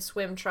faded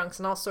swim trunks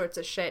and all sorts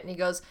of shit. And he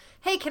goes,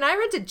 hey, can I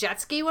rent a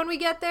jet ski when we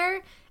get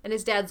there? And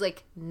his dad's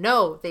like,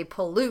 no, they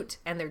pollute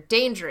and they're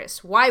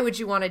dangerous. Why would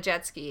you want a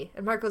jet ski?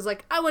 And Marco's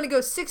like, I want to go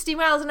 60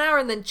 miles an hour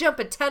and then jump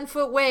a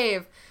 10-foot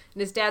wave.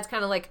 And his dad's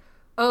kind of like,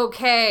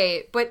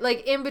 okay. But,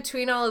 like, in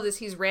between all of this,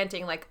 he's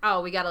ranting like,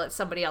 oh, we got to let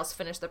somebody else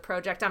finish the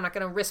project. I'm not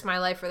going to risk my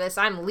life for this.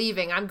 I'm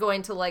leaving. I'm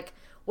going to, like,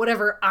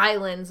 whatever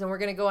islands, and we're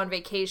gonna go on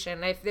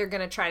vacation. If they're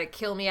gonna try to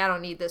kill me, I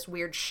don't need this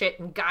weird shit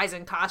and guys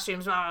in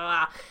costumes, blah, blah,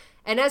 blah.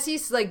 And as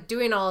he's, like,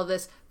 doing all of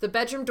this, the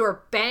bedroom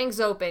door bangs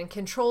open,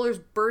 controllers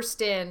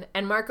burst in,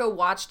 and Marco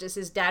watched as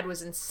his dad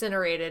was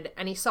incinerated,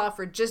 and he saw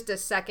for just a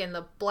second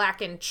the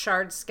blackened,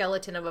 charred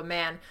skeleton of a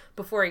man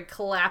before he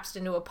collapsed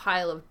into a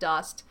pile of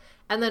dust.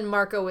 And then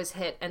Marco was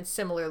hit and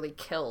similarly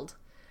killed.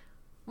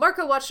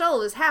 Marco watched all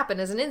of this happen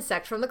as an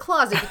insect from the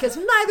closet because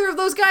neither of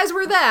those guys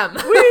were them.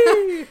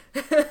 Whee!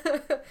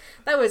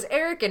 That was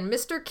Eric and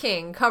Mr.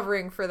 King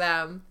covering for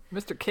them.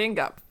 Mr. King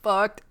got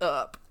fucked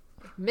up.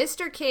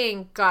 Mr.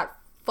 King got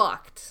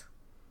fucked.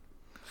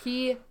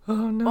 He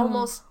Oh, no.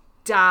 almost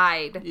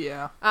died.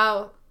 Yeah.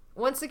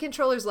 Once the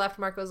controllers left,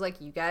 Marco's like,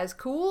 you guys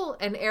cool?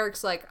 And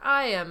Eric's like,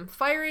 I am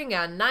firing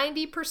on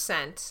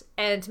 90%.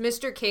 And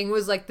Mr. King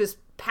was like this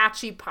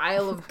patchy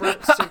pile of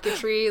burnt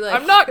circuitry. Like,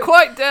 I'm not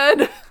quite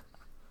dead.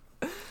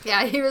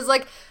 Yeah, he was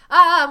like,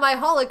 my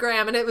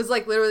hologram. And it was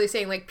like literally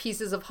saying like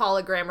pieces of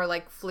hologram are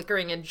like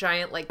flickering in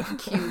giant like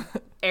cube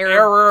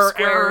error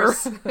Error,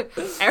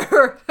 squares.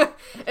 Error.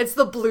 It's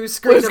the blue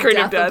screen,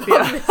 of death,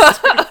 above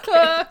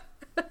yeah.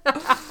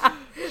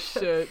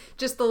 Shit.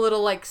 Just the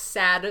little like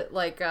sad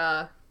like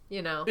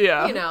you know.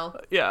 Yeah. You know.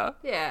 Yeah.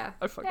 Yeah.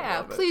 I fucking yeah,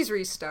 love it. please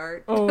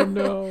restart. Oh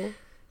no.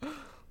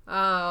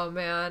 Oh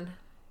man.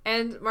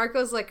 And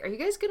Marco's like, "Are you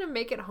guys gonna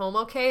make it home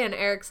okay?" And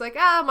Eric's like,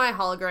 "My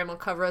hologram will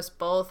cover us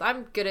both.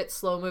 I'm good at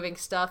slow moving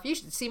stuff. You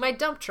should see my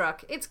dump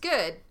truck. It's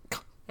good."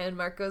 And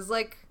Marco's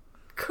like,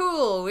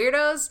 "Cool,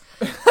 weirdos."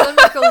 So then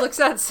Marco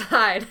looks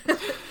outside.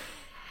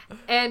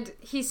 And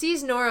he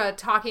sees Nora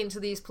talking to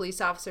these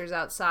police officers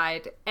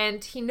outside,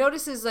 and he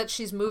notices that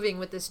she's moving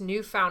with this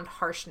newfound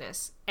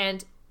harshness.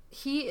 And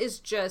he is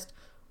just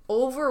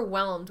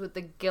overwhelmed with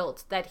the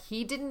guilt that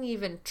he didn't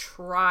even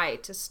try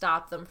to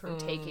stop them from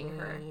taking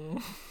her.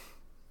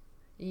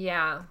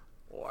 Yeah.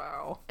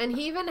 Wow. And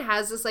he even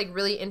has this like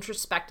really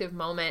introspective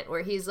moment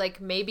where he's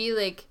like, maybe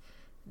like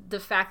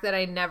the fact that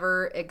I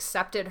never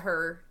accepted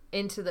her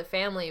into the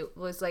family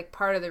was like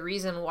part of the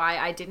reason why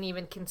I didn't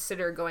even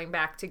consider going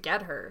back to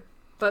get her.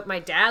 But my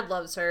dad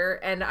loves her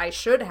and I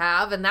should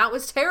have, and that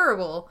was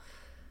terrible.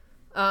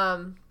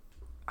 I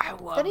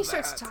love Then he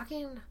starts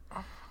talking.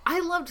 I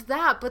loved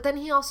that, but then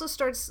he also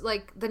starts,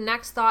 like, the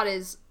next thought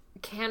is,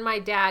 can my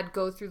dad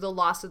go through the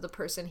loss of the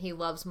person he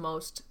loves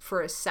most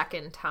for a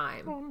second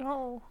time? Oh,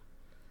 no.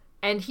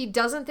 And he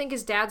doesn't think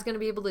his dad's going to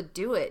be able to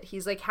do it.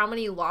 He's like, how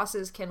many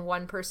losses can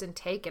one person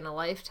take in a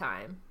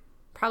lifetime?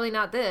 Probably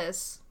not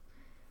this.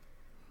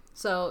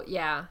 So,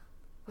 yeah.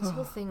 This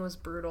whole thing was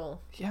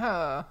brutal.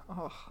 Yeah.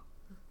 Oh.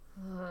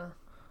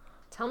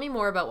 Tell me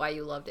more about why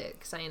you loved it,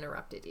 because I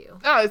interrupted you.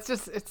 No,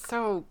 it's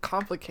so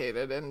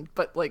complicated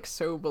but like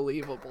so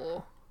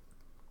believable.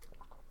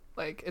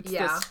 Like it's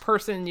this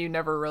person you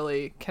never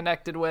really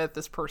connected with,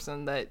 this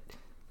person that,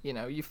 you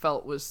know, you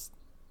felt was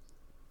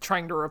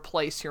trying to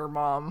replace your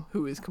mom,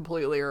 who is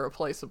completely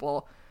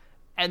irreplaceable.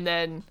 And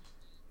then,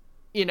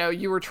 you know,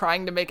 you were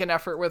trying to make an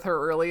effort with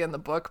her early in the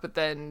book, but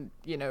then,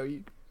 you know,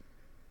 you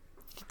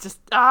just,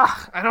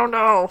 I don't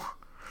know.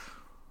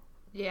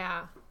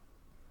 Yeah.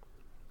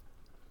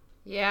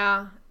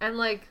 Yeah, and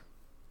like,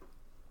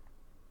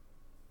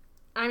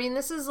 I mean,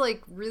 this is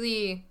like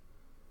really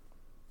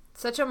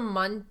such a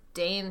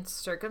mundane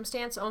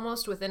circumstance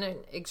almost within an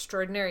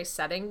extraordinary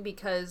setting,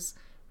 because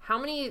how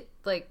many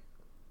like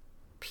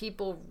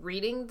people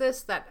reading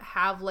this that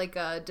have like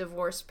a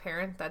divorced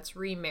parent that's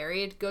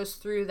remarried goes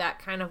through that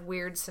kind of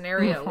weird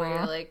scenario where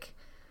you're like,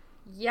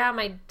 yeah,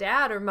 my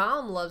dad or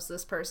mom loves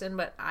this person,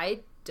 but I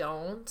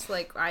don't,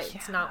 like,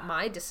 it's not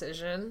my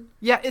decision.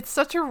 Yeah, it's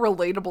such a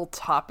relatable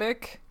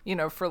topic, you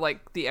know, for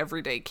like the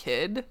everyday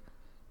kid.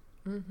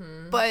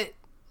 Mm-hmm. But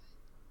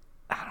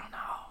I don't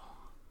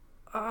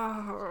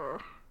know.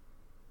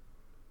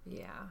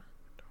 Yeah.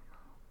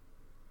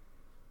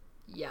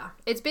 Yeah.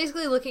 It's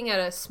basically looking at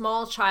a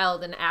small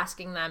child and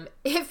asking them,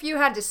 if you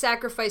had to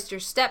sacrifice your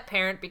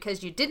step-parent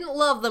because you didn't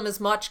love them as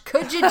much,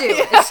 could you do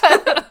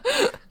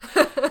it?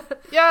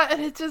 Yeah,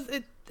 and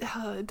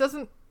it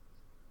doesn't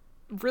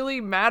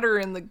really matter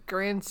in the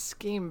grand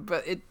scheme,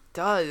 but it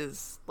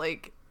does.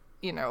 Like,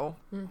 you know,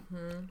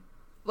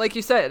 like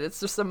you said, it's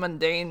just a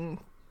mundane,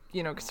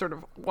 you know, sort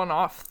of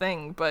one-off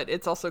thing, but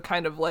it's also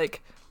kind of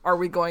like, are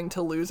we going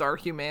to lose our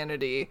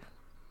humanity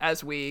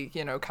as we,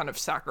 you know, kind of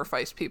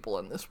sacrifice people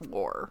in this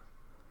war?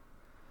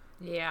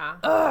 Yeah.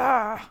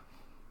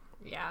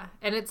 Yeah.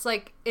 And it's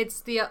like,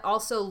 it's the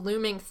also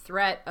looming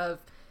threat of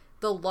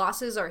the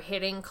losses are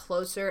hitting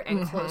closer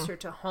and closer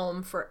to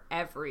home for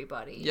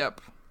everybody. Yep.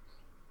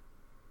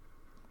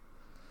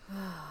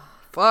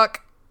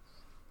 Fuck.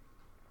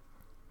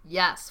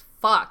 Yes,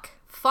 fuck.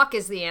 Fuck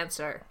is the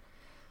answer.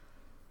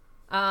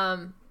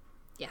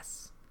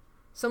 Yes.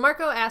 So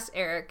Marco asks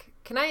Eric,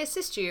 can I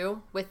assist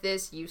you with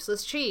this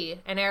useless chi?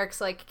 And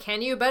Eric's like,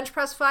 can you bench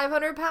press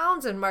 500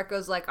 pounds? And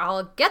Marco's like,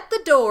 I'll get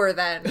the door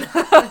then.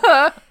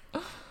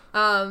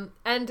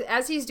 And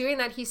as he's doing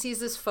that, he sees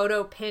this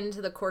photo pinned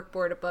to the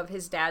corkboard above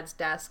his dad's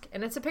desk.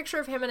 And it's a picture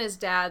of him and his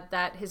dad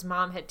that his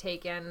mom had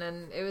taken.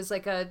 And it was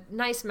like a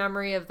nice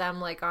memory of them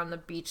like on the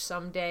beach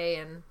someday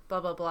and blah,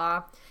 blah,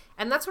 blah.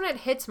 And that's when it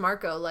hits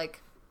Marco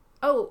like,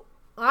 oh,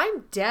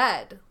 I'm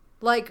dead.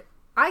 Like,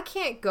 I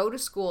can't go to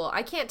school.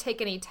 I can't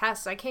take any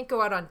tests. I can't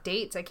go out on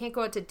dates. I can't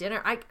go out to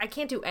dinner. I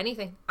can't do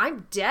anything.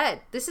 I'm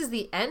dead. This is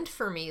the end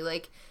for me.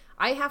 Like,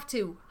 I have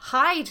to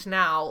hide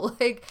now.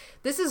 Like,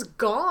 this is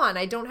gone.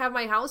 I don't have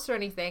my house or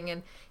anything.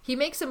 And he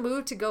makes a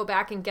move to go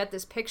back and get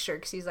this picture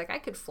because he's like, I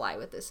could fly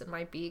with this in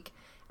my beak.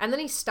 And then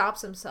he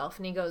stops himself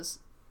and he goes,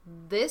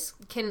 this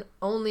can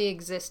only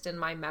exist in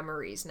my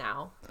memories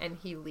now. And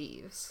he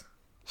leaves.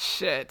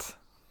 Shit.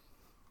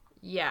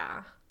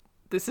 Yeah.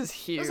 This is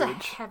huge. It was a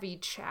heavy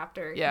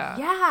chapter. Yeah.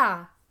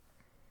 Yeah.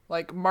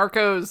 Like,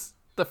 Marco's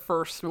the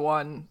first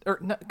one, or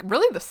no,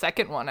 really the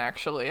second one,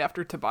 actually,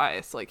 after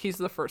Tobias. Like, he's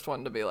the first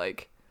one to be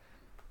like,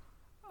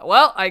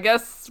 well, I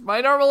guess my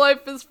normal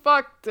life is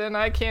fucked, and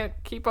I can't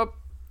keep up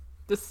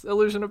this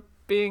illusion of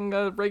being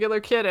a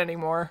regular kid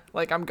anymore.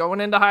 Like, I'm going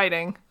into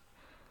hiding.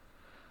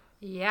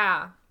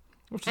 Yeah.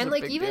 Which is and a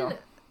like big even deal.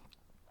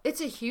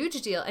 It's a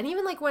huge deal. And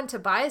even like when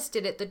Tobias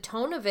did it, the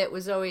tone of it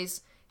was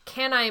always,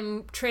 can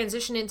I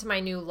transition into my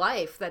new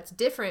life that's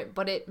different,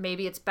 but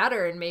maybe it's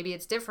better and maybe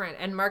it's different.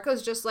 And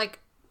Marco's just like,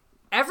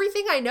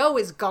 everything I know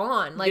is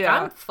gone. Like,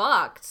 Yeah. I'm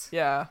fucked.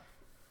 Yeah.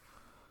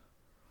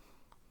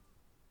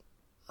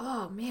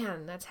 Oh,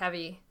 man, that's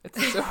heavy.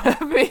 It's so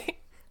heavy.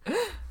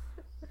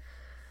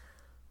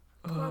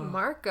 Poor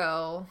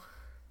Marco.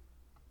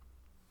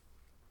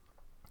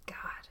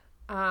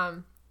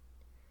 God.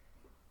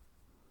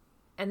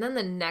 And then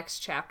the next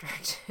chapter,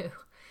 too.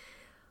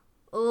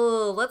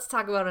 Oh, let's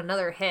talk about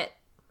another hit.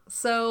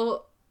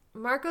 So,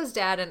 Marco's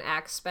dad and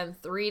Axe spend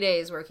 3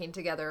 days working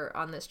together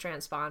on this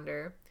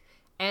transponder.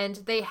 And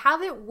they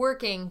have it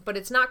working, but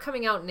it's not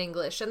coming out in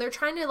English. And they're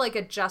trying to, like,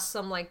 adjust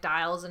some, like,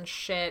 dials and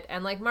shit.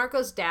 And, like,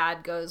 Marco's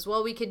dad goes,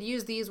 well, we could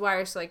use these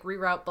wires to, like,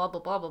 reroute blah, blah,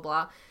 blah, blah,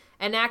 blah.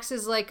 And Axe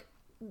is like,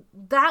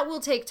 that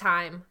will take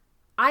time.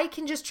 I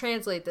can just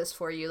translate this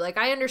for you. Like,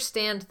 I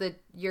understand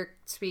your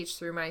speech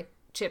through my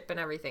chip and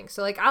everything.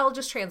 So, like, I'll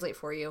just translate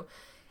for you.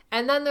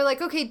 And then they're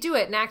like, okay, do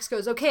it. And Axe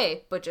goes,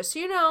 okay, but just so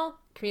you know,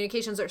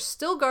 communications are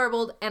still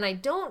garbled, and I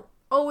don't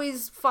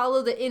always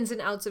follow the ins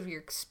and outs of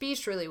your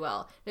speech really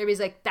well. And everybody's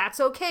like, that's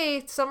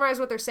okay. Summarize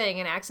what they're saying.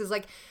 And Axe is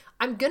like,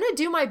 I'm going to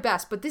do my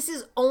best, but this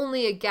is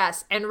only a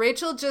guess. And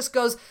Rachel just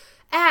goes,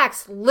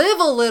 Axe, live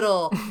a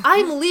little.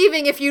 I'm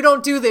leaving if you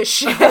don't do this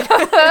shit. And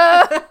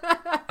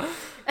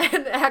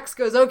Axe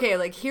goes, okay,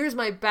 like, here's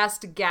my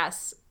best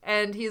guess.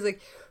 And he's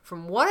like,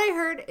 from what I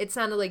heard, it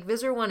sounded like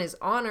Visser 1 is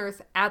on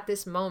Earth at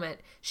this moment.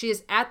 She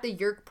is at the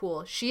Yerk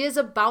pool. She is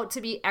about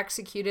to be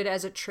executed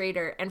as a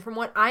traitor. And from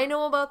what I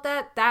know about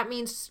that, that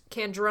means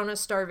Kandrona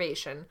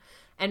starvation.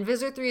 And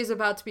Visser 3 is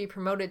about to be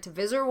promoted to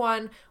Visser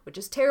 1, which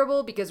is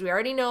terrible because we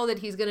already know that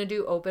he's going to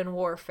do open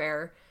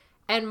warfare.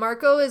 And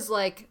Marco is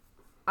like,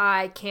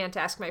 I can't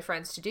ask my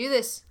friends to do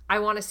this. I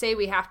want to say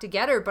we have to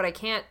get her, but I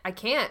can't.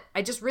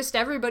 I just risked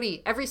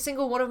every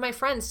single one of my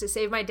friends to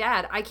save my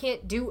dad. I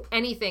can't do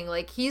anything.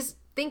 Like, he's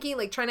thinking,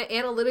 like, trying to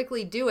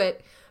analytically do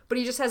it, but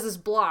he just has this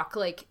block,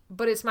 like,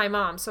 but it's my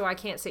mom, so I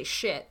can't say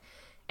shit.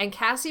 And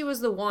Cassie was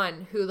the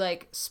one who,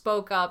 like,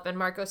 spoke up, and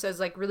Marco says,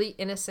 like, really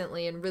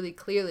innocently and really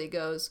clearly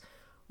goes,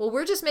 well,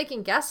 we're just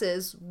making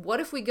guesses.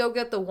 What if we go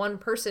get the one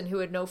person who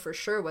would know for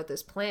sure what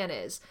this plan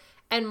is?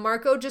 And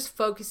Marco just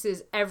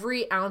focuses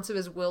every ounce of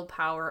his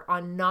willpower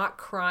on not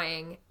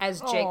crying as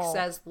Jake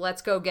says,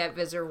 let's go get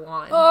Visser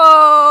 1.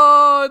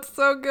 Oh, it's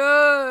so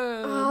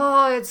good.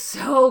 Oh, it's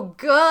so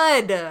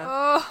good.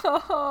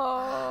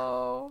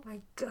 Oh.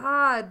 My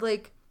God.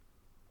 Like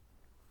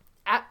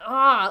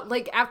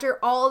after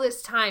all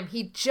this time,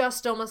 he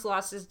just almost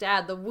lost his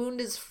dad. The wound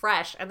is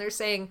fresh. And they're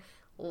saying,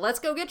 let's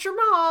go get your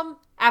mom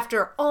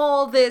after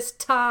all this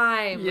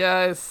time.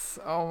 Yes.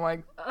 Oh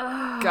my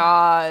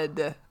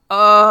God.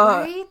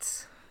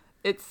 Right?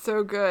 It's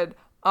so good.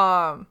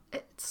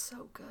 It's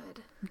so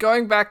good.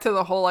 Going back to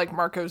the whole, like,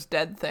 Marco's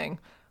dead thing.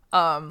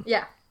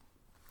 Yeah.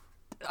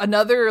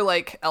 Another,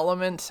 like,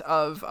 element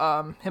of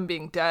him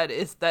being dead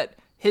is that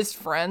his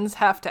friends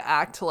have to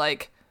act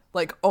like,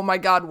 oh my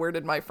God, where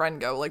did my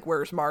friend go? Like,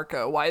 where's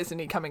Marco? Why isn't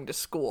he coming to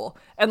school?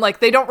 And, like,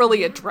 they don't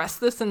really address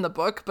this in the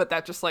book, but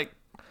that just, like,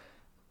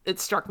 it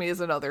struck me as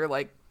another,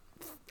 like,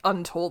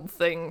 untold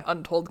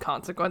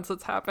consequence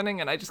that's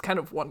happening, and I just kind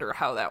of wonder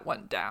how that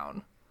went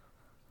down.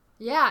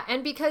 Yeah,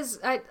 and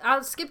because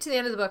I'll skip to the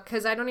end of the book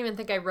because I don't even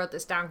think I wrote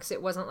this down because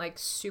it wasn't, like,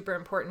 super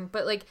important,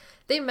 but, like,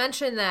 they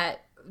mention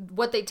that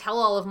what they tell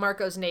all of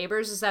Marco's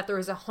neighbors is that there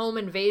was a home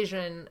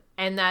invasion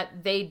and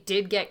that they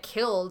did get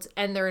killed,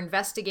 and they're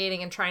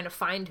investigating and trying to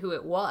find who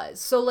it was.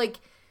 So, like,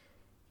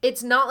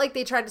 it's not like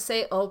they tried to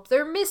say, oh,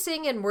 they're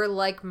missing and we're,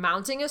 like,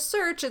 mounting a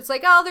search. It's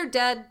like, oh, they're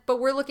dead, but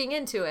we're looking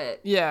into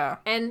it. Yeah.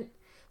 And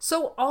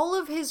so all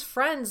of his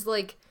friends,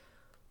 like,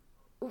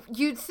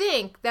 you'd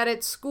think that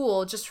at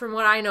school, just from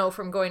what I know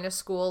from going to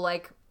school,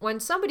 like, when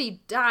somebody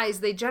dies,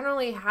 they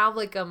generally have,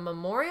 like, a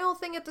memorial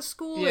thing at the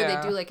school, or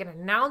they do, like, an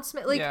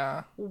announcement.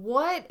 Like,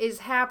 what is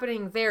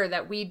happening there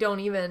that we don't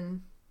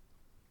even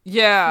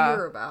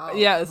hear about?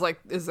 Yeah, it's like,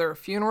 is there a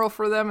funeral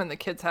for them, and the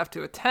kids have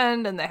to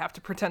attend, and they have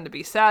to pretend to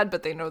be sad,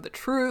 but they know the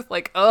truth?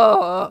 Like,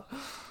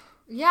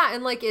 Yeah,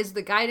 and, like, is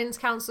the guidance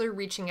counselor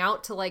reaching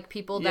out to, like,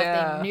 people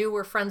that they knew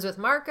were friends with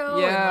Marco?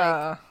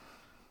 Yeah.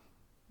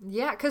 And,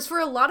 like, because for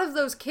a lot of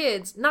those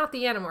kids, not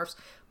the Animorphs,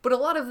 but a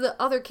lot of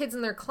the other kids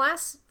in their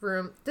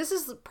classroom, this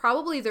is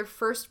probably their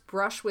first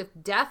brush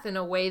with death in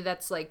a way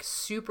that's, like,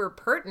 super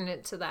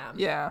pertinent to them.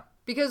 Yeah.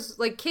 Because,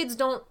 like, kids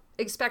don't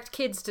expect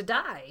kids to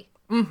die.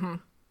 Mm-hmm.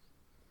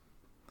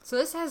 So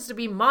this has to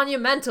be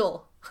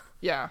monumental.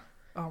 Yeah.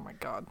 Oh, my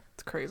God.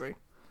 It's crazy.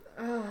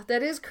 Oh,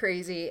 that is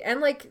crazy.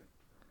 And, like,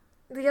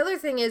 the other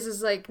thing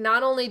is like,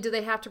 not only do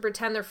they have to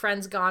pretend their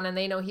friend's gone and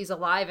they know he's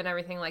alive and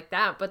everything like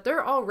that, but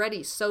they're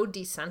already so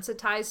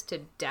desensitized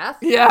to death.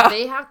 Yeah.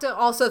 They have to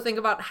also think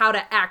about how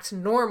to act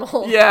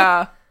normal.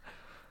 Yeah.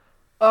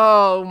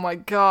 Oh, my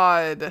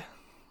God.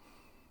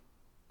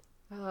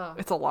 Oh,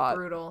 it's a lot.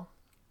 Brutal.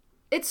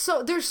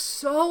 There's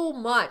so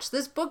much.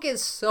 This book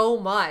is so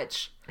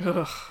much.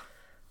 Ugh.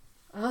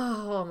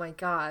 Oh, my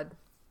God.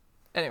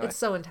 Anyway. It's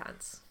so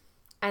intense.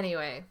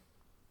 Anyway.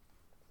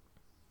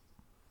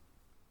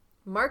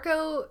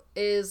 Marco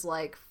is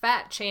like,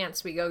 fat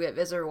chance we go get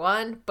Visser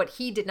 1, but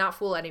he did not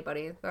fool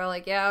anybody. They're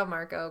like, yeah,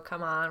 Marco,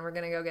 come on, we're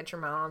gonna go get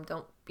your mom.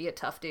 Don't be a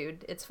tough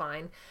dude. It's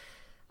fine.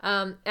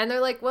 And they're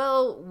like,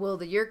 well, will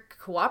the Yeerk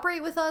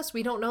cooperate with us?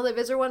 We don't know that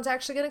Visser 1's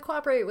actually gonna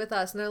cooperate with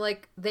us. And they're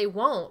like, they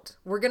won't.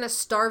 We're gonna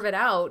starve it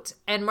out.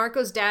 And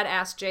Marco's dad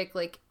asked Jake,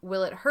 like,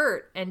 will it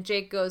hurt? And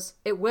Jake goes,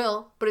 it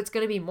will, but it's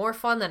gonna be more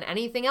fun than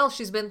anything else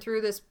she's been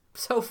through this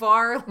so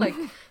far. Like,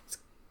 it's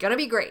gonna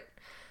be great.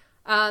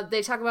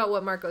 They talk about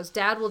what Marco's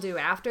dad will do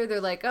after.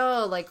 They're like,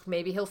 oh, like,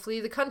 maybe he'll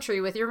flee the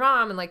country with your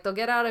mom and, like, they'll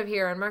get out of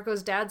here. And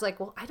Marco's dad's like,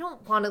 well, I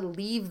don't want to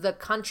leave the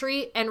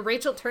country. And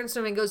Rachel turns to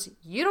him and goes,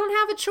 you don't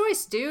have a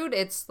choice, dude.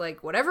 It's,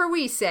 like, whatever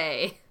we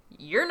say.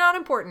 You're not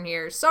important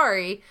here.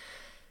 Sorry.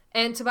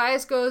 And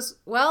Tobias goes,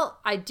 well,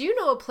 I do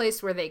know a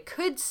place where they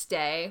could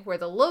stay, where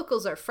the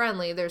locals are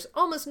friendly. There's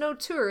almost no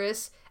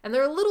tourists, and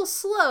they're a little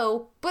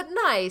slow, but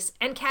nice.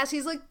 And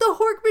Cassie's like, the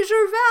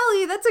Hork-Bajir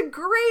Valley. That's a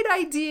great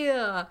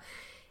idea.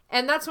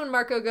 And that's when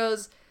Marco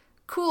goes,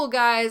 cool,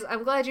 guys,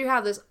 I'm glad you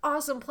have this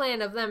awesome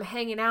plan of them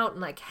hanging out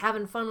and, like,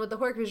 having fun with the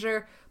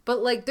Hork-Bajir,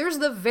 but, like, there's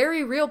the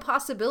very real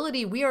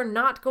possibility we are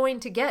not going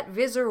to get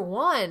Visser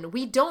 1.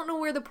 We don't know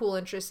where the pool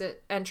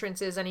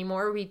entrance is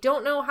anymore. We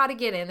don't know how to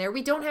get in there.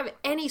 We don't have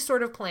any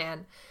sort of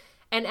plan.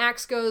 And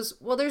Axe goes,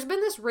 well, there's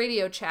been this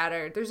radio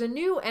chatter. There's a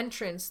new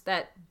entrance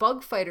that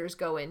bug fighters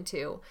go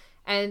into,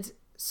 and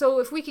so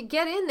if we could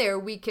get in there,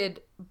 we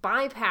could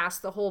bypass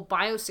the whole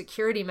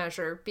biosecurity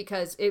measure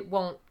because it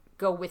won't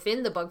go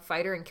within the bug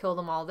fighter and kill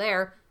them all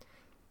there.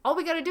 All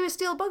we gotta do is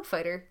steal a bug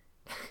fighter.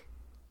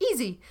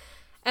 Easy.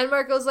 And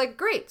Marco's like,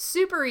 great,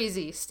 super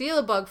easy. Steal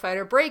a bug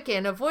fighter, break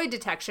in, avoid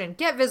detection,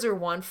 get Visser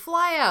 1,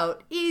 fly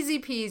out. Easy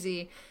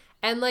peasy.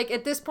 And, like,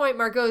 at this point,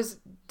 Marco's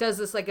does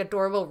this, like,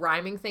 adorable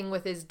rhyming thing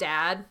with his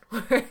dad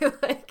where,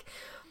 like,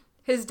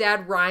 his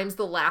dad rhymes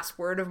the last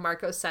word of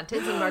Marco's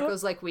sentence, and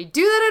Marco's like, we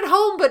do that at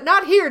home, but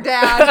not here,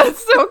 Dad.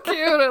 That's so cute.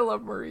 I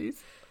love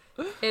Maurice.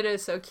 It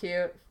is so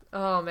cute.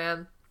 Oh,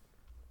 man.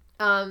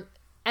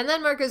 And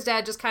then Marco's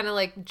dad just kind of,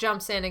 like,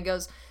 jumps in and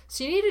goes,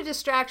 so you need a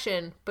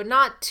distraction, but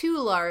not too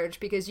large,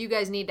 because you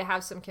guys need to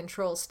have some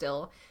control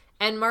still.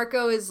 And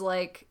Marco is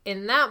like,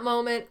 in that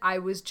moment, I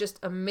was just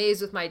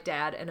amazed with my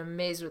dad and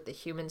amazed with the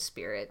human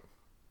spirit.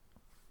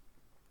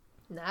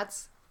 And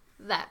that's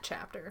that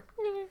chapter.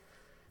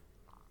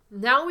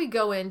 Now we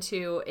go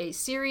into a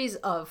series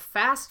of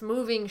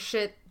fast-moving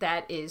shit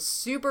that is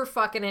super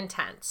fucking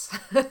intense.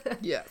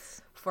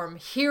 Yes. From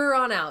here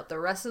on out, the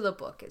rest of the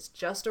book is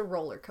just a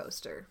roller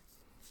coaster.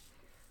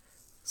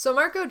 So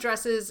Marco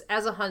dresses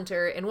as a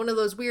hunter in one of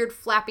those weird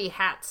flappy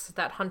hats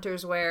that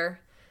hunters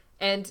wear,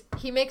 and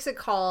he makes a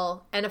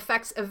call and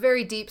affects a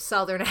very deep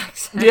southern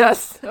accent.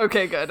 Yes.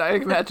 Okay, good. I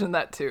imagine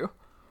that too.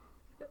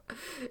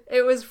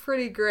 It was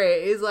pretty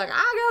great. He's like,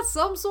 I got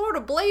some sort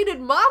of bladed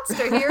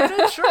monster here in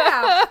a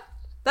trap.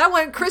 That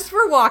went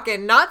Christopher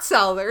Walken, not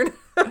Southern.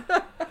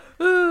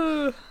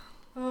 It's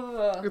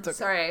okay.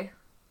 Sorry.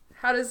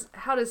 How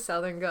does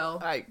Southern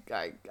go?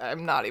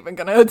 I'm not even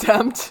gonna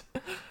attempt.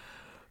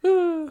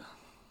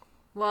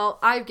 Well,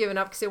 I've given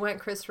up because it went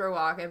Christopher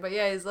Walken. But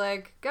yeah, he's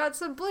like, got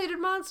some bladed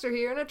monster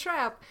here in a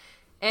trap.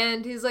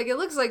 And he's like, it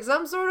looks like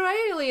some sort of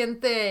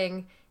alien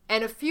thing.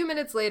 And a few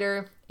minutes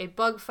later, a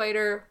bug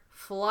fighter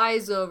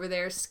flies over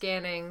there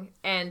scanning,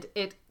 and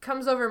it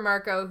comes over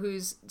Marco,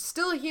 who's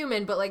still a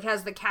human, but, like,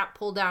 has the cap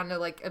pulled down to,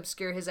 like,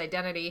 obscure his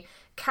identity,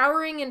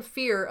 cowering in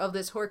fear of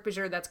this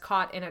Hork-Bajir that's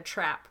caught in a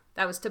trap.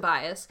 That was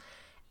Tobias.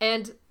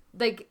 And,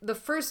 like,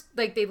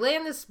 they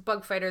land this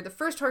bug fighter, the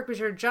first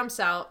Hork-Bajir jumps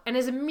out and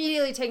is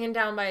immediately taken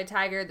down by a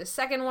tiger. The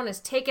second one is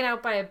taken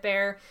out by a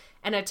bear,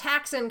 and a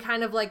Taxon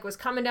kind of, like, was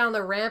coming down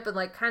the ramp and,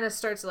 like, kind of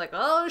starts, like,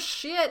 oh,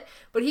 shit.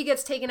 But he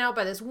gets taken out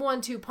by this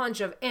 1-2 punch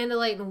of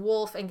Andalite and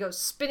Wolf and goes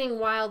spinning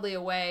wildly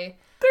away.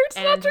 They're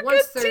such a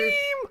good team!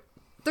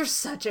 They're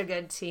such a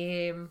good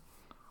team.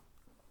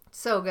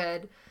 So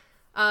good.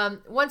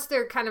 Once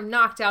they're kind of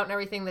knocked out and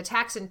everything, the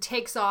Taxon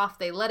takes off,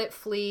 they let it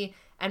flee,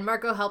 and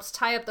Marco helps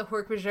tie up the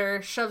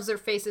Hork-Bajir, shoves their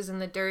faces in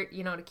the dirt,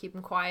 you know, to keep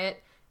them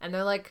quiet. And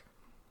they're like,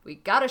 we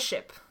got a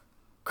ship.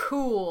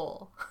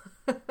 Cool.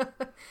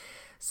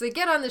 So they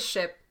get on the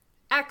ship.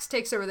 Axe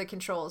takes over the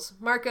controls.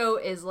 Marco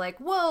is like,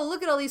 whoa,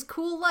 look at all these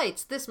cool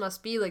lights. This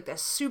must be like the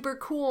super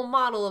cool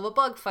model of a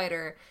bug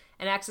fighter.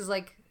 And Axe is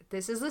like,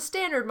 this is the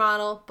standard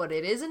model, but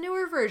it is a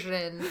newer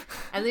version.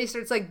 And then he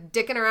starts like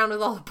dicking around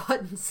with all the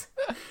buttons.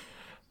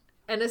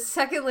 And a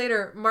second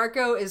later,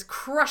 Marco is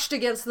crushed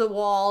against the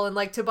wall, and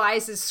like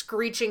Tobias is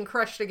screeching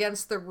crushed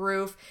against the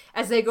roof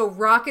as they go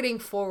rocketing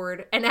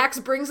forward. And Axe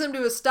brings them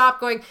to a stop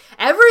going,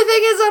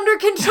 everything is under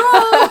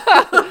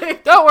control!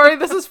 Like, don't worry,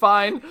 this is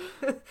fine.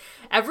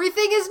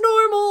 Everything is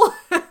normal!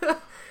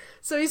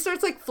 So he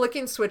starts like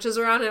flicking switches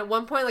around, and at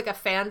one point like a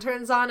fan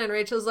turns on, and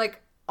Rachel's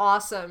like,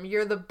 awesome,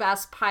 you're the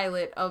best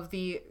pilot of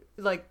the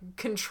like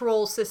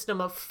control system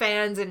of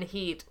fans and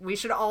heat. We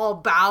should all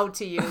bow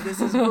to you.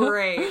 This is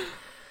great.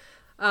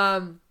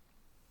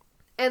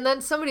 And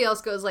then somebody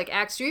else goes like,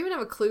 Axe, do you even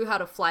have a clue how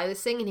to fly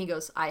this thing? And he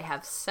goes, I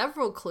have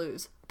several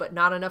clues, but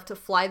not enough to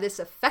fly this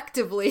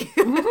effectively.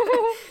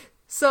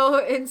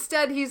 So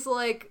instead he's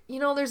like,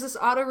 there's this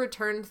auto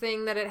return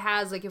thing that it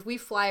has. Like if we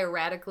fly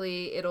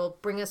erratically, it'll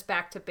bring us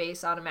back to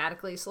base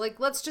automatically. So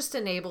like, let's just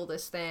enable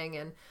this thing.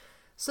 And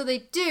so they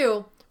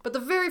do. But the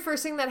very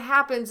first thing that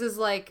happens is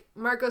like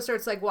Marco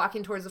starts like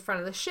walking towards the front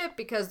of the ship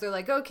because they're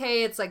like,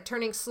 okay, it's like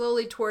turning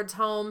slowly towards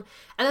home.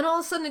 And then all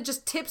of a sudden it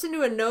just tips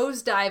into a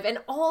nosedive and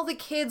all the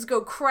kids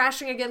go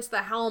crashing against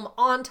the helm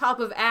on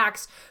top of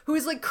Axe, who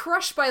is like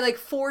crushed by like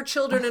 4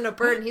 children and a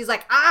bird. And he's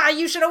like,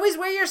 you should always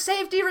wear your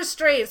safety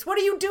restraints. What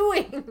are you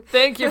doing?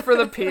 Thank you for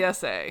the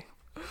PSA.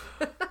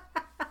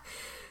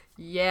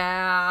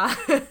 Yeah.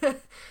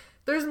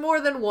 There's more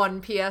than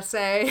one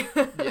PSA.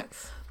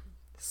 Yes.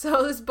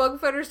 So this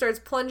bug fighter starts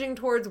plunging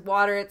towards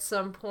water at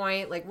some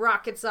point, like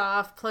rockets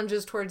off,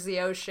 plunges towards the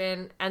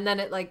ocean, and then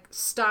it like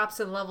stops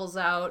and levels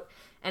out.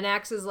 And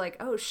Axe is like,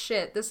 oh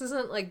shit, this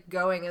isn't like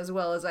going as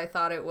well as I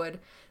thought it would.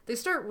 They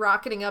start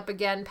rocketing up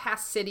again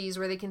past cities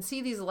where they can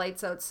see these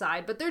lights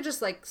outside, but they're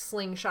just like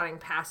slingshotting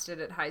past it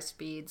at high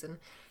speeds. And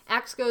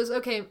Axe goes,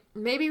 okay,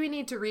 maybe we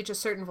need to reach a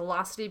certain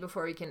velocity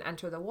before we can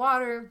enter the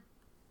water.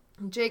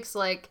 And Jake's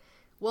like,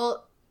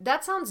 well,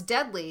 that sounds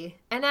deadly.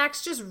 And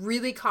Axe just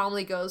really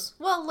calmly goes,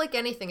 well, like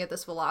anything at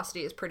this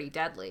velocity is pretty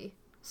deadly.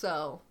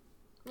 So,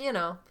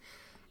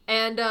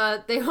 And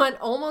they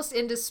went almost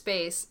into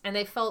space, and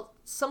they felt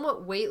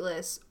somewhat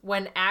weightless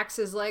when Axe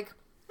is like,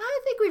 I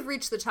think we've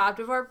reached the top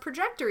of our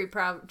trajectory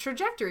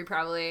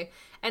probably.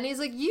 And he's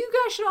like, you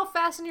guys should all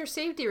fasten your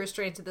safety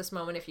restraints at this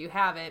moment if you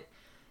haven't.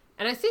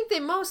 And I think they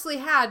mostly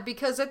had,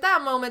 because at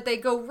that moment they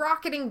go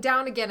rocketing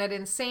down again at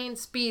insane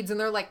speeds, and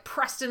they're like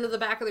pressed into the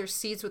back of their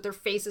seats with their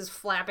faces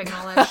flapping and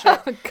all that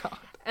shit. God.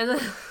 And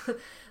then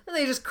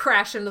they just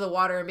crash into the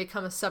water and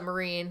become a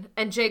submarine.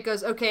 And Jake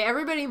goes, okay,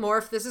 everybody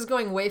morph. This is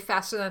going way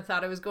faster than I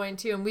thought it was going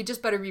to, and we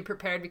just better be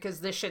prepared because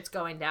this shit's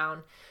going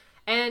down.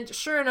 And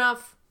sure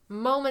enough,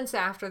 moments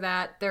after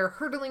that, they're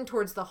hurtling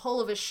towards the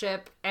hull of a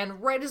ship,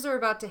 and right as they're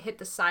about to hit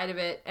the side of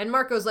it, and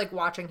Marco's like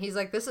watching, he's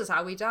like, this is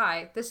how we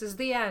die. This is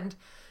the end.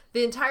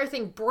 The entire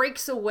thing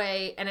breaks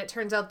away, and it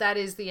turns out that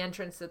is the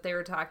entrance that they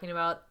were talking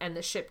about, and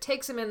the ship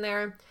takes them in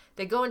there.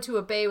 They go into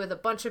a bay with a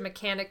bunch of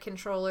mechanic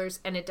controllers,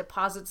 and it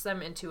deposits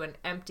them into an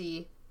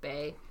empty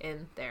bay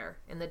in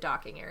the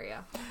docking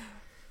area.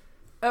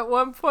 At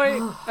one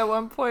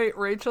point,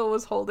 Rachel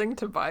was holding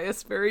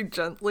Tobias very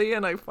gently,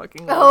 and I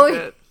fucking loved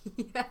it.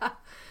 Yeah.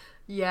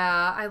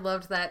 Yeah, I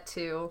loved that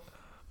too.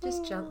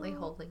 Just gently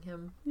holding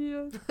him.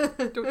 Yeah.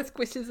 Don't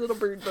squish his little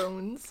bird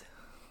bones.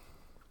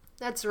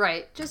 That's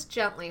right. Just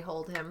gently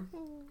hold him.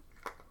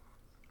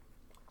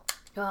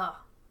 Oh.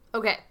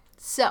 Okay,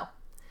 so.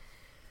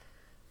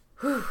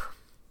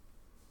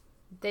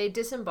 They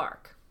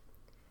disembark.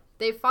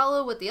 They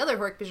follow what the other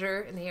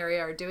Hork-Bajir in the area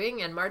are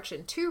doing and march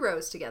in 2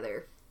 rows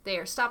together. They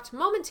are stopped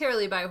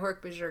momentarily by a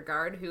Hork-Bajir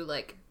guard who,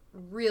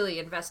 really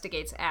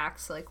investigates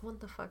Axe, what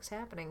the fuck's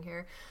happening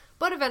here?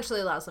 But eventually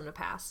allows them to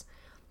pass.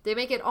 They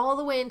make it all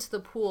the way into the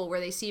pool where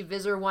they see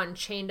Visor 1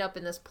 chained up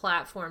in this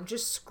platform,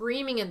 just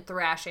screaming and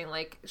thrashing.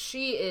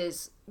 She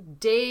is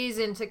days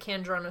into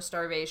Kandrona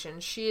starvation.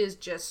 She is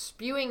just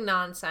spewing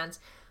nonsense.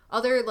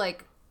 Other,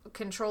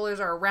 controllers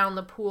are around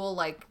the pool,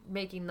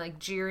 making,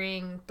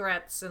 jeering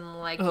threats and,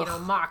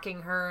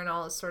 mocking her and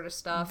all this sort of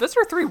stuff.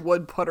 Visor 3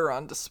 would put her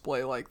on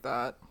display like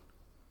that.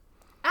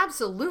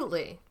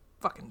 Absolutely.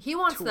 Fucking He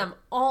wants them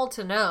all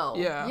to know.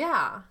 Yeah.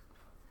 Yeah.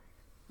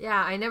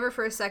 Yeah, I never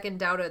for a second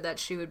doubted that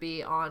she would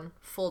be on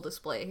full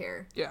display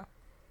here. Yeah.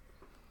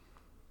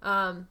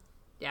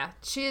 Yeah,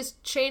 she is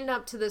chained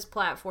up to this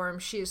platform.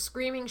 She is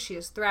screaming, she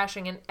is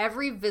thrashing, and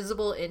every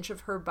visible inch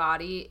of her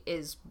body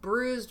is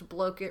bruised,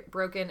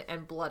 broken,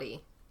 and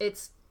bloody.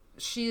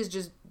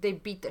 They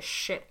beat the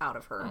shit out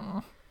of her.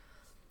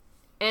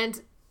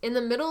 And in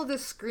the middle of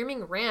this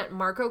screaming rant,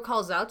 Marco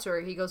calls out to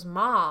her. He goes,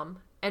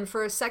 Mom. And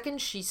for a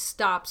second, she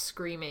stops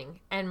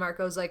screaming. And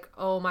Marco's like,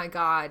 oh my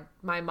god,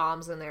 my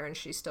mom's in there and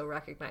she still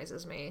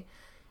recognizes me.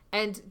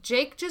 And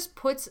Jake just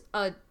puts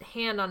a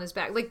hand on his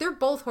back. They're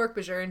both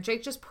Hork-Bajir, and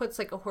Jake just puts,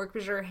 a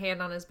Hork-Bajir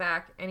hand on his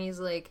back. And he's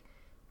like,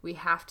 we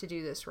have to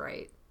do this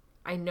right.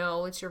 I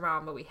know it's your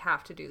mom, but we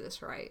have to do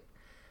this right.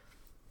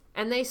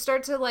 And they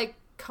start to,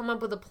 come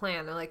up with a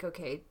plan. They're like,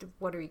 okay,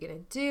 what are we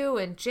going to do?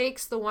 And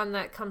Jake's the one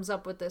that comes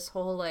up with this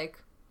whole,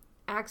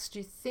 Axe, do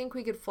you think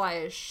we could fly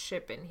a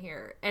ship in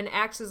here? And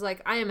Axe is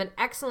like, I am an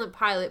excellent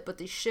pilot, but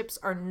these ships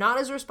are not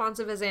as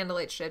responsive as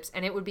Andalite ships,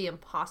 and it would be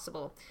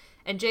impossible.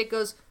 And Jake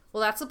goes,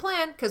 well, that's the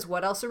plan, because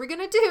what else are we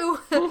going to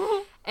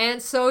do?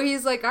 And so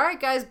he's like, all right,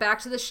 guys, back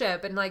to the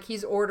ship. And,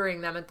 he's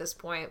ordering them at this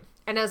point.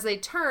 And as they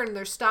turn,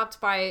 they're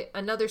stopped by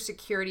another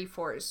security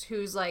force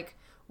who's like,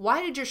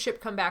 why did your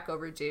ship come back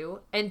overdue?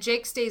 And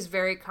Jake stays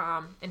very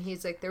calm, and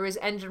he's like, there was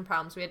engine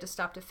problems. We had to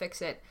stop to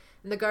fix it.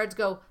 And the guards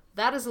go,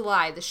 that is a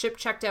lie. The ship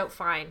checked out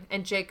fine.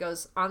 And Jake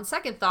goes, on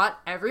second thought,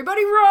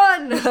 everybody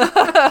run!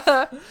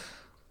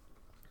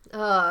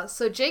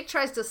 So Jake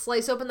tries to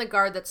slice open the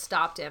guard that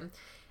stopped him.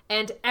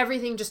 and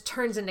everything just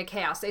turns into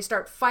chaos. They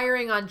start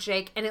firing on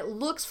Jake, and it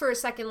looks for a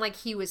second like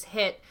he was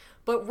hit,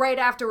 but right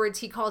afterwards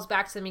he calls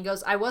back to them. He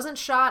goes, I wasn't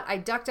shot, I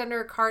ducked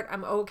under a cart,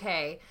 I'm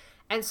okay.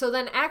 And so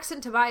then Axe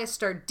and Tobias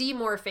start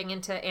demorphing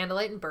into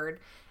Andalite and Bird,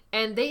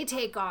 and they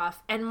take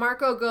off, and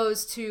Marco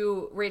goes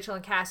to Rachel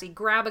and Cassie,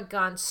 grab a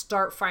gun,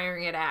 start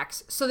firing at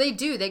Axe. So they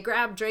do. They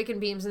grab Drake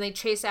and Beams, and they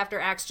chase after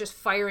Axe, just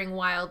firing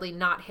wildly,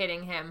 not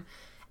hitting him.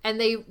 And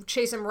they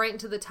chase him right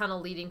into the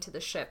tunnel leading to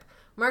the ship.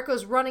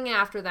 Marco's running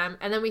after them,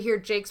 and then we hear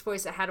Jake's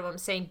voice ahead of him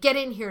saying, get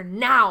in here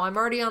now, I'm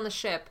already on the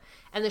ship.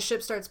 And the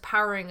ship starts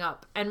powering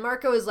up. And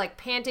Marco is like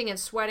panting and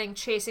sweating,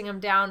 chasing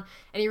him down,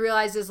 and he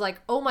realizes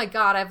like, oh my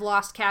god, I've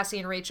lost Cassie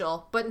and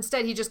Rachel. But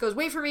instead he just goes,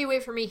 wait for me,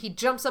 wait for me. He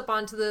jumps up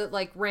onto the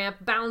like ramp,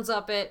 bounds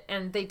up it,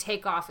 and they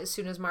take off as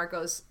soon as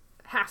Marco's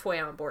halfway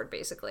on board,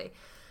 basically.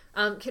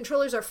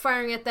 Controllers are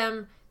firing at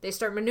them. They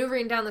start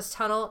maneuvering down this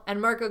tunnel, and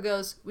Marco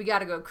goes, we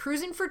gotta go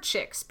cruising for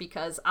chicks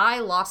because I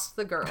lost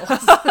the girls.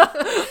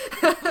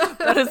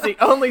 That is the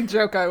only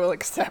joke I will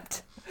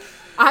accept.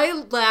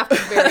 I laughed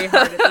very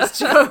hard at this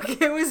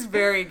joke. It was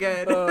very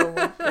good. Oh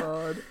my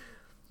god.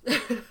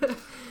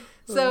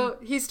 So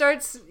he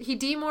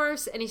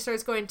demorphs and he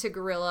starts going to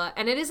Gorilla,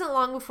 and it isn't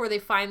long before they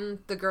find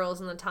the girls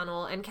in the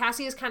tunnel, and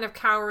Cassie is kind of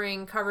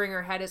cowering, covering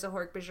her head as a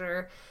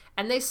Hork-Bajir,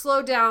 and they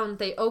slow down,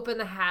 they open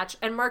the hatch,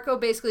 and Marco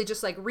basically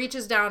just like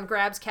reaches down,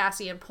 grabs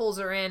Cassie and pulls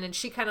her in, and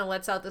she kind of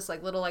lets out this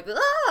like little like,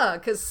 ah,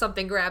 because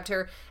something grabbed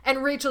her,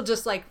 and Rachel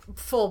just like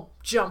full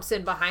jumps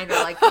in behind her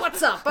like,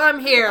 what's up, I'm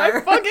here.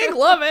 I fucking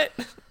love it.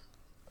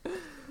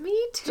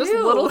 Me too. Just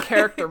little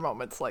character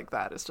moments like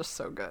that is just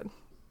so good.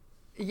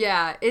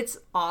 Yeah, it's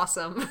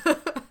awesome.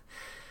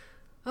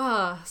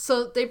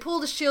 So they pull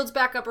the shields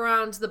back up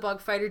around the bug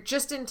fighter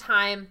just in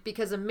time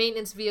because a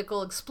maintenance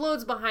vehicle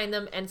explodes behind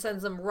them and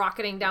sends them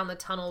rocketing down the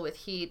tunnel with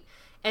heat.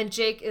 And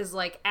Jake is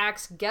like,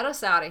 Axe, get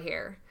us out of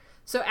here.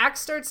 So Axe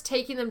starts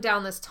taking them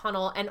down this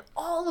tunnel, and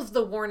all of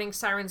the warning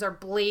sirens are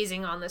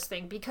blazing on this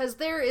thing because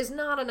there is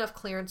not enough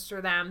clearance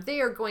for them.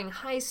 They are going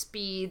high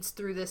speeds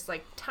through this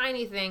like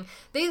tiny thing.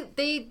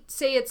 They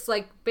say it's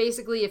like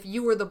basically if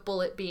you were the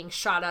bullet being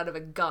shot out of a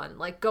gun,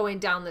 like going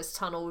down this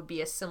tunnel would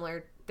be a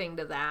similar thing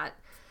to that.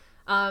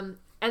 And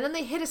then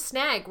they hit a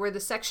snag where the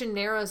section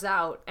narrows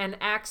out, and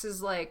Axe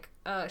is like,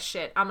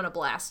 shit, I'm gonna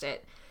blast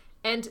it.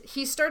 And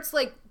he starts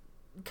like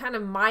kind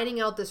of mining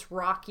out this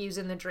rock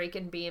using the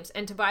Draken beams,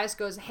 and Tobias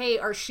goes, hey,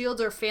 our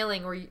shields are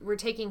failing, we're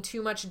taking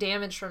too much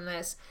damage from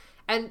this.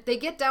 And they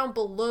get down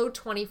below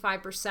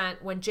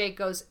 25% when Jake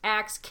goes,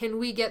 Axe, can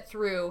we get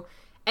through?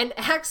 And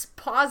Axe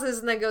pauses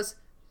and then goes,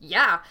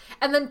 yeah,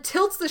 and then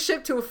tilts the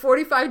ship to a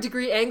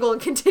 45-degree angle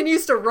and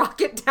continues to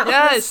rocket down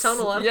this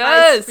tunnel on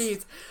high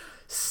speeds.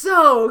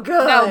 So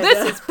good. Now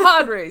this is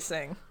pod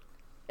racing.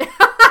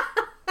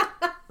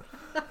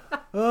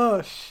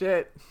 Oh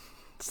shit.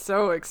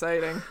 So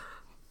exciting.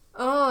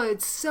 Oh,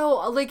 it's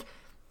so, like,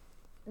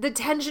 the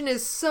tension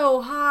is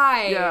so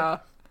high. Yeah.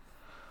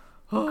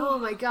 Oh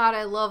my god,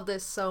 I love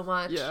this so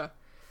much. Yeah.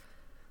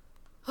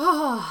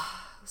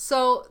 Oh,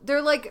 so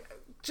they're, like,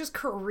 just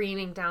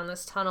careening down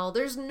this tunnel.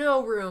 There's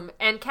no room.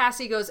 And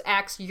Cassie goes,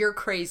 Axe, you're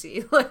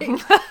crazy. Like,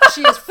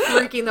 she is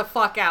freaking the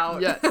fuck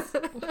out. Yes.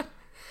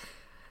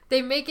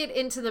 They make it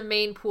into the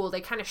main pool. They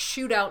kind of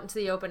shoot out into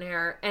the open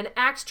air. And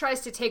Axe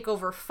tries to take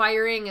over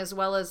firing as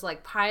well as,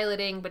 like,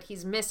 piloting, but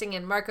he's missing.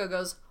 And Marco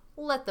goes,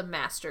 let the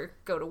master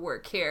go to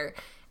work here.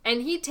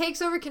 And he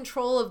takes over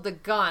control of the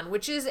gun,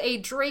 which is a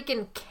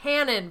Draken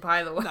cannon,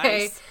 by the way.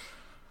 Nice.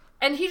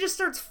 And he just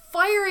starts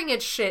firing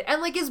at shit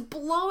and, like, is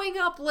blowing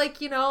up,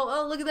 like, you know,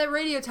 oh, look at that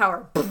radio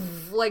tower.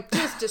 Like,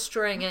 just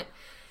destroying it.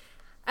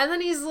 And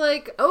then he's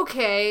like,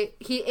 okay,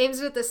 he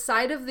aims it at the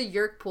side of the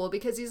Yeerk pool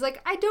because he's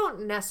like, I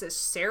don't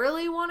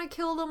necessarily want to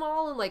kill them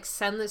all and, like,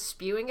 send this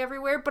spewing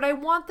everywhere, but I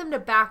want them to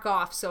back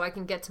off so I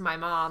can get to my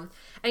mom.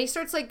 And he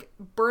starts, like,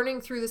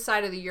 burning through the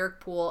side of the Yeerk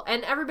pool,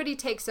 and everybody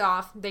takes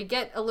off. They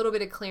get a little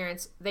bit of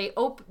clearance. They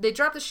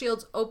drop the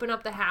shields, open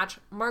up the hatch.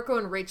 Marco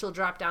and Rachel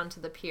drop down to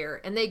the pier,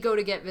 and they go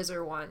to get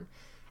Visor 1.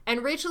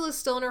 And Rachel is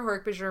still in her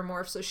Hork-Bajir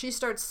morph, so she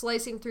starts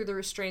slicing through the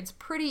restraints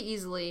pretty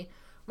easily.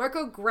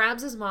 Marco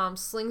grabs his mom,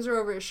 slings her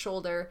over his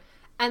shoulder,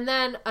 and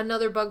then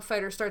another bug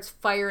fighter starts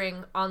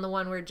firing on the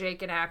one where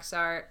Jake and Axe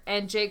are,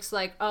 and Jake's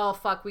like, oh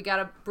fuck, we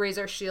gotta raise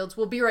our shields,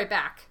 we'll be right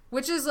back.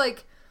 Which is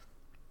like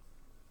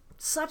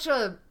such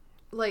a,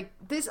 like,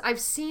 this,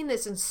 I've seen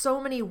this in so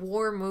many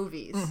war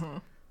movies. Mm-hmm.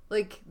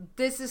 Like,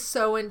 this is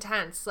so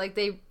intense. Like,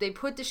 they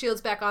put the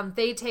shields back on,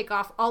 they take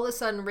off, all of a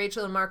sudden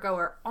Rachel and Marco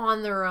are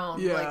on their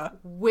own, like,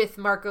 with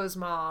Marco's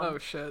mom. Oh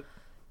shit.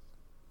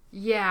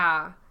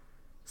 Yeah.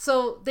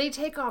 So they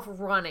take off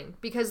running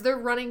because they're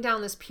running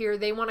down this pier.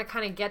 They want to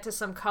kind of get to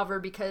some cover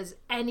because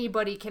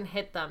anybody can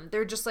hit them.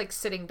 They're just like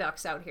sitting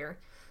ducks out here.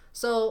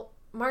 So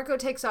Marco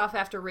takes off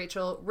after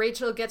Rachel.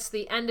 Rachel gets to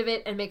the end of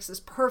it and makes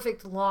this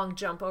perfect long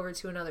jump over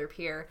to another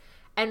pier.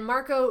 And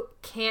Marco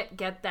can't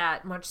get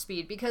that much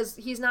speed because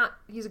he's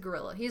a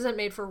gorilla. He isn't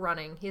made for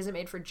running. He isn't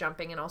made for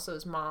jumping, and also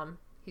his mom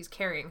He's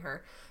carrying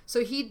her.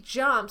 So he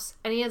jumps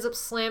and he ends up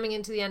slamming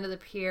into the end of the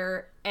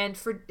pier, and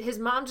his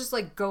mom just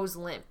like goes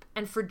limp.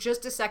 And for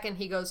just a second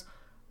he goes,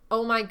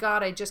 "Oh my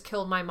God, I just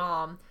killed my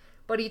mom."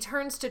 But he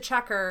turns to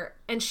check her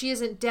and she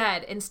isn't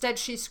dead. Instead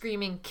she's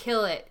screaming,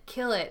 "Kill it,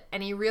 kill it."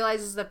 And he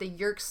realizes that the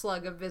Yeerk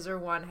slug of Visser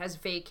 1 has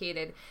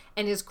vacated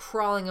and is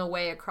crawling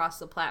away across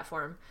the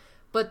platform.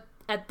 But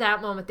at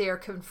that moment they are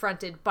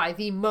confronted by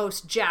the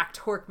most jacked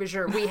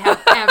Hork-Bajir we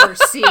have ever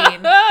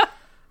seen.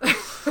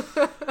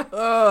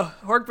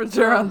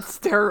 Hork-Bajir on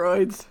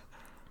steroids.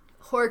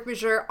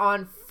 Hork-Bajir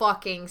on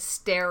fucking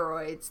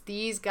steroids.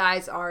 These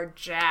guys are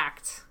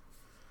jacked.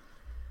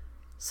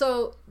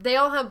 So they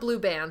all have blue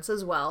bands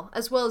as well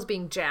as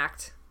being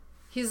jacked.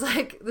 He's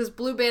like, this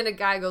blue banded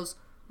guy goes,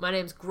 "My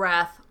name's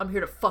Grath. I'm here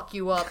to fuck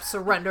you up.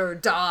 Surrender or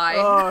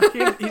die."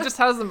 He just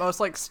has the most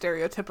like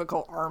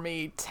stereotypical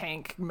army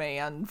tank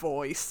man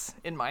voice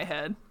in my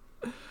head.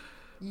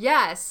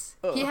 Yes.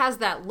 He has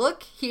that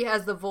look. He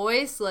has the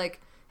voice like,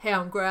 "Hey,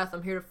 I'm Grath.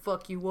 I'm here to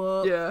fuck you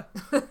up." Yeah.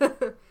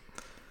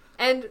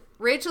 And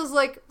Rachel's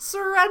like,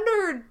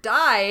 "Surrender or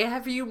die.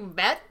 Have you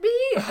met me?"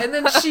 And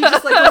then she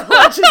just like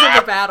launches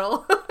into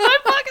battle. I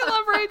fucking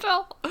love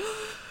Rachel.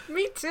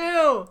 Me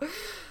too.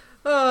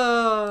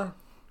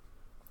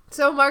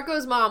 So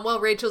Marco's mom,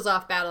 while Rachel's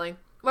off battling,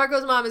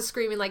 Marco's mom is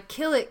screaming like,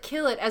 kill it,"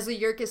 as the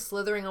Yeerk is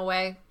slithering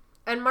away.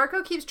 And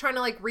Marco keeps trying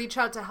to like reach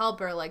out to help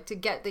her, like to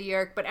get the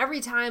Yeerk, but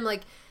every time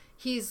like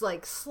he's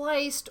like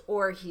sliced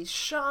or he's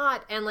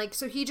shot, and like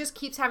so he just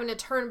keeps having to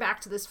turn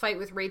back to this fight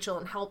with Rachel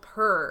and help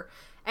her.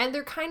 And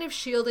they're kind of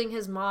shielding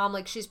his mom,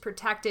 like she's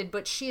protected,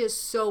 but she is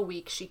so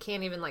weak she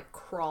can't even like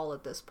crawl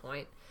at this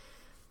point.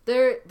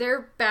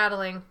 They're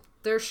battling,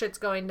 their shit's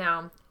going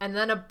down, and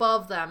then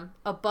above them,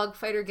 a bug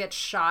fighter gets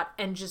shot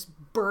and just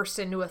bursts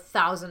into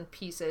 1,000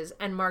 pieces.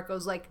 And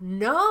Marco's like,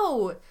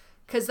 "No!"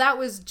 Because that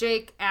was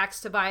Jake,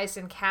 Axe, Tobias,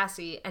 and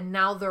Cassie, and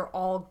now they're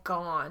all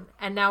gone.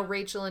 And now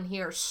Rachel and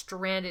he are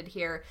stranded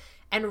here.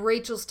 And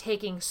Rachel's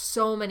taking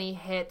so many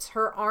hits.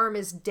 Her arm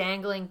is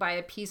dangling by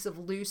a piece of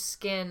loose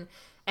skin,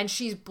 and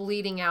she's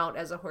bleeding out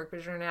as a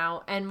Hork-Bajir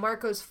now. And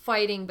Marco's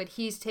fighting, but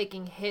he's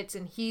taking hits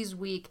and he's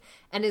weak.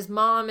 And his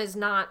mom is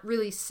not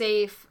really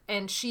safe.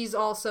 And she's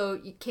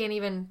also can't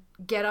even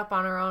get up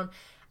on her own.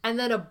 And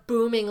then a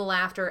booming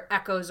laughter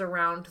echoes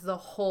around the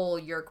whole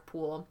Yeerk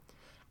pool.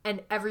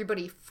 And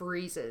everybody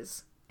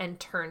freezes and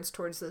turns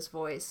towards this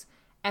voice.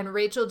 And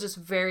Rachel just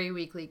very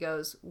weakly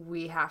goes,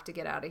 "We have to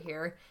get out of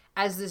here."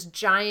 As this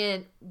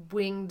giant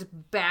winged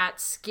bat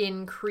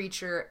skin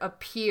creature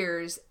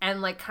appears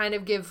and like kind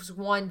of gives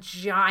one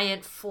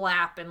giant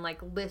flap and like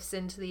lifts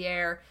into the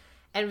air.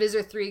 And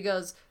Visser 3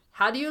 goes,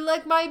 "How do you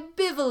like my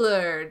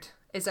Bivelerd?"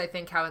 is I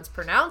think how it's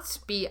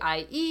pronounced.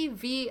 Bievillerd.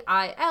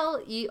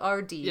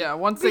 Yeah,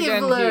 once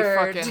again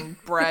Bivelerd. he fucking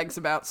brags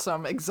about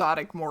some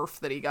exotic morph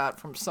that he got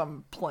from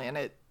some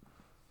planet,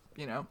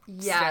 you know,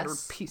 standard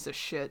piece of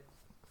shit.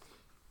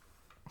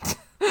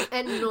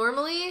 And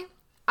normally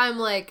I'm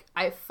like,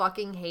 I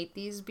fucking hate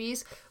these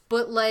beasts,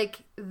 but like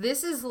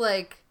this is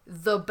like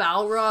the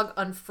Balrog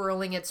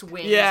unfurling its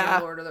wings in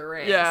Lord of the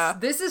Rings. Yeah.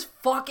 This is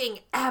fucking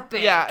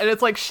epic. Yeah, and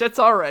it's like shit's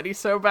already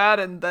so bad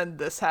and then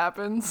this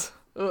happens.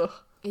 Ugh.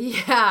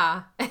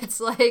 Yeah. It's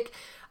like,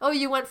 oh,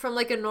 you went from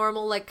like a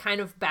normal like kind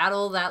of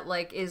battle that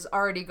like is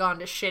already gone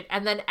to shit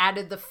and then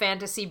added the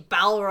fantasy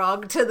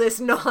Balrog to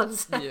this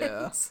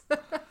nonsense. Yeah.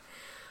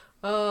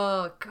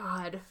 Oh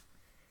God.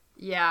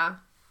 Yeah.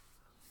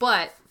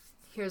 But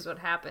here's what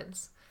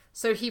happens.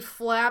 So he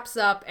flaps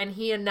up and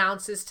he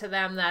announces to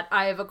them that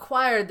I have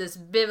acquired this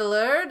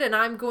Bivelerd and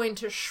I'm going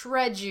to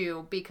shred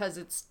you because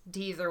it's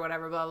teeth or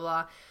whatever, blah, blah,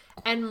 blah.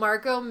 And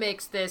Marco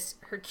makes this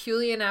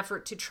Herculean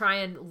effort to try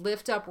and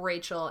lift up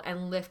Rachel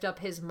and lift up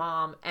his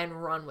mom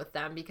and run with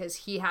them because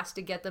he has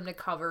to get them to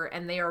cover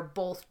and they are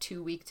both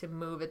too weak to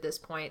move at this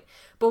point.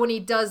 But when he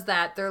does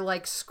that, they're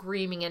like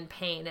screaming in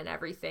pain and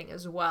everything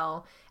as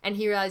well. And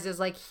he realizes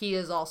like he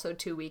is also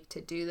too weak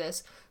to do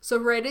this. So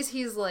right as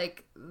he's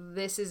like,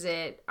 this is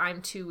it,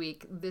 I'm too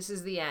weak, this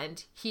is the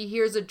end, he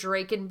hears a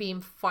Draken beam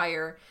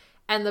fire.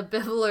 And the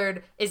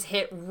Bivelerd is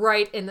hit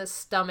right in the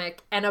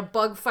stomach. And a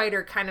bug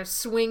fighter kind of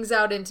swings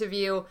out into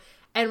view.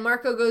 And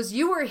Marco goes,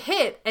 "You were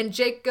hit." And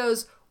Jake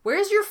goes,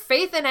 "Where's your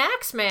faith in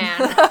Axeman?"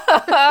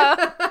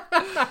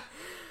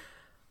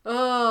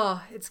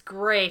 Oh, it's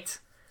great.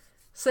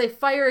 So they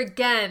fire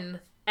again.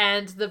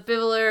 And the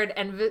Bivelerd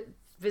and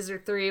Visser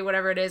 3,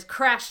 whatever it is,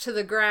 crash to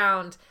the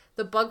ground.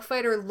 The bug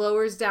fighter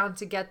lowers down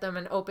to get them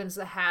and opens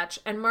the hatch,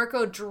 and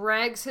Marco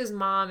drags his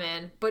mom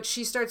in, but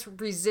she starts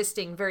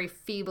resisting very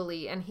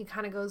feebly, and he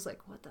kind of goes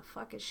like, what the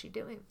fuck is she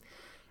doing?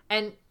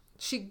 And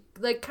she,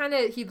 like, kind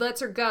of, he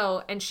lets her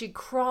go, and she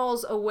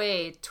crawls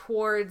away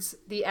towards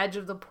the edge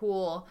of the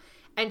pool,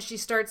 and she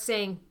starts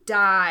saying,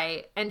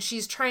 die, and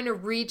she's trying to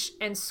reach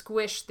and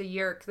squish the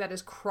Yeerk that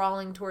is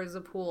crawling towards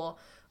the pool,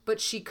 but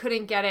she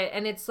couldn't get it,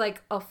 and it's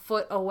like a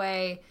foot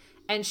away,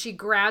 and she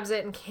grabs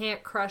it and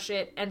can't crush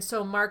it. And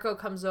so Marco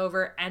comes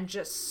over and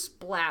just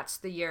splats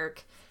the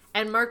Yeerk.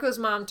 And Marco's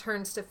mom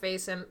turns to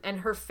face him, and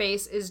her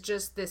face is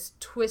just this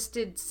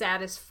twisted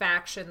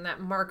satisfaction that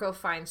Marco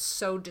finds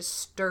so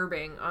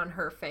disturbing on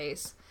her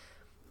face.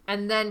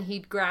 And then he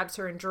grabs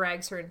her and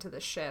drags her into the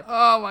ship.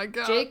 Oh my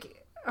god.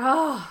 Jake,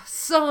 oh,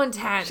 so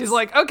intense. She's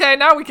like, okay,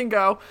 now we can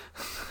go.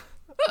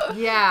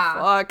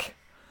 Yeah. Fuck.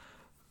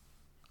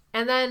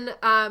 And then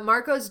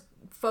Marco's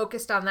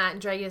focused on that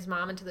and dragging his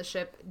mom into the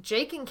ship.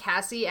 Jake and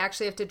Cassie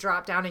actually have to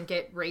drop down and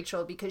get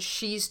Rachel because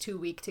she's too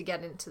weak to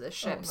get into the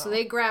ship. Oh, no. So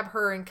they grab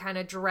her and kind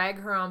of drag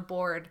her on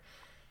board.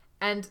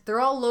 And they're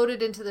all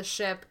loaded into the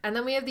ship. And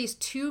then we have these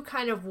two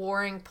kind of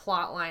warring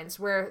plot lines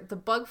where the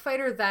bug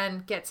fighter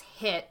then gets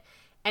hit.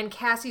 And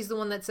Cassie's the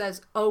one that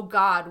says, oh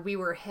God, we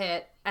were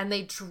hit. And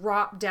they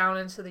drop down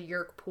into the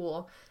Yeerk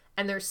pool.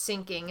 And they're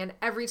sinking. And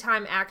every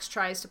time Axe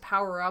tries to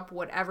power up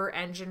whatever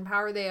engine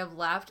power they have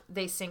left,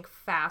 they sink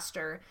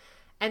faster.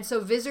 And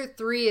so Visser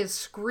 3 is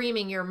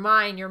screaming, you're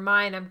mine,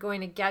 I'm going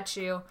to get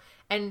you.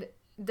 And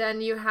then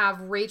you have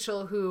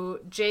Rachel, who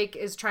Jake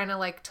is trying to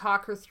like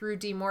talk her through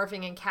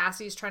demorphing, and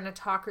Cassie's trying to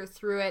talk her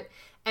through it.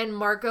 And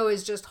Marco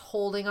is just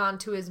holding on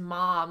to his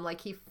mom.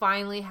 Like he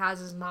finally has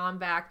his mom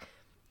back.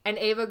 And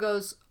Ava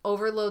goes,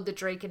 overload the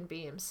Draken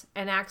beams.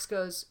 And Axe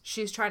goes,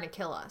 she's trying to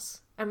kill us.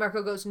 And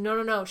Marco goes,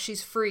 no,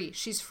 she's free,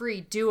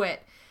 do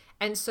it.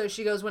 And so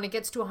she goes, when it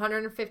gets to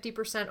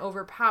 150%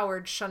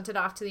 overpowered, shunt it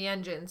off to the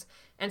engines.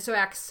 And so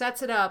Axe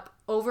sets it up,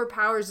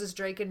 overpowers his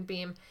Draken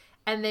beam,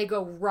 and they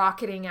go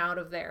rocketing out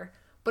of there.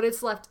 But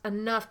it's left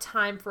enough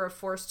time for a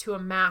force to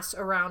amass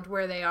around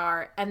where they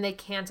are, and they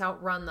can't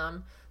outrun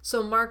them.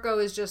 So Marco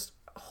is just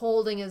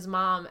holding his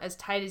mom as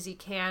tight as he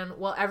can,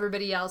 while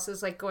everybody else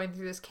is like going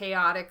through this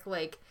chaotic,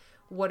 like,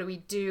 what do we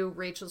do?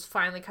 Rachel's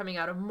finally coming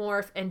out of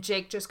morph, and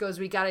Jake just goes,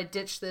 we gotta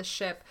ditch this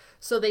ship.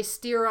 So they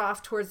steer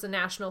off towards the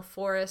national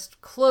forest,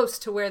 close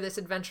to where this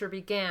adventure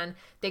began.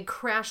 They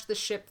crash the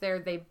ship there,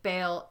 they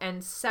bail,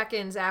 and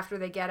seconds after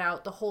they get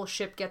out, the whole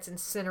ship gets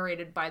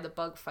incinerated by the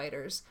bug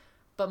fighters.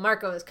 But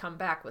Marco has come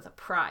back with a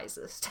prize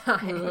this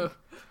time.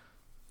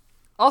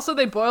 Also,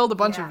 they boiled a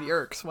bunch of Yeah.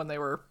 Yeerks when they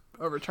were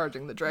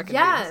overcharging the Draken beams.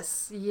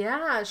 Yes,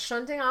 yeah,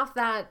 shunting off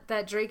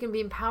that Draken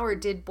beam power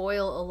did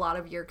boil a lot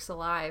of Yeerks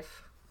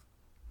alive.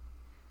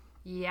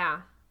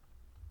 Yeah.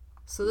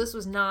 So this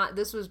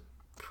was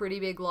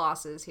pretty big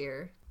losses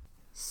here.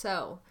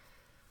 So,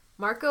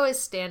 Marco is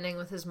standing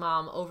with his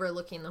mom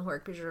overlooking the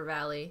Hork-Bajir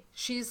Valley.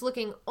 She's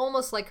looking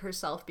almost like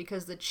herself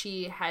because the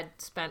Chi had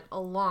spent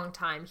a long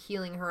time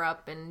healing her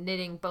up and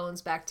knitting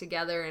bones back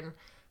together and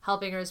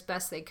helping her as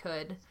best they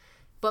could.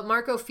 But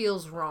Marco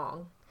feels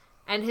wrong.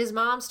 And his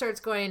mom starts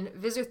going,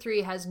 Visser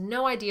 3 has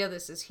no idea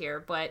this is here,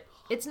 but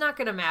it's not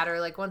going to matter,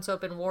 like, once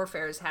open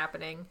warfare is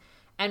happening.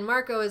 And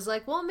Marco is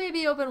like, well,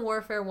 maybe open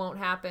warfare won't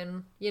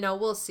happen. You know,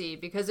 we'll see,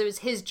 because it was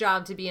his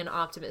job to be an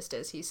optimist,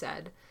 as he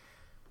said.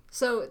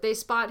 So they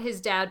spot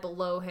his dad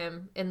below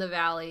him in the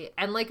valley,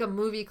 and like a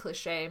movie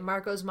cliche,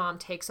 Marco's mom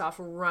takes off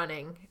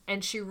running,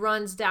 and she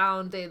runs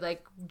down, they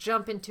like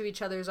jump into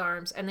each other's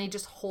arms, and they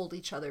just hold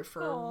each other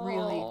for a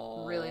really,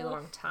 really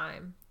long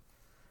time.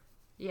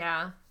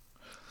 Yeah.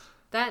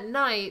 That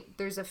night,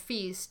 there's a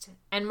feast,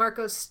 and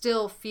Marco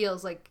still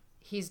feels like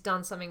he's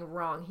done something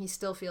wrong. He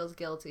still feels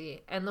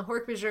guilty. And the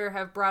Hork-Bajir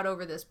have brought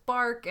over this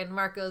bark, and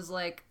Marco's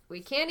like,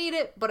 we can't eat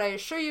it, but I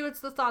assure you it's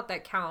the thought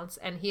that counts.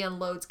 And he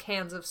unloads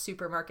cans of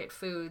supermarket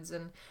foods.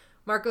 And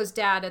Marco's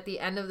dad, at the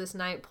end of this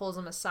night, pulls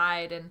him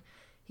aside, and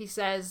he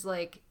says,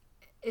 like,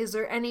 is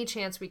there any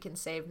chance we can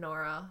save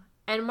Nora?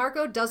 And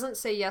Marco doesn't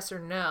say yes or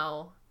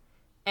no.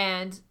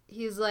 And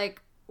he's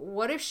like,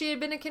 what if she had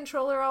been a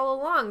controller all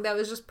along that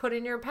was just put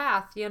in your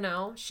path, you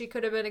know? She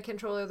could have been a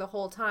controller the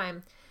whole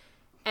time.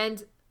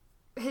 And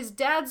his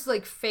dad's,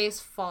 like, face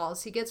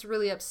falls. He gets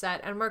really upset,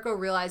 and Marco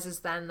realizes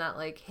then that,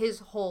 like, his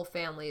whole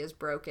family is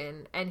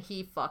broken, and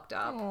he fucked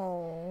up.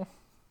 Oh.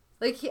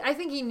 Like, I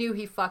think he knew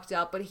he fucked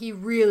up, but he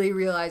really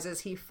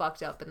realizes he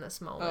fucked up in this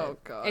moment. Oh,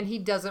 God. And he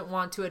doesn't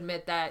want to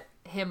admit that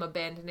him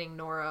abandoning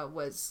Nora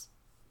was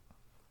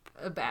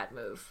a bad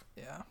move.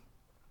 Yeah.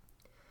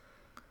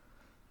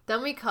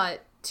 Then we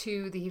cut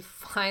to the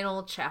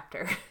final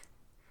chapter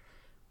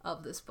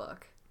of this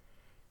book.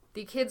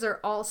 The kids are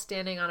all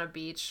standing on a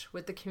beach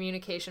with the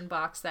communication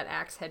box that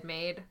Axe had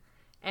made,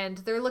 and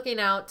they're looking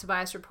out.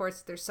 Tobias reports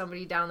that there's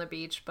somebody down the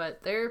beach,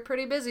 but they're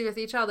pretty busy with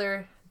each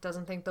other.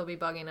 Doesn't think they'll be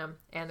bugging him,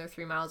 and they're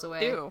 3 miles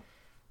away. Ew.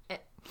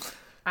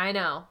 I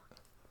know.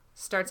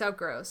 Starts out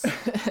gross.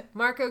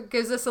 Marco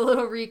gives us a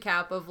little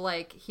recap of,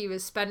 like, he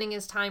was spending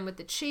his time with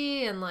the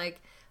Chi and,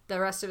 like, the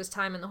rest of his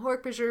time in the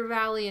Hork-Bajir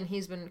Valley, and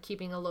he's been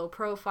keeping a low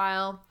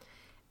profile.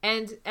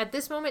 And at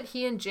this moment,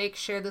 he and Jake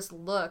share this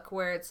look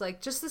where it's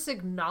like just this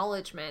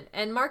acknowledgement.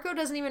 And Marco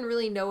doesn't even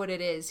really know what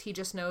it is. He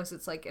just knows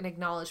it's like an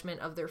acknowledgement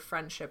of their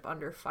friendship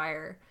under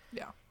fire.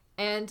 Yeah.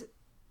 And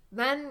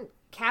then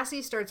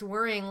Cassie starts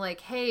worrying, like,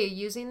 hey,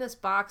 using this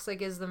box,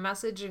 like, is the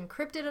message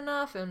encrypted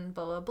enough? And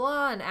blah, blah,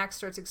 blah. And Axe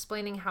starts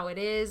explaining how it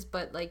is.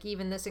 But, like,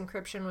 even this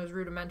encryption was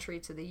rudimentary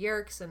to the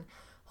Yeerks. And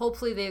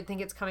hopefully they think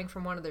it's coming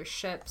from one of their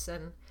ships.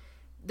 And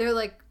they're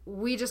like,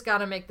 we just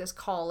gotta make this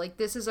call. Like,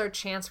 this is our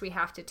chance. We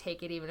have to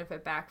take it even if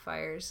it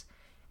backfires.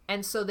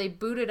 And so they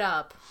boot it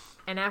up,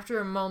 and after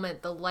a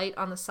moment, the light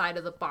on the side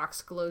of the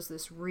box glows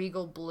this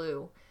regal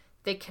blue.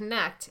 They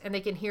connect, and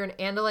they can hear an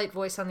Andalite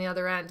voice on the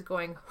other end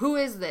going, "Who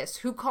is this?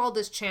 Who called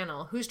this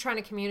channel? Who's trying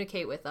to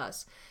communicate with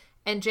us?"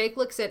 And Jake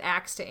looks at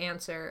Axe to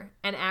answer,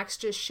 and Axe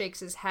just shakes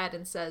his head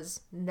and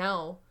says,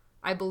 "No,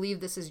 I believe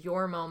this is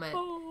your moment."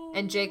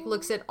 And Jake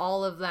looks at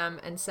all of them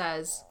and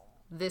says,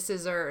 "This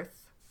is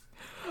Earth."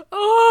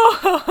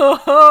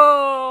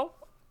 Oh,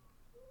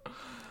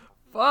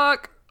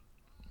 fuck.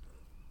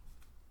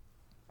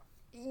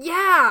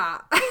 Yeah.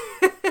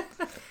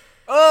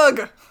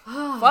 Ugh.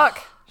 Fuck.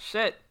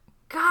 Shit.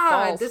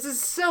 God, Balls. this is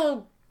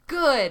so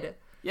good.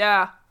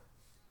 Yeah.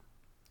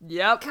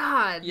 Yep.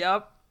 God.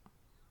 Yep.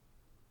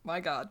 My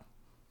God.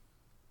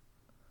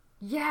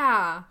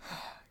 Yeah.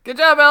 Good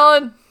job,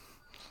 Ellen.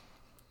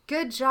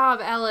 Good job,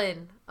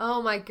 Ellen.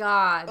 Oh my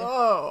God.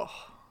 Oh.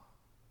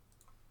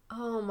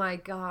 Oh my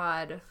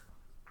God.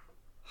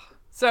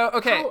 So,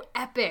 okay. How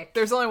epic.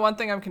 There's only one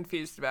thing I'm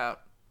confused about.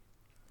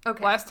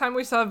 Okay. Last time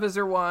we saw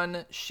Visor 1,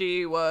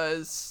 it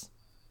was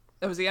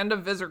the end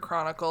of Visor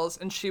Chronicles,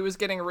 and she was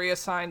getting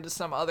reassigned to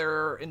some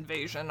other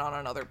invasion on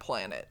another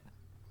planet.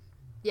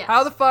 Yes.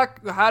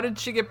 How did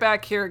she get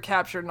back here and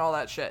captured and all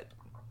that shit?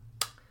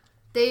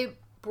 They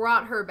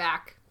brought her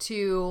back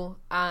to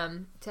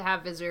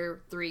have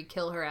Visor 3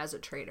 kill her as a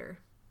traitor.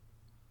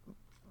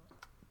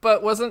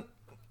 But wasn't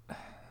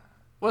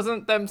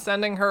them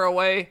sending her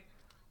away?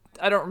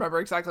 I don't remember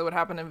exactly what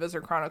happened in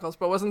Visor Chronicles,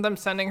 but wasn't them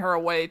sending her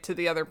away to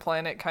the other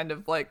planet kind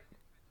of like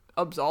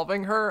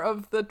absolving her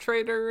of the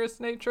traitorous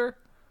nature?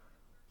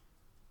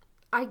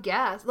 I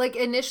guess. Like,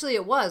 initially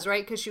it was,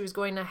 right? Because she was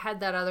going to head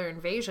that other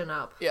invasion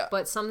up. Yeah.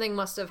 But something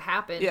must have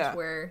happened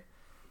where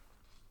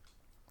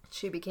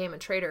she became a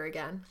traitor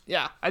again.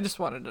 Yeah, I just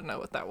wanted to know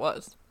what that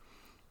was.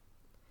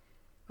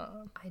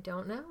 I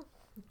don't know.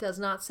 It does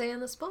not say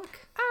in this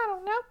book. I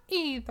don't know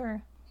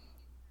either.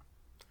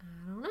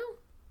 I don't know.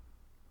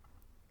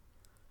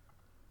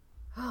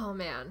 Oh,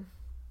 man.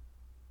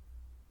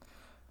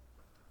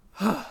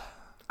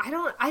 I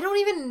don't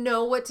even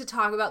know what to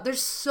talk about.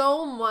 There's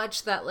so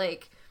much that,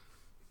 like,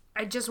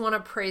 I just want to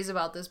praise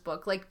about this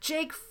book. Like,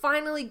 Jake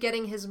finally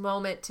getting his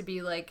moment to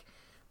be, like,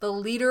 the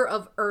leader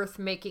of Earth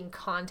making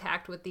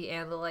contact with the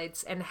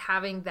Andalites and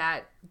having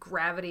that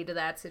gravity to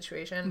that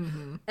situation.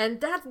 Mm-hmm.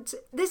 And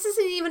this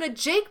isn't even a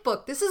Jake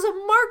book. This is a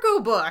Marco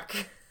book.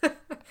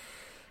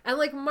 And,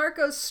 like,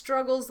 Marco's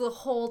struggles the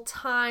whole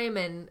time,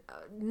 and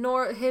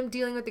him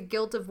dealing with the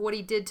guilt of what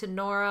he did to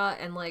Nora,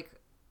 and, like,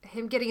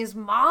 him getting his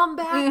mom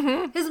back.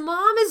 Mm-hmm. His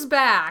mom is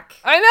back.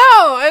 I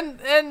know,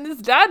 and his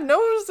dad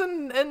knows,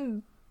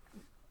 and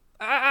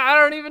I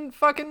don't even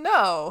fucking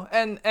know.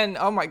 And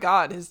oh my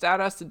God, his dad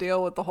has to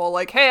deal with the whole,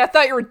 like, hey, I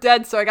thought you were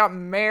dead, so I got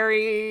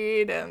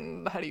married,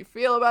 and how do you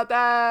feel about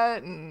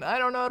that? And I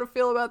don't know how to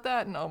feel about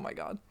that, and oh my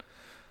God.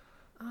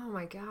 Oh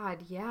my God,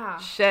 yeah.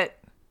 Shit.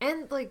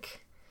 And,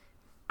 like,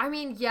 I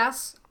mean,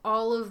 yes,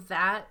 all of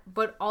that,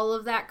 but all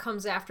of that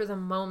comes after the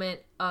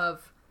moment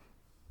of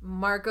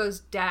Marco's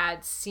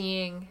dad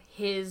seeing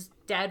his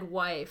dead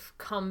wife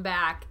come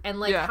back. And,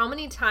 like, how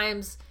many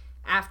times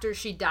after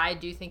she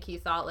died do you think he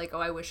thought, like, oh,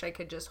 I wish I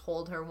could just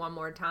hold her one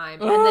more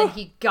time? And then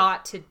he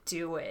got to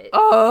do it.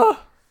 Oh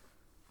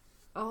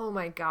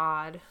my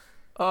God.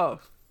 Oh,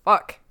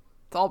 fuck.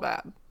 It's all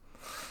bad.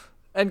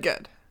 And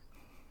good.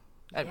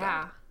 And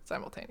bad.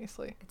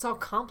 Simultaneously. It's all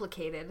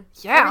complicated.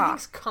 Yeah.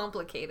 Everything's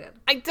complicated.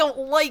 I don't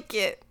like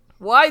it.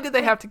 Why did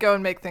they have to go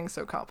and make things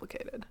so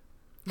complicated?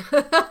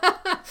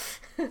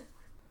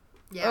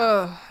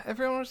 Yeah.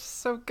 Everyone was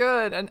so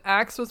good. And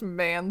Axe was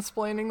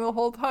mansplaining the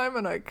whole time,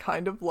 and I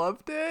kind of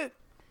loved it.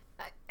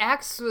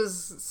 Axe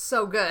was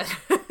so good.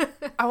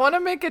 I want to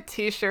make a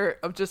t-shirt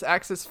of just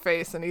Axe's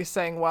face, and he's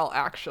saying, well,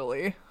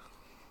 actually.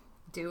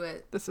 Do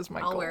it. This is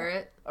my goal. I'll wear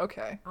it.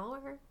 Okay. I'll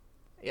wear it.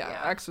 Yeah,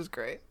 Axe was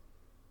great.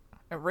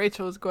 And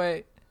Rachel was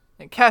great.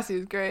 And Cassie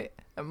was great.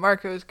 And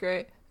Marco was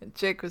great. And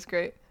Jake was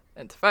great.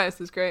 And Tobias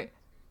was great.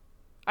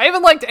 I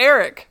even liked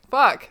Eric.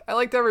 Fuck. I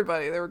liked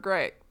everybody. They were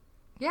great.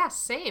 Yeah,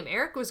 same.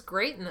 Eric was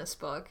great in this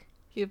book.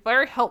 He was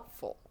very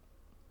helpful.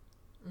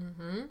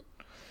 Mm-hmm.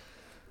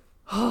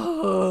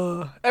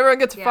 Everyone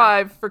gets a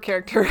 5 for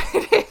character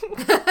rating.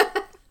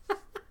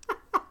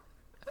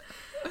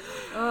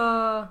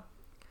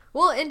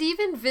 Well, and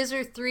even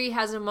Visor 3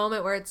 has a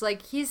moment where it's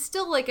like, he's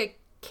still like a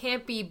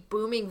campy,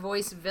 booming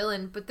voice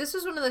villain, but this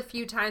was one of the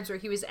few times where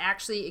he was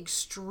actually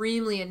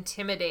extremely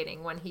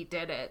intimidating when he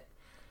did it.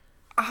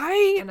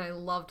 And I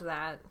loved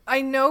that.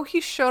 I know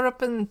he showed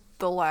up in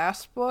the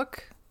last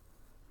book,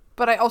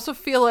 but I also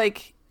feel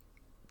like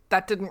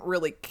that didn't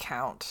really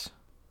count.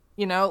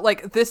 You know,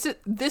 like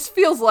this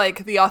feels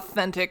like the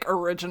authentic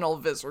original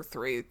Visor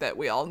 3 that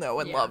we all know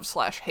and love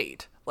 /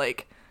 hate.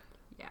 Like,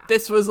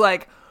 this was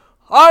like,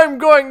 I'm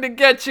going to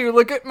get you.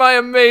 Look at my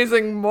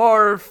amazing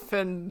morph,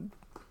 and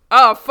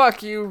oh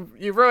fuck you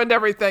ruined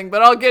everything,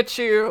 but I'll get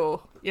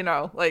you. You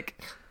know,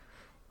 like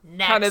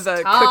kind of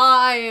the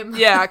time.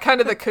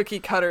 Kind of the cookie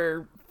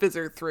cutter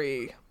Visor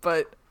 3,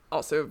 but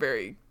also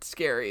very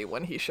scary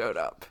when he showed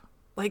up.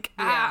 Like,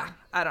 I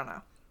don't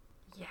know.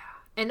 Yeah.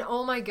 And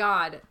oh my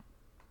god,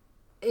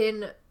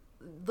 I'm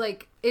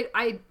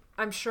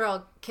sure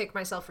I'll kick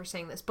myself for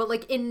saying this, but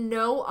like in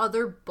no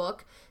other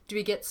book do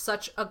we get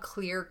such a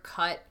clear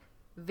cut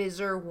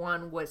Visser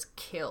 1 was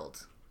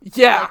killed.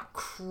 Yeah. Like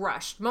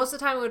crushed. Most of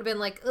the time it would have been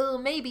like, oh,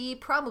 maybe,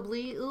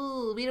 probably,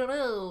 ooh, we don't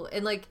know.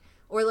 And like,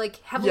 or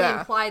like heavily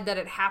implied that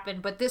it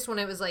happened. But this one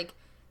it was like,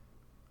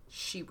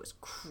 she was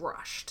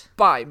crushed.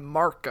 By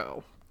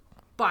Marco.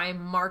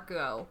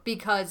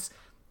 Because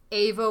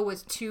Ava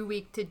was too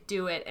weak to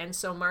do it. And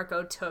so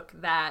Marco took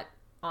that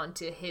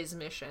onto his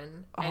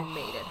mission and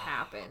made it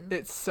happen.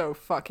 It's so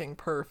fucking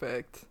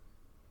perfect.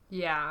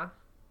 Yeah.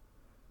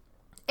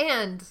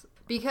 And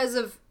because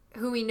of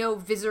who we know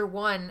Visser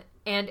 1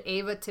 and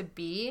Ava to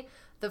be,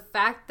 the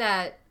fact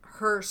that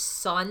her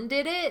son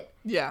did it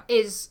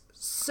is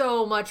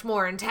so much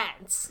more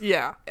intense.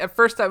 Yeah. At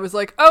first I was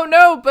like, oh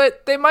no,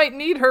 but they might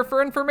need her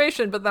for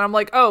information. But then I'm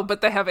like, oh,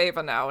 but they have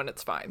Ava now and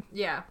it's fine.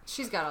 Yeah.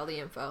 She's got all the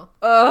info.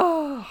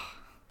 Oh.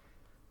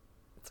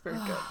 It's very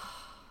good.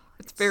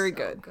 It's very so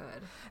good.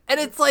 good. And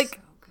it's like,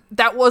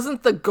 that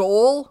wasn't the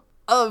goal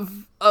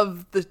of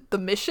the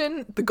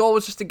mission. The goal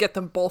was just to get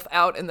them both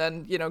out and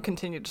then,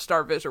 continue to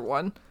star Visser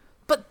 1.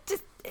 But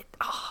it's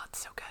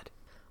so good.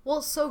 Well,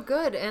 it's so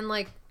good. And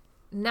like,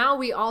 now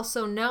we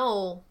also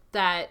know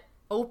that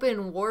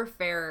open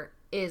warfare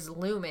is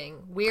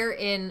looming. We're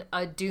in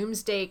a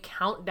doomsday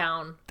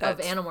countdown of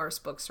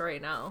Animorphs books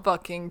right now.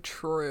 Fucking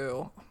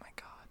true. Oh my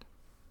god.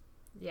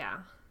 Yeah.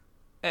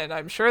 And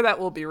I'm sure that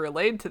will be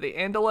relayed to the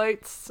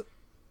Andalites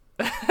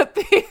at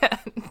the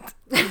end.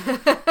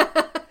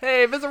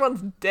 Hey, Visser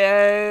 1's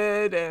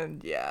dead,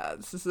 and yeah,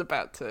 this is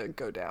about to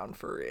go down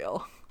for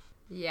real.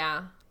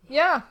 Yeah.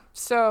 Yeah,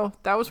 so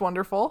that was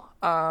wonderful.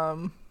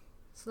 So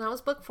that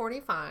was book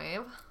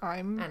 45.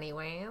 I'm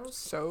anyways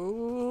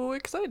so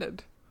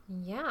excited.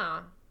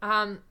 Yeah.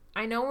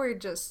 I know we're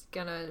just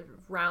gonna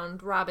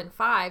round robin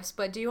fives,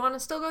 but do you want to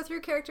still go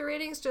through character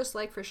ratings just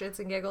like for shits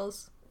and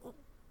giggles?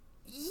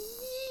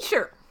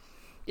 Sure.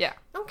 Yeah.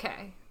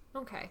 Okay.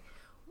 What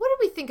did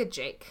we think of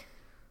Jake?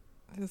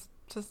 It's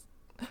just...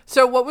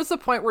 So what was the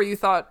point where you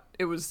thought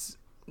it was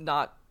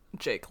not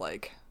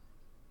Jake-like?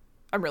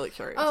 I'm really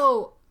curious.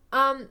 Oh,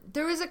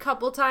 there was a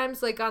couple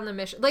times, like, on the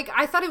mission. Like,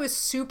 I thought it was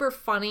super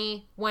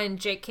funny when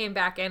Jake came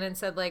back in and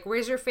said, like,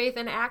 where's your faith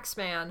in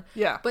Axeman?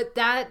 Yeah. But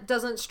that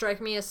doesn't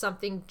strike me as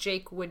something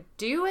Jake would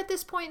do at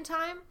this point in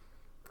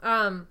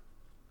time.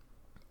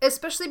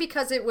 Especially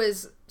because it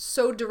was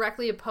so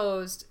directly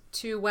opposed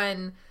to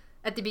when,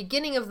 at the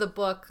beginning of the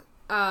book,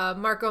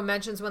 Marco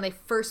mentions when they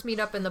first meet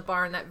up in the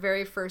barn, that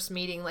very first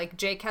meeting, like,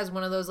 Jake has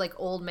one of those, like,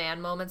 old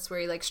man moments where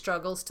he, like,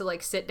 struggles to,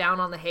 like, sit down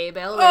on the hay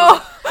bale.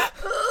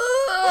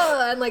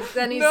 And, like,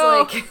 then he's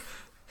like...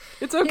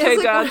 It's okay,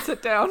 like, Dad,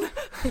 sit down.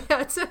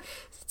 Yeah, it's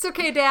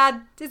okay,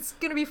 Dad. It's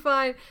gonna be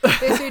fine.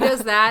 So he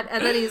does that,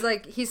 and then he's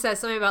like, he says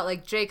something about,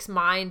 like, Jake's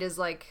mind is,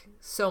 like,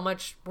 so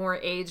much more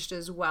aged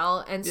as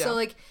well. And so,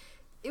 like,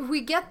 if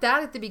we get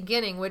that at the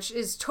beginning, which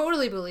is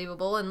totally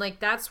believable, and, like,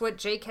 that's what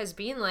Jake has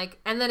been like,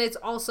 and then it's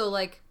also,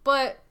 like,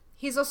 but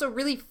he's also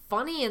really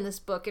funny in this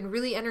book and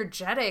really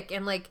energetic,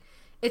 and, like,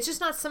 it's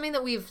just not something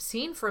that we've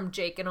seen from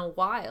Jake in a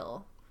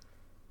while.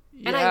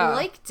 Yeah. And I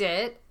liked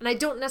it, and I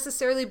don't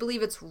necessarily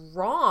believe it's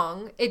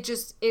wrong.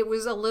 It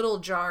was a little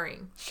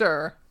jarring.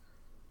 Sure.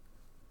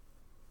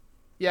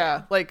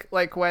 Yeah,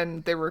 like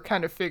when they were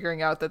kind of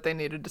figuring out that they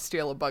needed to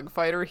steal a bug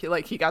fighter,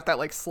 he got that,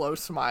 like, slow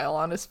smile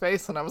on his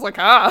face, and I was like,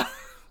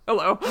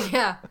 hello.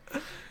 Yeah.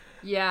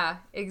 Yeah,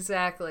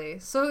 exactly.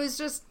 So it was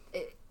just,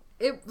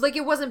 it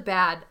wasn't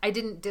bad. I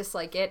didn't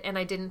dislike it, and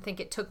I didn't think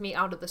it took me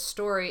out of the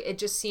story. It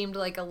just seemed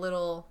like a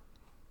little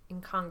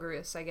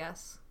incongruous, I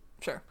guess.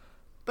 Sure.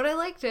 But I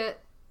liked it.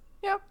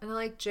 Yeah. And I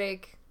liked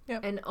Jake. Yeah.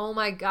 And oh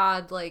my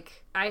god,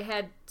 like, I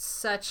had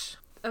such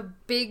a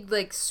big,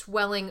 like,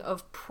 swelling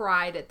of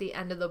pride at the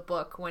end of the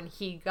book when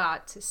he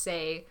got to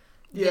say,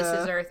 this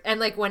is Earth.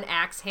 And, like, when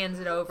Axe hands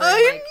it over.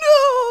 I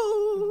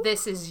know!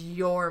 This is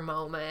your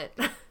moment.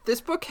 This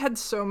book had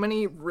so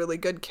many really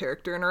good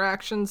character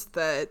interactions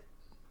that,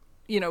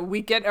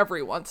 we get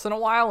every once in a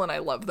while, and I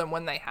love them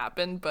when they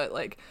happen, but,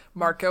 like,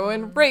 Marco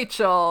and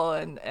Rachel,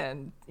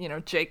 and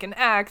Jake and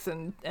Axe,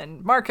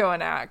 and Marco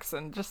and Axe,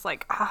 and just,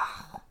 like,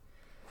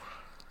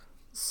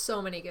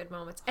 So many good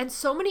moments. And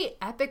so many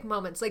epic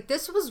moments. Like,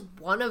 this was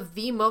one of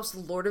the most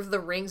Lord of the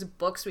Rings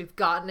books we've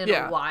gotten in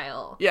a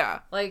while. Yeah.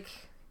 Like,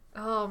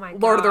 oh my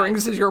god. Lord of the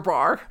Rings is your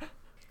bar.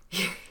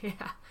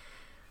 Yeah.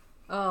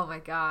 Oh my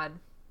god.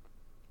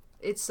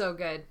 It's so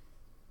good.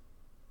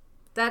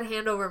 That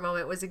handover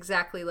moment was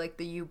exactly like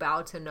the you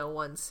bow to no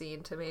one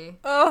scene to me.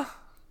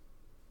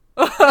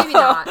 Maybe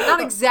not.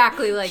 Not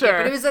exactly like it,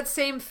 but it was that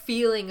same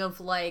feeling of,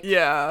 like,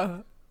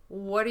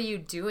 what are you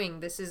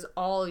doing? This is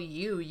all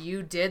you.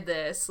 You did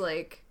this.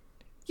 Like,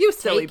 you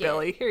silly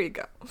Billy. Here you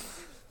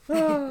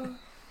go.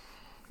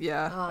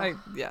 Yeah. It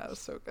was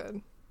so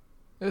good.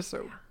 It was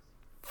so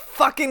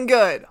fucking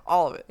good.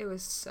 All of it. It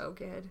was so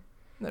good.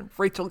 And then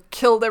Rachel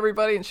killed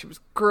everybody, and she was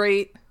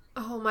great.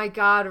 Oh my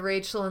god,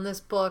 Rachel in this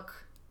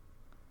book.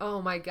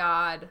 Oh my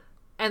god.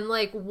 And,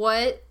 like,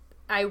 what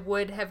I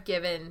would have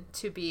given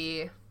to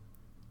be...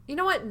 You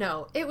know what?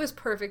 No, it was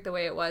perfect the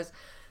way it was.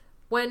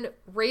 When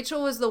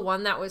Rachel was the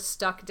one that was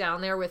stuck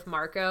down there with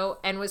Marco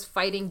and was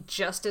fighting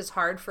just as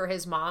hard for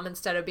his mom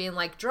instead of being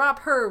like, drop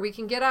her, we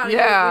can get out of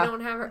here, we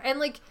don't have her. And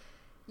like,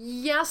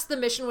 yes, the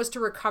mission was to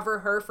recover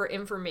her for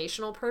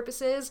informational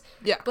purposes.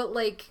 Yeah. But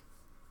like,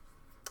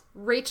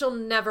 Rachel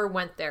never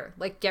went there.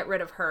 Like, get rid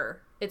of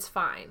her. It's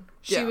fine.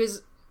 She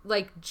was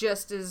like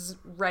just as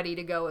ready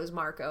to go as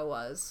Marco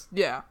was.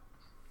 Yeah.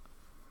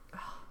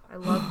 I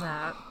love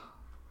that.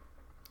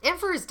 And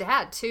for his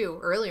dad, too,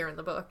 earlier in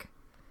the book.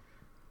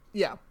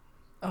 Yeah.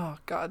 Oh,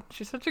 God.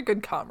 She's such a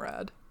good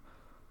comrade.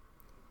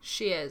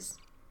 She is.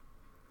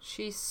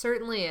 She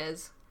certainly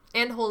is.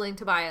 And holding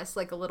Tobias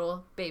like a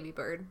little baby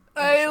bird.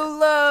 I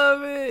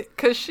love it.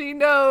 Because she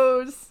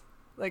knows.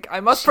 Like, I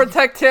must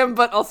protect him,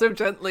 but also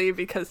gently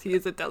because he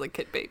is a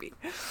delicate baby.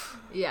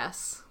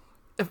 Yes.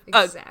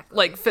 Exactly.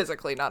 Like,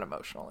 physically, not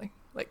emotionally.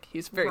 Like,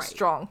 he's very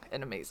strong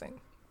and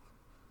amazing.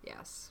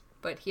 Yes.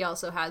 But he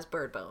also has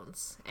bird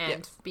bones.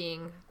 And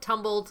being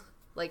tumbled,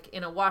 like,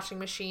 in a washing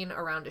machine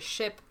around a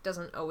ship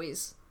doesn't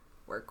always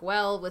work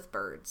well with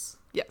birds.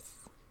 Yes.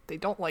 They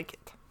don't like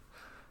it.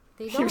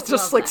 They don't He was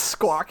just, like, that.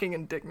 squawking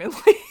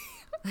indignantly.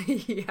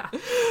 Yeah.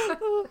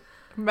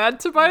 Mad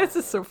Tobias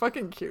is so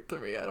fucking cute to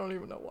me. I don't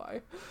even know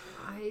why.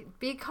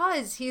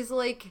 Because he's,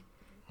 like...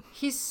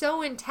 He's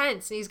so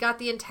intense, and he's got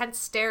the intense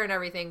stare and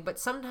everything, but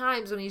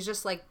sometimes when he's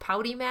just, like,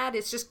 pouty mad,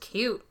 it's just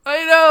cute.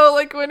 I know,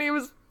 like,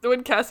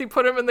 when Cassie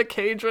put him in the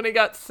cage when he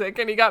got sick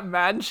and he got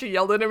mad and she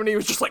yelled at him and he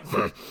was just like...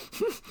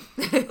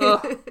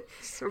 Ugh,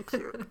 so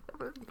cute.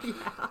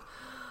 Yeah.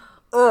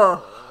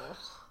 Ugh.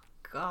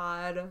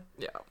 God.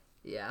 Yeah.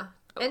 Yeah.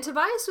 And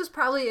Tobias was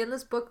probably in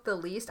this book the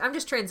least. I'm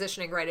just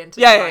transitioning right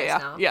into Yeah,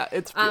 Tobias now. Yeah,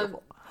 it's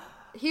beautiful.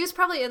 He was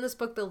probably in this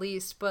book the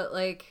least, but,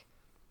 like...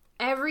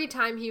 Every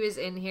time he was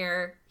in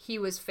here, he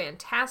was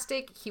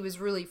fantastic. He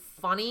was really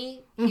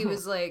funny. He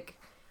was like,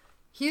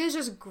 he was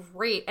just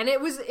great. And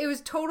it was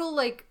total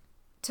like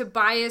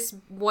Tobias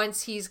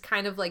once he's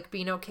kind of like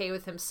being okay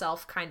with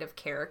himself kind of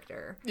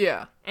character.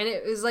 Yeah. And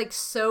it was like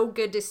so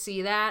good to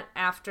see that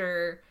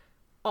after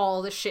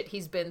all the shit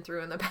he's been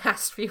through in the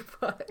past few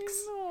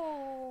books.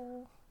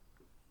 Oh,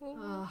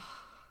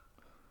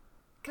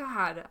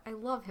 God, I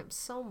love him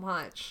so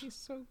much. He's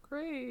so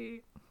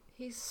great.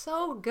 He's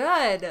so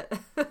good.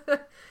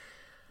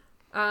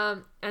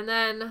 And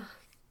then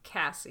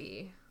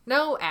Cassie.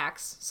 No,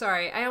 Axe.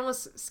 Sorry, I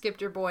almost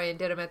skipped your boy and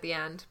did him at the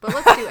end. But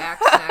let's do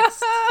Axe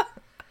next.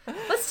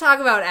 Let's talk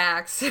about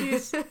Axe.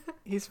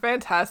 He's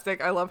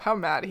fantastic. I love how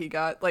mad he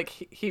got. Like,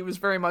 he was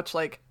very much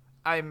like,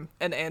 I'm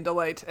an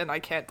Andalite and I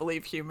can't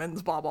believe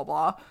humans, blah, blah,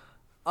 blah.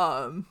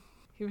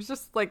 He was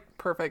just, like,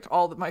 perfect.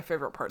 All my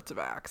favorite parts of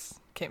Axe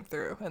came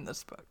through in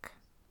this book.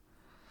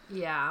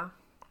 Yeah.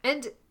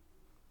 And...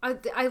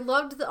 I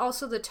loved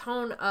also the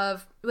tone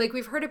of, like,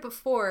 we've heard it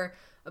before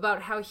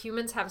about how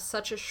humans have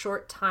such a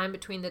short time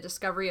between the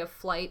discovery of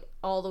flight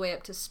all the way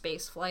up to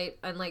space flight,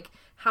 and, like,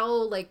 how,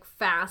 like,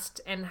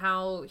 fast and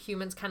how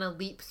humans kind of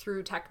leap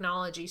through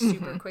technology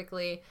super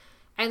quickly.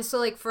 And so,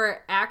 like,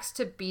 for Axe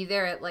to be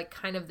there at, like,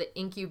 kind of the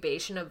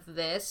incubation of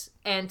this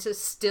and to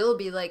still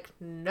be like,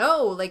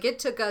 no, like, it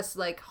took us,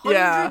 like,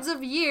 hundreds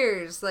of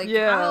years. Like,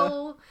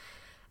 how...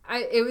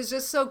 It was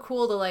just so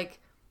cool to, like...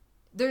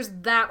 There's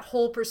that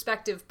whole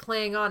perspective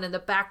playing on in the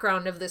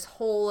background of this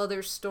whole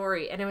other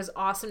story. And it was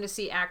awesome to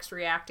see Axe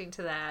reacting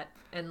to that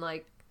and,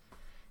 like,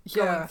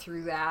 going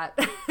through that.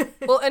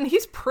 Well, and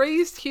he's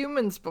praised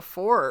humans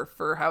before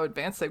for how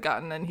advanced they've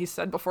gotten. And he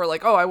said before,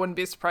 like, oh, I wouldn't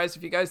be surprised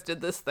if you guys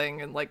did this thing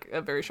in, like, a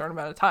very short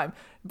amount of time.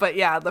 But,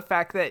 yeah, the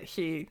fact that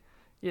he,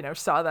 you know,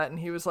 saw that and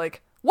he was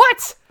like,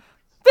 what?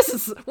 This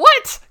is,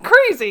 what?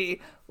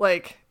 Crazy!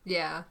 Like...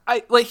 Yeah.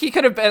 He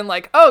could have been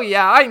like, oh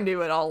yeah, I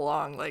knew it all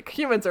along. Like,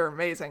 humans are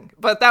amazing.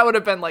 But that would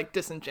have been, like,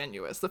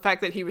 disingenuous. The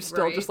fact that he was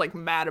still just, like,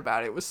 mad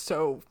about it was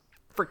so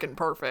freaking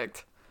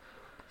perfect.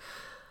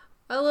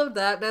 I love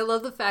that. And I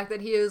love the fact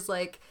that he was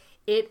like,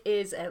 it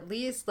is at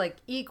least, like,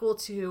 equal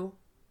to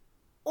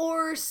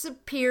or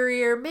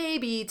superior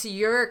maybe to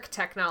Yeerk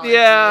technology.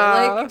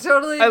 Yeah. Like,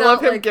 totally I not,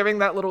 love him like... giving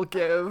that little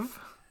give.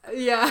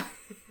 Yeah.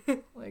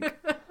 Like...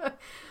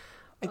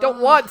 I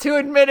don't want to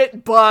admit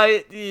it,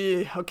 but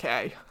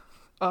okay.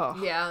 Oh,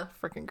 yeah,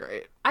 freaking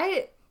great.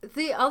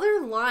 The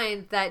other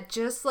line that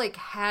just like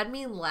had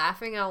me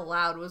laughing out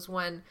loud was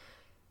when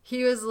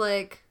he was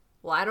like,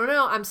 "Well, I don't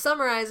know. I'm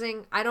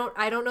summarizing. I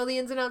don't know the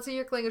ins and outs of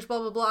your English, blah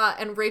blah blah."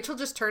 And Rachel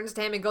just turns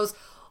to him and goes,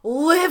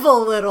 "Live a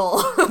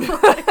little."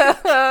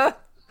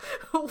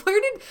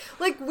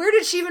 Where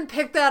did she even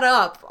pick that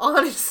up?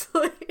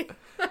 Honestly.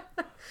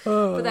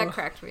 But that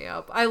cracked me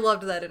up. I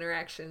loved that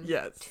interaction.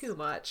 Yes. Too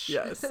much.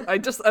 Yes. I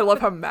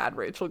love how mad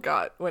Rachel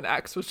got when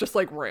Axe was just,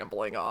 like,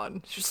 rambling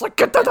on. She's just like,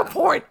 get to the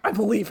point! I'm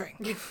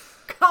leaving!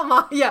 Come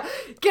on, yeah.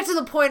 Get to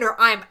the point or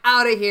I'm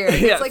out of here.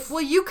 Yes. It's like,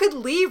 well, you could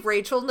leave,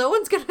 Rachel. No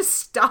one's gonna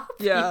stop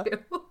you. You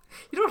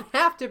don't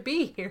have to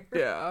be here.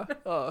 Yeah.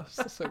 Oh,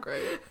 it's so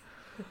great.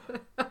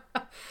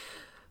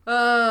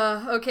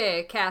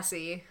 Okay,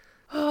 Cassie.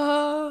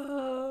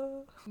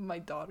 My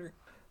daughter.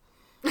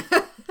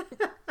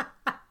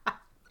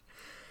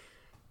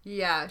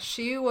 Yeah,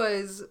 she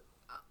was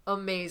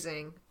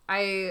amazing.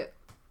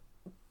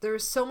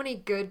 There's so many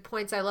good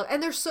points I love,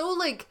 and they're so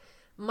like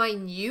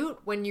minute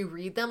when you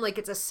read them, like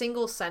it's a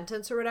single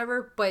sentence or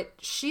whatever, but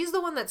she's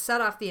the one that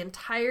set off the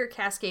entire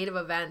cascade of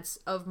events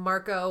of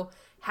Marco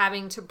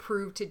having to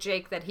prove to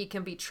Jake that he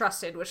can be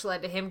trusted, which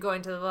led to him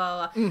going to the blah,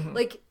 blah, blah. Mm-hmm.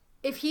 Like,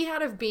 if he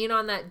had have been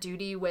on that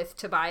duty with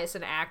Tobias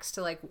and Axe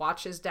to like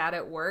watch his dad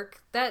at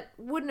work, that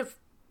wouldn't have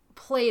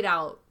played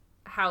out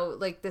how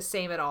like the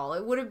same at all.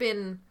 It would have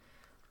been,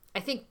 I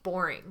think,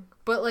 boring.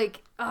 But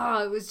like,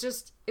 it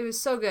was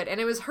so good.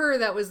 And it was her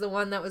that was the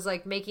one that was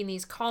like making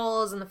these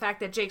calls, and the fact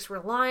that Jake's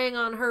relying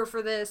on her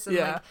for this, and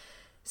like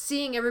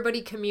seeing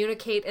everybody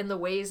communicate in the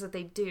ways that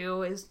they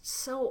do is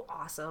so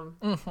awesome.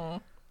 Mm-hmm.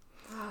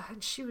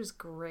 And she was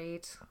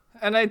great.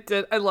 And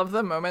I love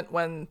the moment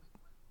when,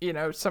 you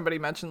know, somebody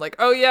mentioned like,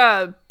 oh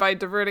yeah, by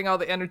diverting all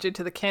the energy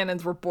to the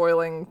cannons, we're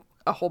boiling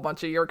a whole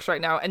bunch of Yeerks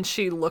right now. And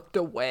she looked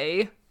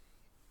away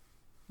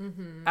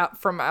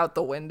out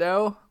the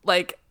window.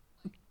 Like,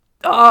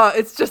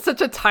 it's just such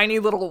a tiny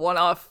little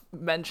one-off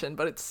mention,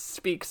 but it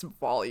speaks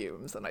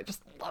volumes, and I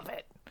just love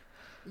it.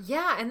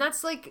 Yeah, and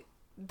that's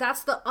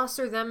the us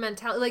or them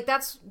mentality. Like,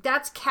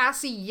 that's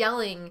Cassie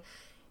yelling,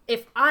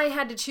 if I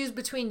had to choose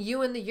between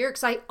you and the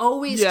Yeerks, I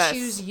always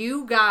choose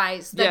you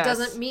guys. That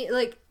doesn't mean,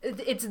 like,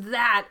 it's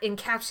that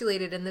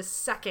encapsulated in this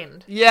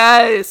second.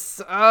 Yes!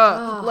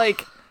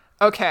 Like,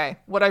 okay,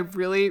 what I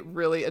really,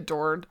 really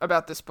adored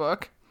about this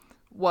book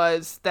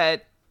was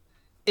that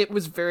it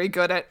was very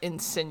good at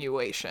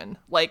insinuation.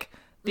 Like,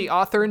 the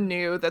author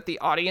knew that the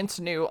audience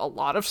knew a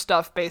lot of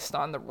stuff based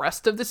on the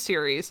rest of the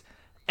series,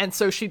 and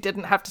so she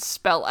didn't have to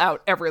spell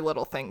out every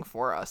little thing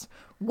for us.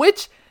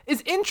 Which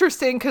is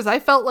interesting, because I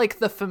felt like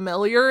The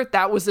Familiar,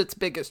 that was its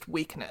biggest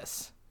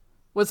weakness.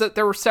 Was that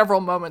there were several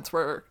moments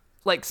where,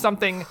 like,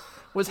 something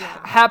was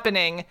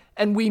happening,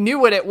 and we knew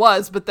what it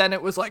was, but then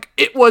it was like,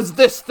 it was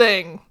this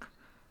thing!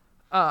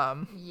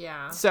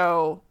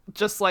 So,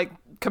 just, like,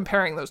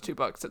 comparing those two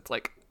books, it's,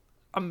 like,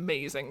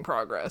 amazing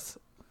progress.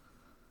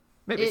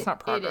 Maybe it's not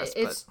progress,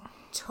 but it's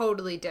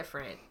totally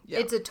different. Yeah.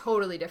 It's a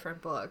totally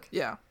different book.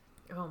 Yeah.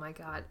 Oh my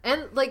god.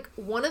 And like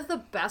one of the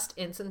best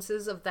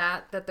instances of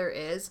that there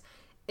is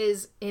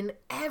in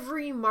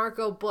every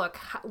Marco book.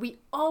 We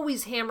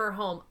always hammer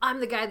home, I'm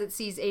the guy that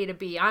sees A to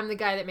B. I'm the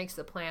guy that makes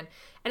the plan.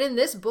 And in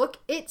this book,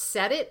 it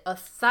said it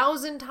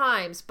 1,000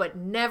 times, but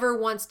never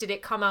once did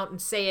it come out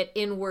and say it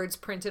in words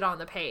printed on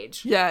the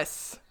page.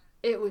 Yes.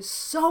 It was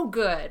so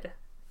good.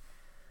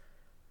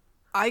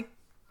 I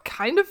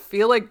kind of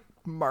feel like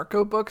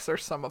Marco books are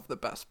some of the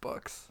best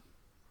books.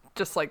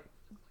 Just like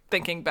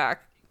thinking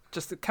back,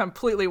 just a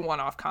completely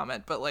one-off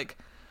comment, but like,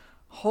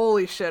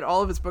 holy shit,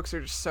 all of his books are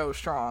just so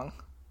strong.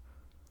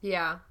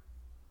 Yeah.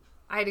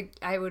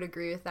 I would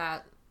agree with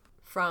that,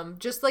 from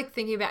just like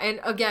thinking about, and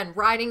again,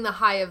 riding the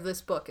high of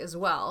this book as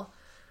well.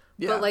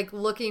 Yeah. But like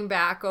looking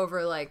back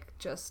over like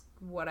just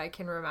what I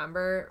can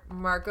remember,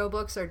 Marco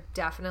books are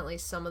definitely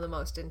some of the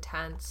most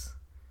intense.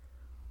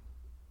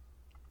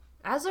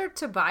 As are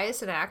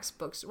Tobias and Axe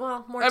books.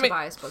 Well,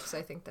 Tobias books,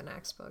 I think, than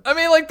Axe books. I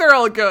mean, like, they're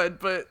all good,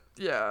 but,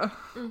 yeah.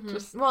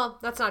 Mm-hmm. Well,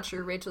 that's not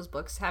true. Rachel's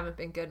books haven't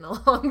been good in a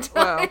long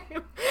time.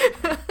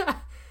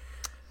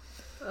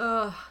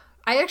 Wow.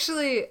 I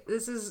actually,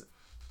 this is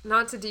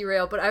not to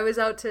derail, but I was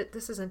out to,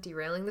 this isn't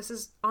derailing, this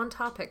is on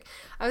topic.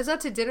 I was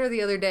out to dinner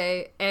the other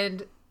day,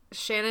 and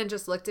Shannon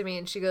just looked at me,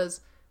 and she goes,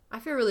 I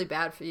feel really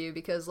bad for you,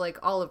 because, like,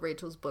 all of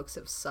Rachel's books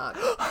have sucked.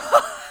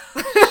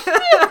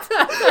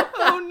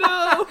 Oh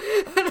no!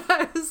 And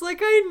I was like,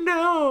 I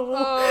know.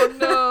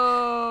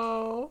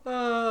 Oh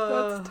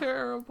no! That's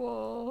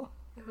terrible.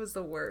 It was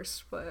the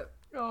worst, but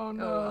oh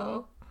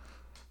no.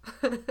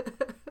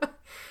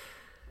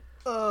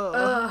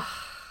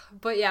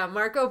 But yeah,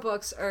 Marco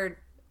books are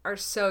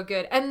so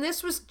good, and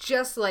this was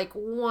just like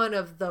one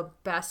of the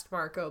best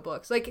Marco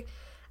books. Like,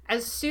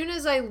 as soon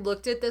as I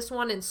looked at this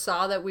one and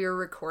saw that we were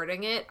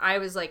recording it, I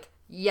was like,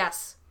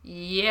 yes,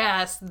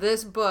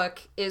 this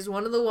book is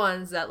one of the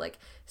ones that like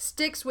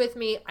sticks with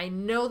me. I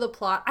know the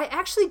plot. I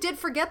actually did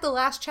forget the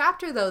last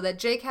chapter though, that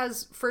Jake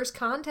has first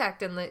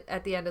contact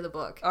at the end of the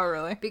book. Oh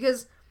really?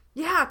 Because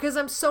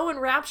I'm so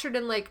enraptured,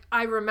 and like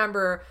I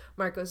remember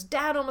Marco's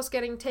dad almost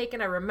getting taken.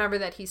 I remember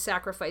that he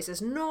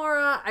sacrifices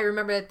Nora. I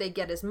remember that they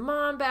get his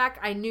mom back.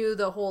 I knew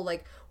the whole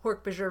like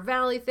Hork-Bajir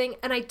Valley thing,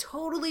 and I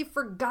totally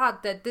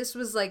forgot that this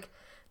was like,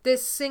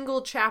 this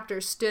single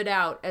chapter stood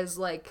out as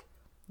like,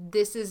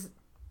 this is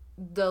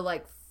the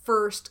like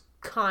first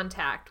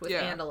contact with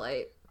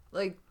Andalite,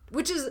 like,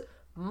 which is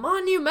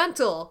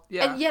monumental,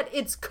 and yet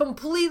it's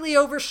completely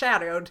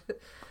overshadowed.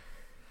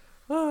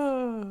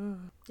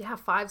 Yeah,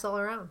 5s all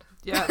around.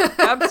 Yeah,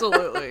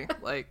 absolutely.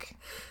 Like,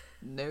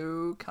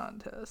 no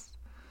contest.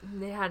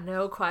 Yeah,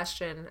 no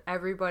question.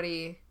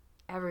 Everybody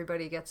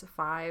gets a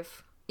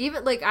 5.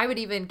 Even like, I would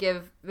even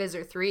give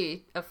Visser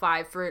 3 a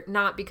 5 for,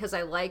 not because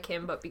I like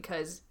him, but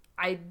because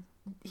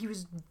he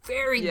was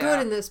very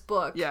good in this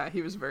book. Yeah,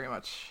 he was very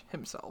much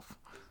himself.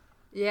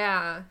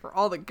 Yeah. For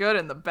all the good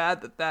and the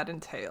bad that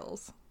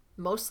entails.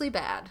 Mostly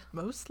bad.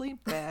 Mostly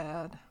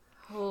bad.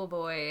 Oh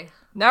boy.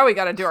 Now we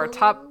got to do our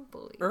top Oh,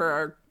 boy.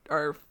 or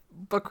our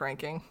book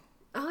ranking.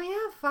 Oh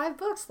yeah, 5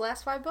 books.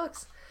 Last 5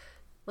 books.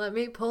 Let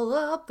me pull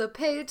up the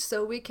page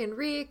so we can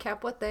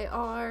recap what they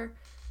are.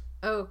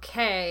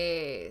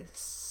 Okay,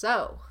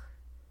 so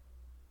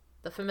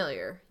The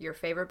Familiar, your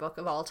favorite book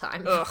of all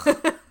time.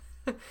 Ugh.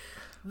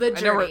 The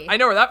Journey. I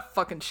know where that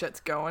fucking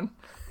shit's going.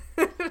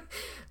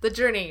 The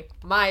Journey,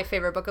 my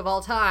favorite book of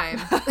all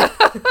time.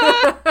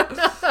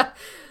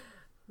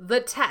 The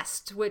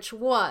Test, which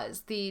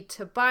was the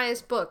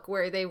Tobias book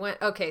where they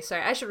went... Okay,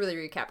 sorry, I should really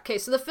recap. Okay,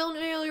 so The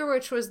Familiar,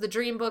 which was the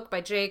dream book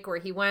by Jake, where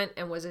he went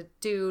and was a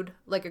dude,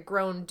 like a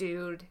grown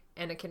dude,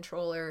 and a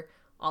controller,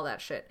 all that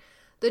shit.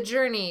 The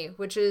Journey,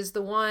 which is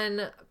the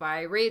one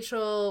by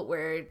Rachel,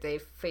 where they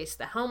face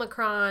the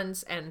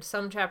Helmicrons, and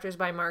some chapters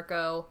by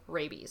Marco,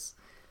 rabies.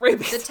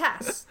 Rabies. The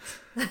Test.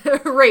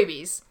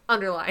 Rabies,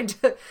 underlined.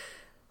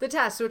 The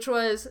Test, which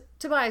was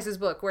Tobias's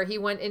book, where he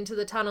went into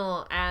the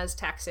tunnel as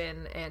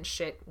Texan and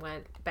shit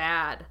went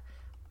bad.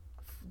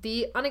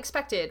 The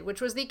Unexpected, which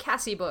was the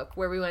Cassie book,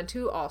 where we went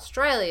to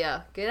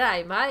Australia.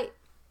 G'day, mate.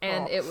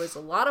 And it was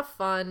a lot of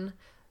fun.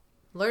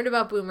 Learned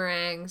about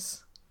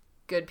boomerangs.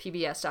 Good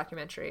PBS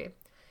documentary.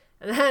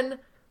 And then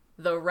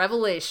The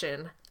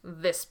Revelation,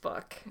 this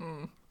book.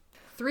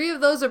 3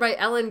 of those are by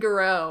Ellen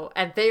Garreau,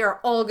 and they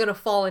are all going to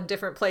fall in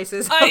different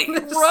places. On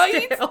this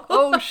Right? scale.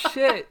 Oh,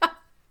 shit.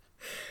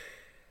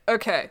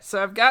 Okay,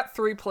 so I've got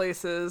 3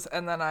 places,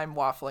 and then I'm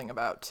waffling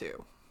about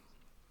 2.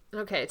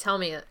 Okay, tell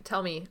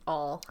me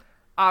all.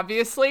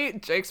 Obviously,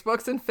 Jake's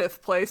book's in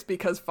 5th place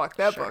because fuck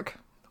that Sure. book.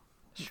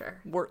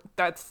 Sure.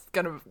 That's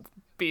gonna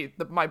be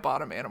my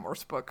bottom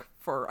Animorphs book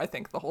for, I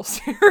think, the whole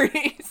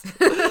series.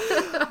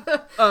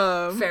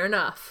 Fair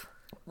enough.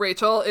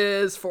 Rachel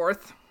is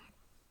 4th.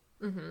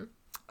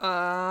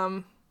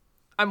 I'm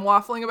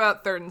waffling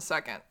about 3rd and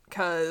 2nd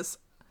because,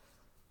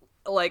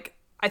 like,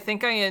 I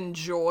think I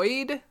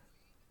enjoyed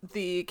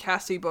the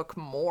Cassie book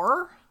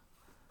more,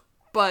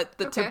 but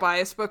the Okay.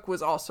 Tobias book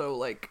was also,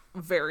 like,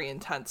 very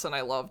intense, and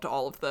I loved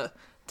all of the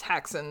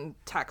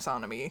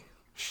taxonomy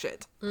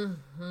shit.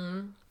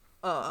 And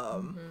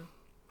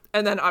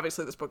then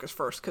obviously this book is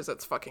first because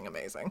it's fucking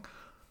amazing.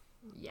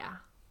 Yeah.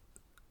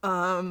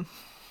 I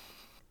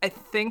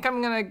think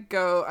I'm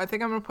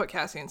gonna put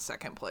Cassie in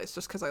 2nd place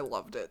just because I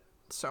loved it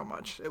so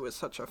much. It was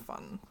such a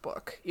fun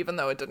book, even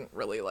though it didn't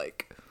really,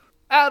 like,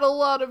 add a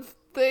lot of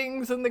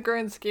things in the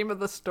grand scheme of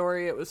the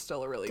story. It was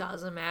still a really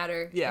Doesn't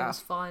matter. Yeah. It was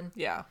fun.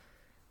 yeah.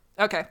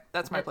 Okay,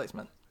 that's my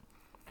placement.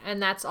 And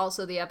that's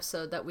also the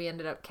episode that we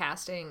ended up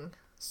casting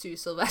Sue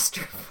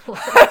Sylvester for.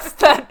 That's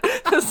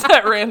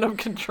that random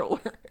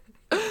controller.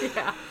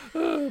 Yeah.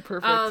 Oh,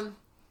 perfect.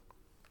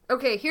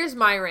 Okay, here's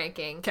my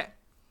ranking. Okay.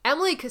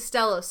 Emily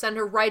Costello, send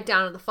her right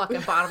down to the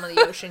fucking bottom of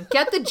the ocean.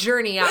 Get the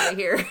Journey out of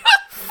here.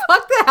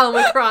 Fuck the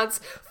Helmicrons.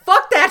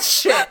 Fuck that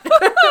shit.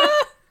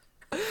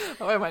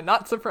 Oh, am I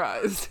not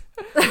surprised?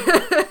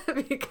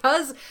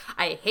 Because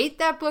I hate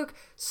that book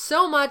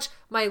so much.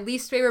 My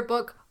least favorite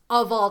book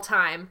of all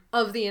time,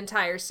 of the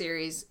entire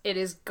series. It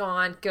is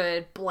gone.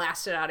 Good.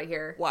 Blast it out of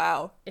here.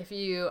 Wow.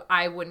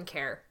 I wouldn't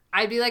care.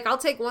 I'd be like, I'll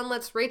take one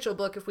Let's Rachel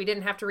book if we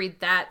didn't have to read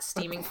that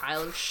steaming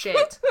pile of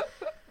shit.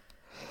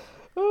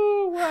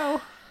 Oh,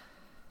 wow.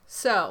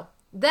 So,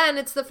 then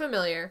it's The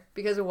Familiar,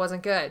 because it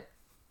wasn't good.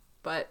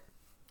 But,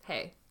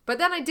 hey. But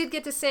then I did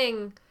get to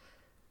sing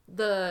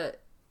the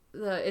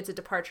It's a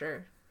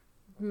Departure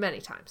many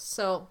times.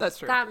 So, That's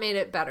true. that made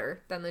it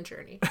better than The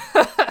Journey.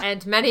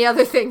 And many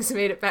other things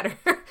made it better.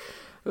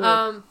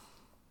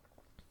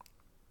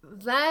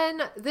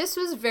 Then, this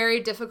was very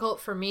difficult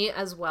for me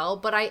as well,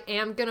 but I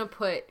am going to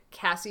put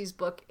Cassie's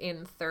book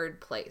in 3rd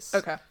place.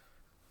 Okay.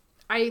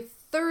 I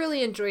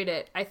thoroughly enjoyed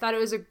it. I thought it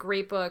was a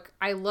great book.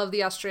 I love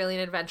the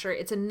Australian adventure.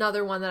 It's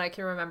another one that I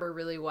can remember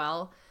really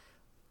well.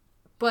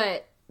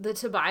 But the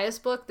Tobias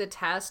book, The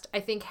Test, I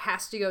think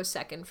has to go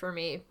 2nd for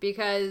me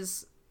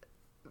because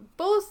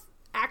both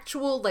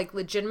actual, like,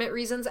 legitimate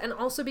reasons and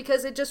also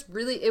because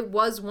it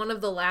was one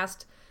of the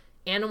last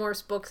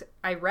Animorphs books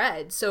I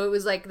read. So it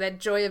was like that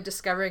joy of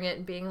discovering it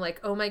and being like,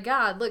 oh my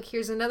god, look,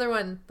 here's another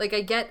one. Like,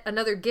 I get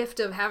another gift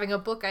of having a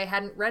book I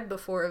hadn't read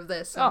before of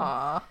this. And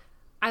Aww.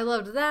 I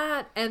loved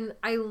that, and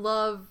I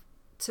love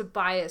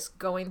Tobias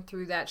going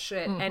through that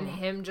shit and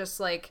him just,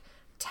 like,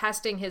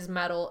 testing his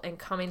mettle and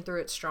coming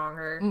through it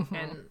stronger,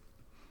 and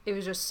it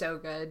was just so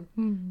good.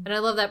 And I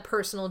love that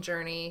personal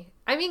journey.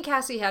 I mean,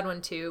 Cassie had one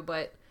too,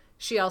 but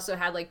she also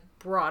had, like,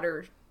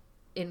 broader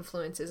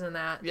influences in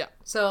that. Yeah.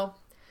 So,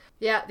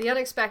 yeah, The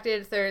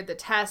Unexpected 3rd, The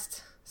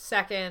Test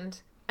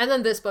 2nd, and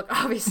then this book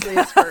obviously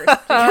is 1st,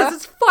 because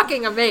it's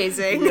fucking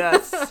amazing.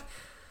 Yes.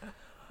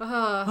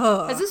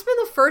 Has this been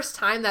the first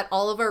time that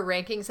all of our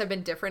rankings have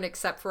been different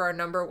except for our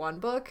number 1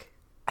 book?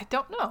 I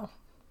don't know.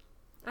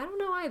 I don't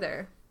know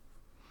either.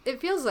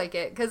 It feels like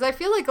it, because I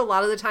feel like a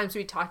lot of the times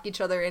we talk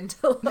each other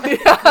into, like,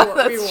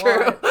 what we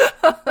want.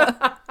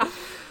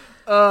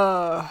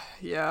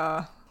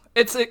 Yeah.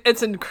 It's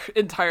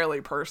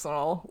entirely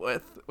personal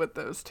with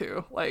those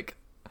two. Like,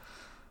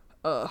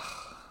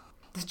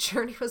 The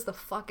Journey was the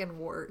fucking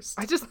worst.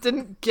 I just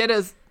didn't get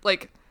as,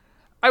 like,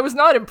 I was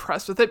not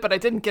impressed with it, but I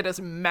didn't get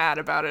as mad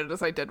about it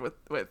as I did with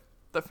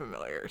The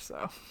Familiar,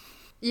 so.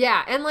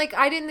 Yeah, and, like,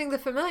 I didn't think The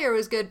Familiar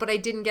was good, but I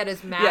didn't get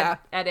as mad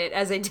at it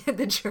as I did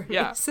The Journey.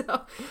 Yeah.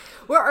 So,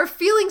 where our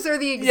feelings are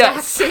the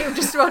exact same,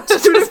 just about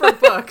two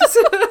different books.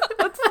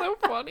 That's so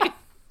funny.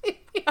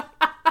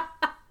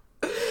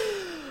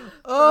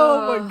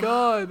 Oh my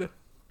god.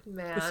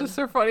 Man. It's just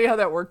so funny how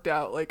that worked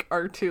out. Like,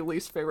 our two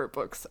least favorite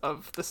books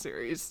of the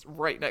series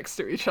right next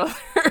to each other.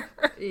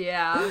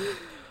 Yeah.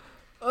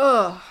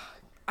 Ugh.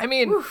 I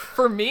mean,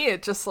 for me,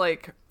 it just,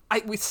 like,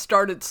 we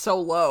started so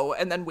low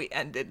and then we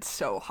ended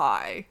so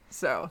high.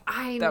 So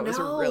that was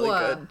a really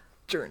good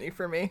journey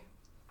for me.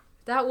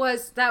 That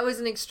was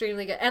an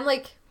extremely good, and,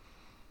 like,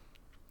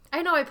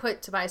 I know I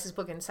put Tobias's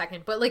book in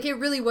second, but, like, it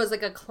really was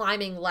like a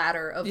climbing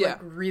ladder of like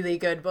really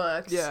good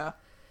books. Yeah.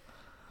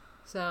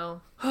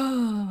 So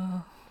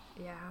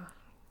yeah,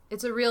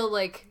 it's a real,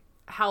 like,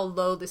 how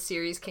low the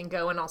series can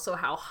go and also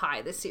how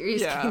high the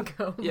series can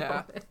go.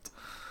 Moment.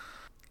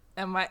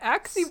 And my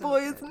Axie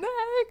boy is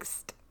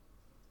next,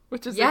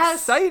 which is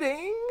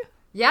exciting.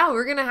 Yeah,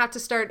 we're gonna have to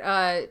start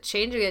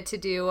changing it to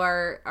do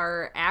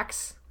our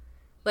Axe.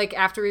 Like,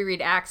 after we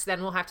read Axe,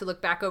 then we'll have to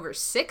look back over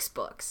 6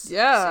 books.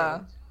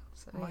 Yeah.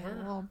 So my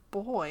little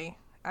boy.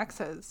 Axe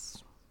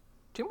has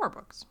 2 more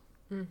books.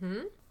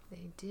 Mm-hmm.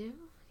 They do.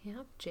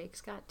 Yep.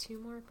 Jake's got 2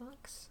 more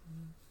books.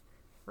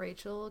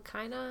 Rachel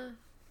kinda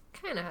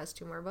has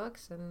 2 more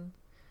books, and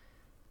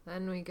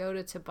then we go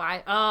to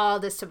Tobias. Oh,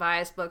 this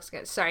Tobias book's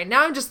good. Sorry,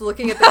 now I'm just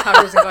looking at the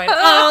covers and going,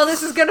 oh,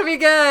 this is gonna be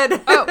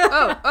good.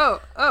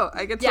 oh,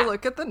 I get to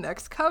look at the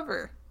next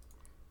cover.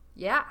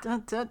 Yeah.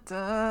 Dun, dun,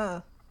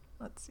 dun.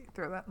 Let's see,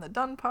 throw that in the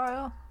done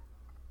pile.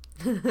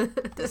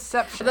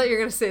 Deception. I thought you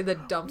were gonna say the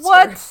dumpster.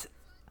 What?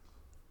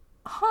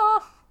 Huh?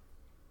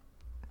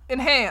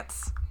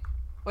 Enhance.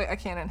 Wait, I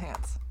can't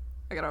enhance.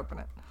 I gotta open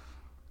it.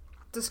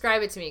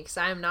 Describe it to me, because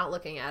I am not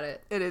looking at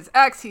it. It is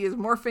Axe. He is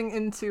morphing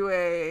into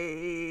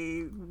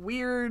a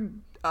weird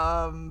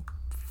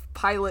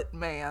pilot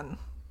man.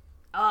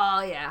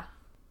 Oh, yeah.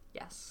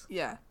 Yes.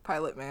 Yeah,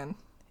 pilot man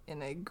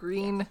in a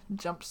green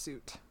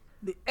jumpsuit.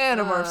 The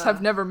Animorphs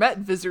have never met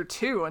Visor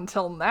 2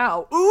 until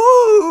now.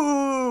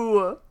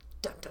 Ooh!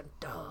 Dun, dun,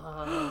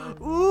 dun.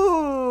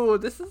 Ooh,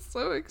 this is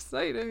so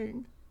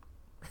exciting.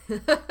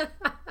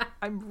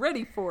 I'm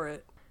ready for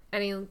it.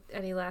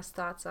 Any last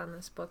thoughts on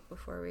this book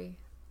before we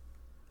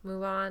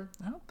move on?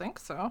 I don't think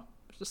so.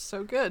 It's just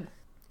so good.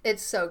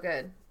 It's so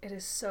good. It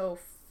is so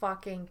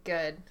fucking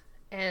good.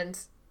 And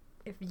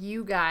if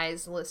you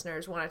guys,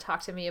 listeners, want to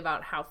talk to me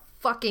about how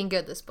fucking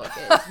good this book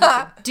is, you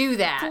can do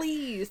that.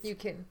 Please. You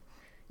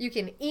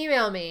can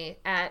email me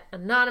at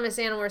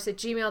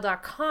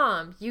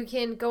anonymousanimorphs@gmail.com. You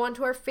can go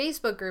onto our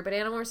Facebook group at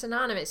Animorphs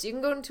Anonymous. You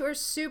can go into our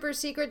super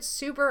secret,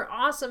 super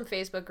awesome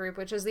Facebook group,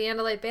 which is the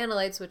Andalite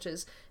Bandalites, which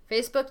is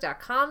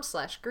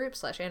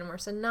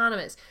facebook.com/group/Animorphs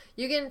Anonymous.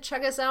 You can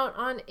check us out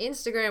on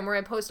Instagram, where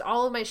I post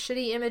all of my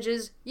shitty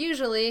images.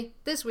 Usually,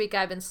 this week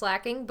I've been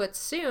slacking, but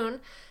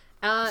soon,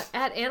 at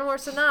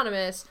Animorphs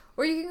Anonymous.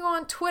 Or you can go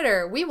on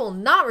Twitter. We will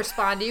not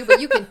respond to you, but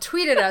you can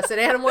tweet at us at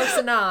Animorphs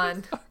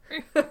Anon.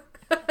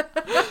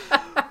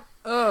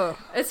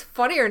 It's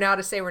funnier now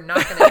to say we're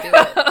not going to do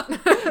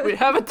it. We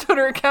have a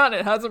Twitter account.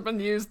 It hasn't been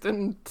used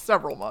in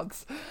several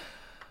months.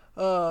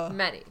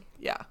 Many.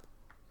 Yeah.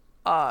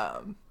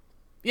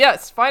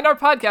 Yes, find our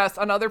podcast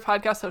on other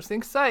podcast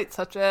hosting sites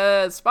such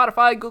as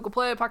Spotify, Google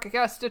Play, Pocket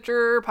Cast,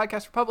 Stitcher,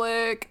 Podcast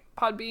Republic,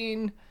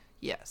 Podbean.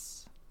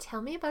 Yes.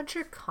 Tell me about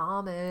your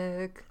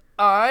comic.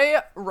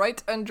 I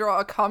write and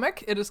draw a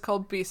comic. It is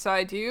called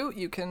Beside You.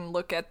 You can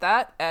look at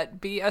that at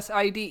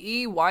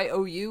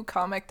BSIDEYOU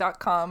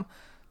comic.com.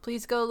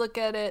 Please go look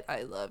at it.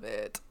 I love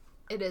it.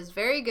 It is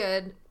very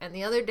good. And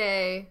the other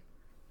day,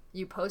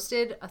 you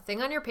posted a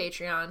thing on your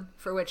Patreon,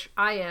 for which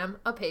I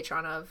am a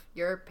patron of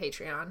your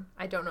Patreon.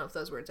 I don't know if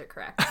those words are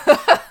correct.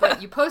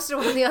 But you posted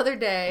one the other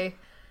day,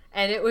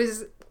 and it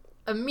was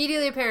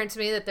immediately apparent to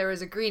me that there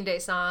was a Green Day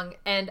song,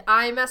 and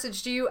I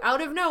messaged you out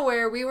of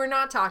nowhere. We were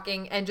not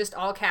talking, and just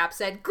all caps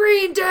said,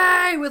 Green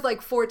Day! With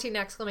like 14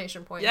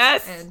 exclamation points.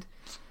 Yes! And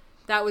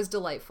that was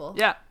delightful.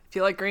 Yeah, if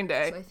you like Green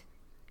Day, So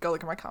go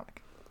look at my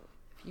comic.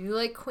 if you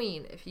like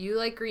Queen, if you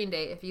like Green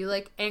Day, if you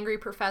like Angry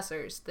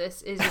Professors,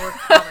 this is your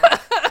comic.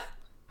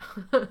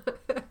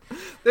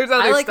 There's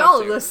other I like stuff all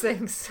too. of those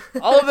things.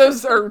 All of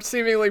those are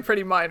seemingly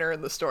pretty minor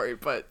in the story,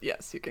 but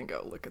yes, you can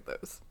go look at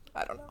those.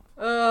 I don't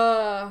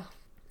know.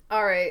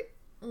 All right,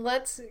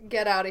 let's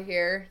get out of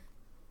here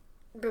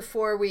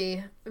before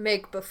we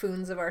make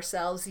buffoons of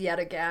ourselves yet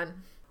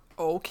again.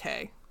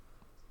 Okay.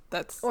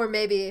 Or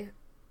maybe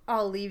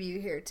I'll leave you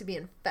here to be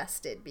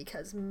infested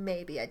because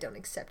maybe I don't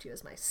accept you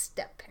as my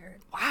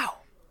step-parent. Wow.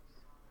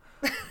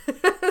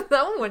 That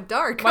one went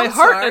dark. My I'm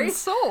heart sorry. and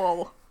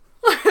soul.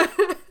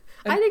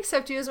 I'd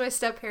accept you as my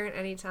step-parent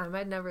anytime.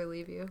 I'd never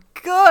leave you.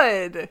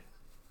 Good.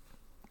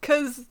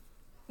 'Cause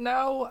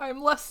now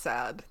I'm less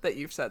sad that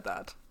you've said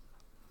that.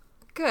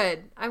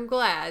 Good. I'm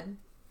glad.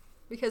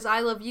 Because I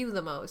love you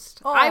the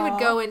most. I would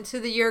go into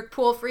the Yeerk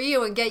pool for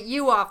you and get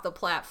you off the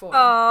platform.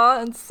 Aw,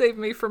 and save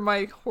me from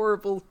my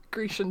horrible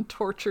Grecian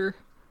torture.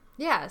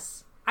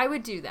 Yes, I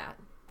would do that.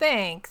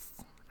 Thanks.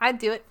 I'd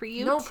do it for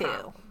you, No too.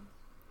 problem.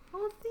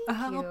 Oh,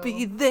 thank you. I'll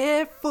be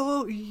there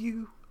for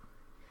you.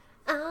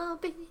 I'll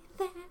be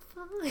there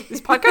for you. This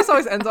podcast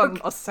always ends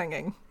on us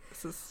singing.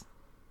 This is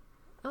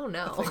Oh,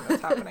 no. the thing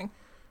that's happening.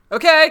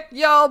 Okay,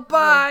 y'all,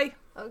 bye!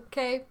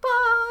 Okay,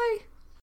 bye!